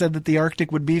 2008, they said that the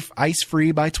Arctic would be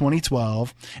ice-free by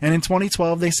 2012. And in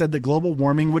 2012, they said that global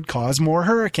warming would cause more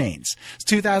hurricanes.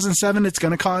 2007, it's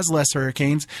going to cause less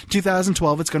hurricanes.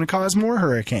 2012, it's going to cause more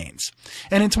hurricanes.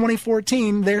 And in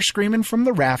 2014, they're screaming from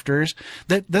the rafters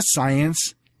that the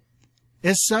science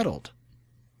is settled.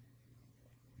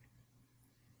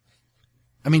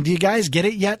 I mean, do you guys get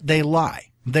it yet? They lie.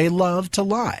 They love to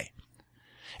lie.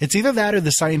 It's either that or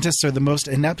the scientists are the most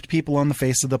inept people on the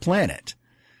face of the planet.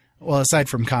 Well, aside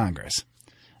from Congress.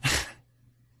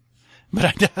 But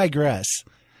I digress.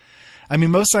 I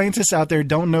mean, most scientists out there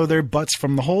don't know their butts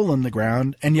from the hole in the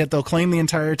ground, and yet they'll claim the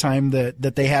entire time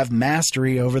that they have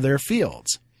mastery over their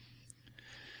fields.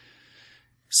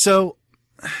 So,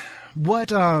 what,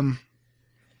 how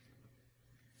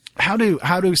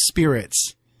do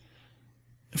spirits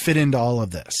fit into all of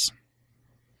this?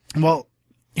 Well,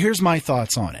 here's my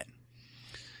thoughts on it.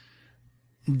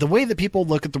 The way that people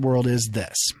look at the world is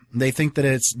this. They think that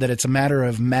it's a matter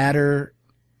of matter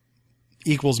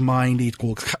equals mind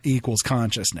equals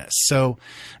consciousness. So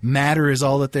matter is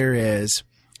all that there is,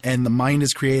 and the mind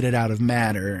is created out of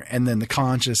matter, and then the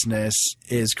consciousness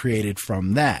is created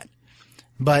from that.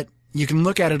 But you can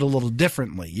look at it a little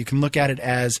differently. You can look at it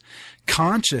as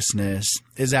consciousness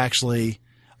is actually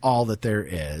all that there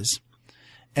is,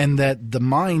 and that the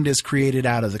mind is created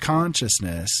out of the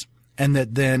consciousness, and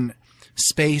that then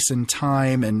space and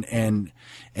time and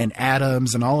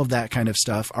atoms and all of that kind of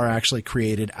stuff are actually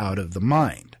created out of the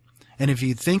mind. And if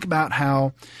you think about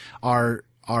how our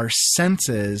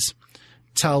senses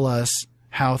tell us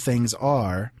how things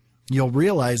are, you'll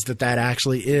realize that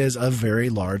actually is a very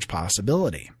large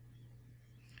possibility.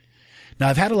 Now,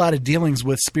 I've had a lot of dealings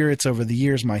with spirits over the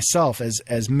years myself,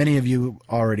 as many of you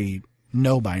already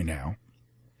know by now.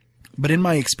 But in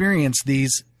my experience,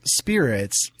 these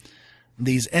spirits,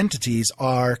 these entities,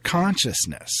 are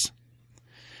consciousness.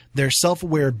 They're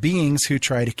self-aware beings who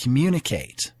try to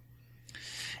communicate.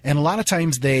 And a lot of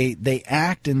times they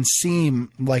act and seem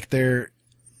like they're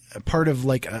part of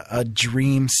like a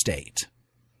dream state.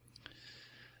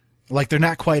 Like they're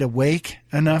not quite awake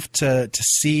enough to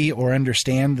see or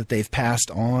understand that they've passed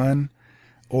on,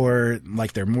 or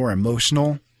like they're more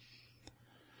emotional.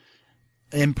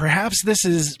 And perhaps this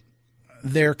is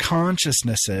their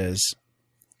consciousnesses,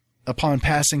 upon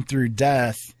passing through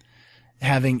death,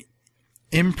 having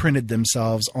imprinted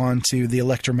themselves onto the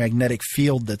electromagnetic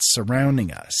field that's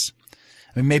surrounding us.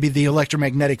 I mean, maybe the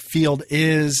electromagnetic field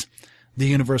is the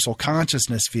universal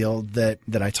consciousness field that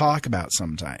I talk about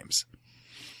sometimes.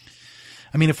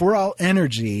 I mean, if we're all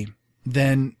energy,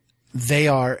 then they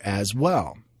are as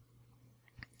well.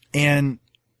 And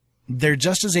they're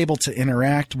just as able to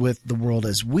interact with the world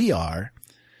as we are,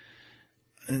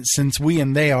 since we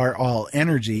and they are all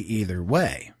energy either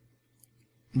way.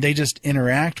 They just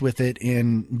interact with it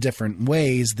in different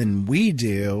ways than we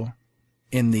do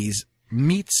in these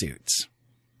meat suits.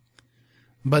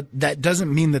 But that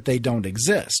doesn't mean that they don't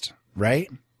exist, right?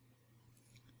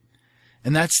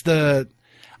 And I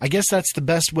guess that's the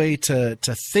best way to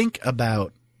think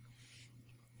about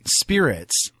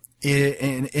spirits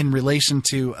in relation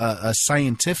to a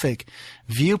scientific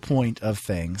viewpoint of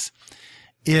things.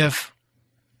 If,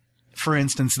 for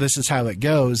instance, this is how it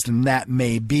goes, then that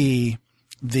may be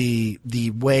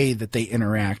the way that they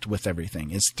interact with everything,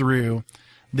 is through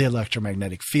the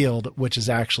electromagnetic field, which is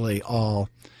actually all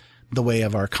the way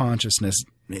of our consciousness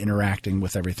interacting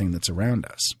with everything that's around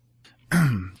us.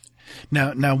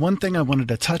 Now, one thing I wanted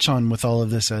to touch on with all of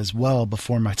this as well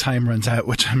before my time runs out,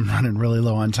 which I'm running really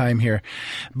low on time here,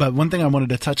 but one thing I wanted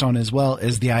to touch on as well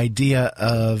is the idea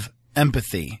of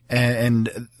empathy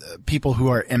and people who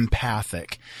are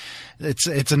empathic.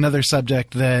 It's another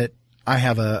subject that I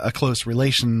have a close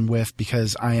relation with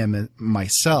because I am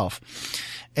myself.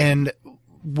 And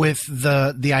with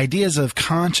the ideas of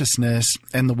consciousness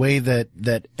and the way that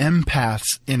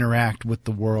empaths interact with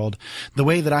the world, the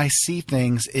way that I see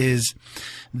things is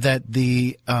that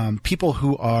the people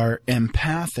who are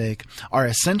empathic are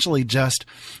essentially just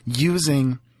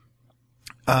using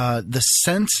the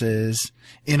senses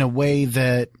in a way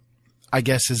that I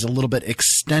guess is a little bit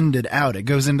extended out. It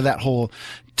goes into that whole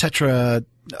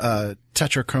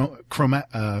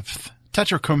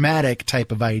tetrachromatic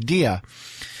type of idea,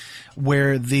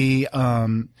 where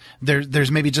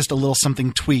there's maybe just a little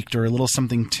something tweaked or a little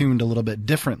something tuned a little bit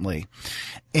differently.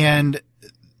 And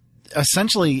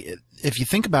essentially, if you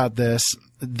think about this,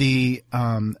 the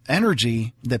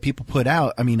energy that people put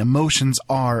out, I mean, emotions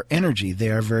are energy. They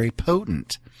are very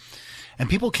potent. And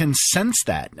people can sense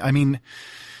that. I mean,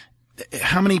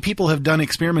 how many people have done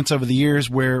experiments over the years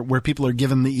where people are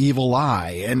given the evil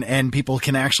eye and people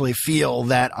can actually feel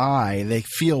that eye? They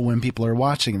feel when people are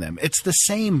watching them. It's the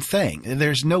same thing.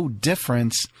 There's no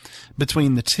difference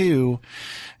between the two.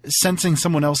 Sensing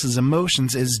someone else's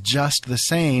emotions is just the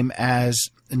same as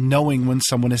knowing when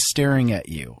someone is staring at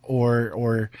you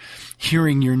or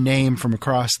hearing your name from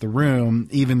across the room,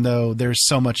 even though there's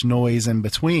so much noise in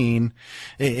between.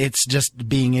 It's just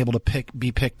being able to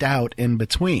be picked out in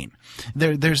between.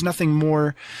 There's nothing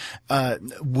more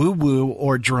woo-woo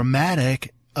or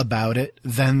dramatic about it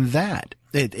than that.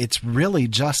 It's really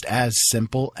just as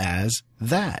simple as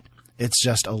that. It's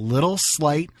just a little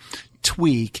slight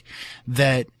tweak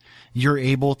that you're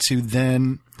able to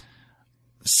then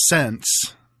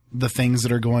sense the things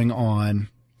that are going on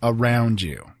around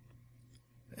you.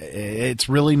 It's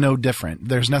really no different.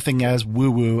 There's nothing as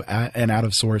woo-woo and out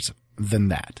of sorts than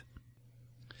that.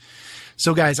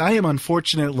 So guys, I am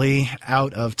unfortunately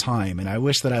out of time, and I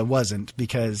wish that I wasn't,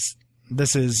 because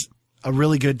this is a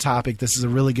really good topic. This is a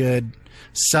really good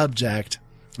subject,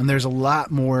 and there's a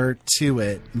lot more to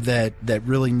it that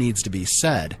really needs to be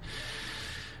said.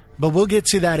 But we'll get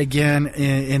to that again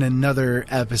in another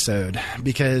episode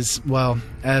because, well,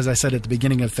 as I said at the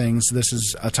beginning of things, this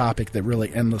is a topic that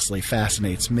really endlessly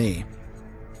fascinates me.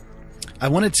 I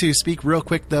wanted to speak real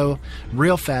quick, though,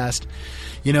 real fast.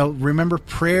 You know, remember,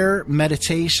 prayer,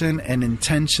 meditation, and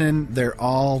intention, they're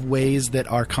all ways that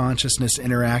our consciousness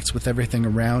interacts with everything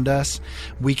around us.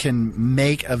 We can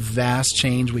make a vast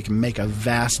change. We can make a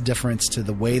vast difference to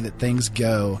the way that things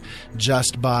go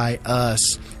just by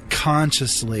us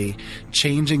consciously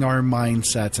changing our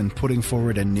mindsets and putting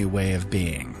forward a new way of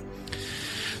being.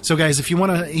 So, guys, if you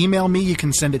want to email me, you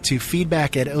can send it to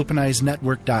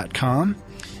feedback@openeyesnetwork.com.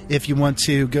 If you want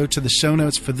to go to the show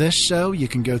notes for this show, you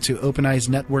can go to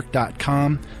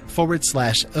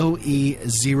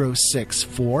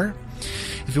openeyesnetwork.com/OE064.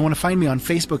 If you want to find me on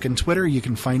Facebook and Twitter, you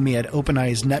can find me at Open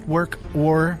Eyes Network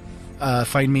or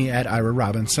find me at Ira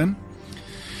Robinson.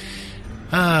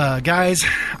 Guys,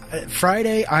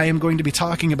 Friday I am going to be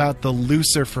talking about the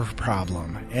Lucifer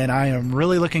problem, and I am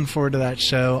really looking forward to that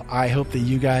show. I hope that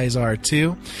you guys are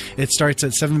too. It starts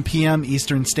at 7 p.m.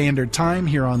 Eastern Standard Time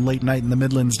here on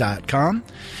LateNightInTheMidlands.com.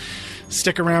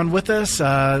 Stick around with us.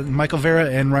 Michael Vera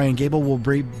and Ryan Gable will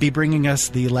be bringing us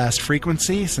the last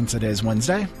frequency since it is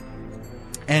Wednesday.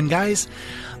 And guys,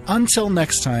 until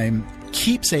next time,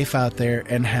 keep safe out there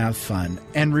and have fun.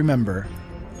 And remember,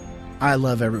 I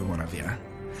love every one of you.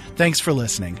 Thanks for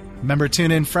listening. Remember, tune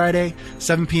in Friday,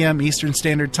 7 p.m. Eastern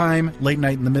Standard Time,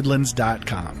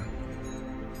 LateNightInTheMidlands.com.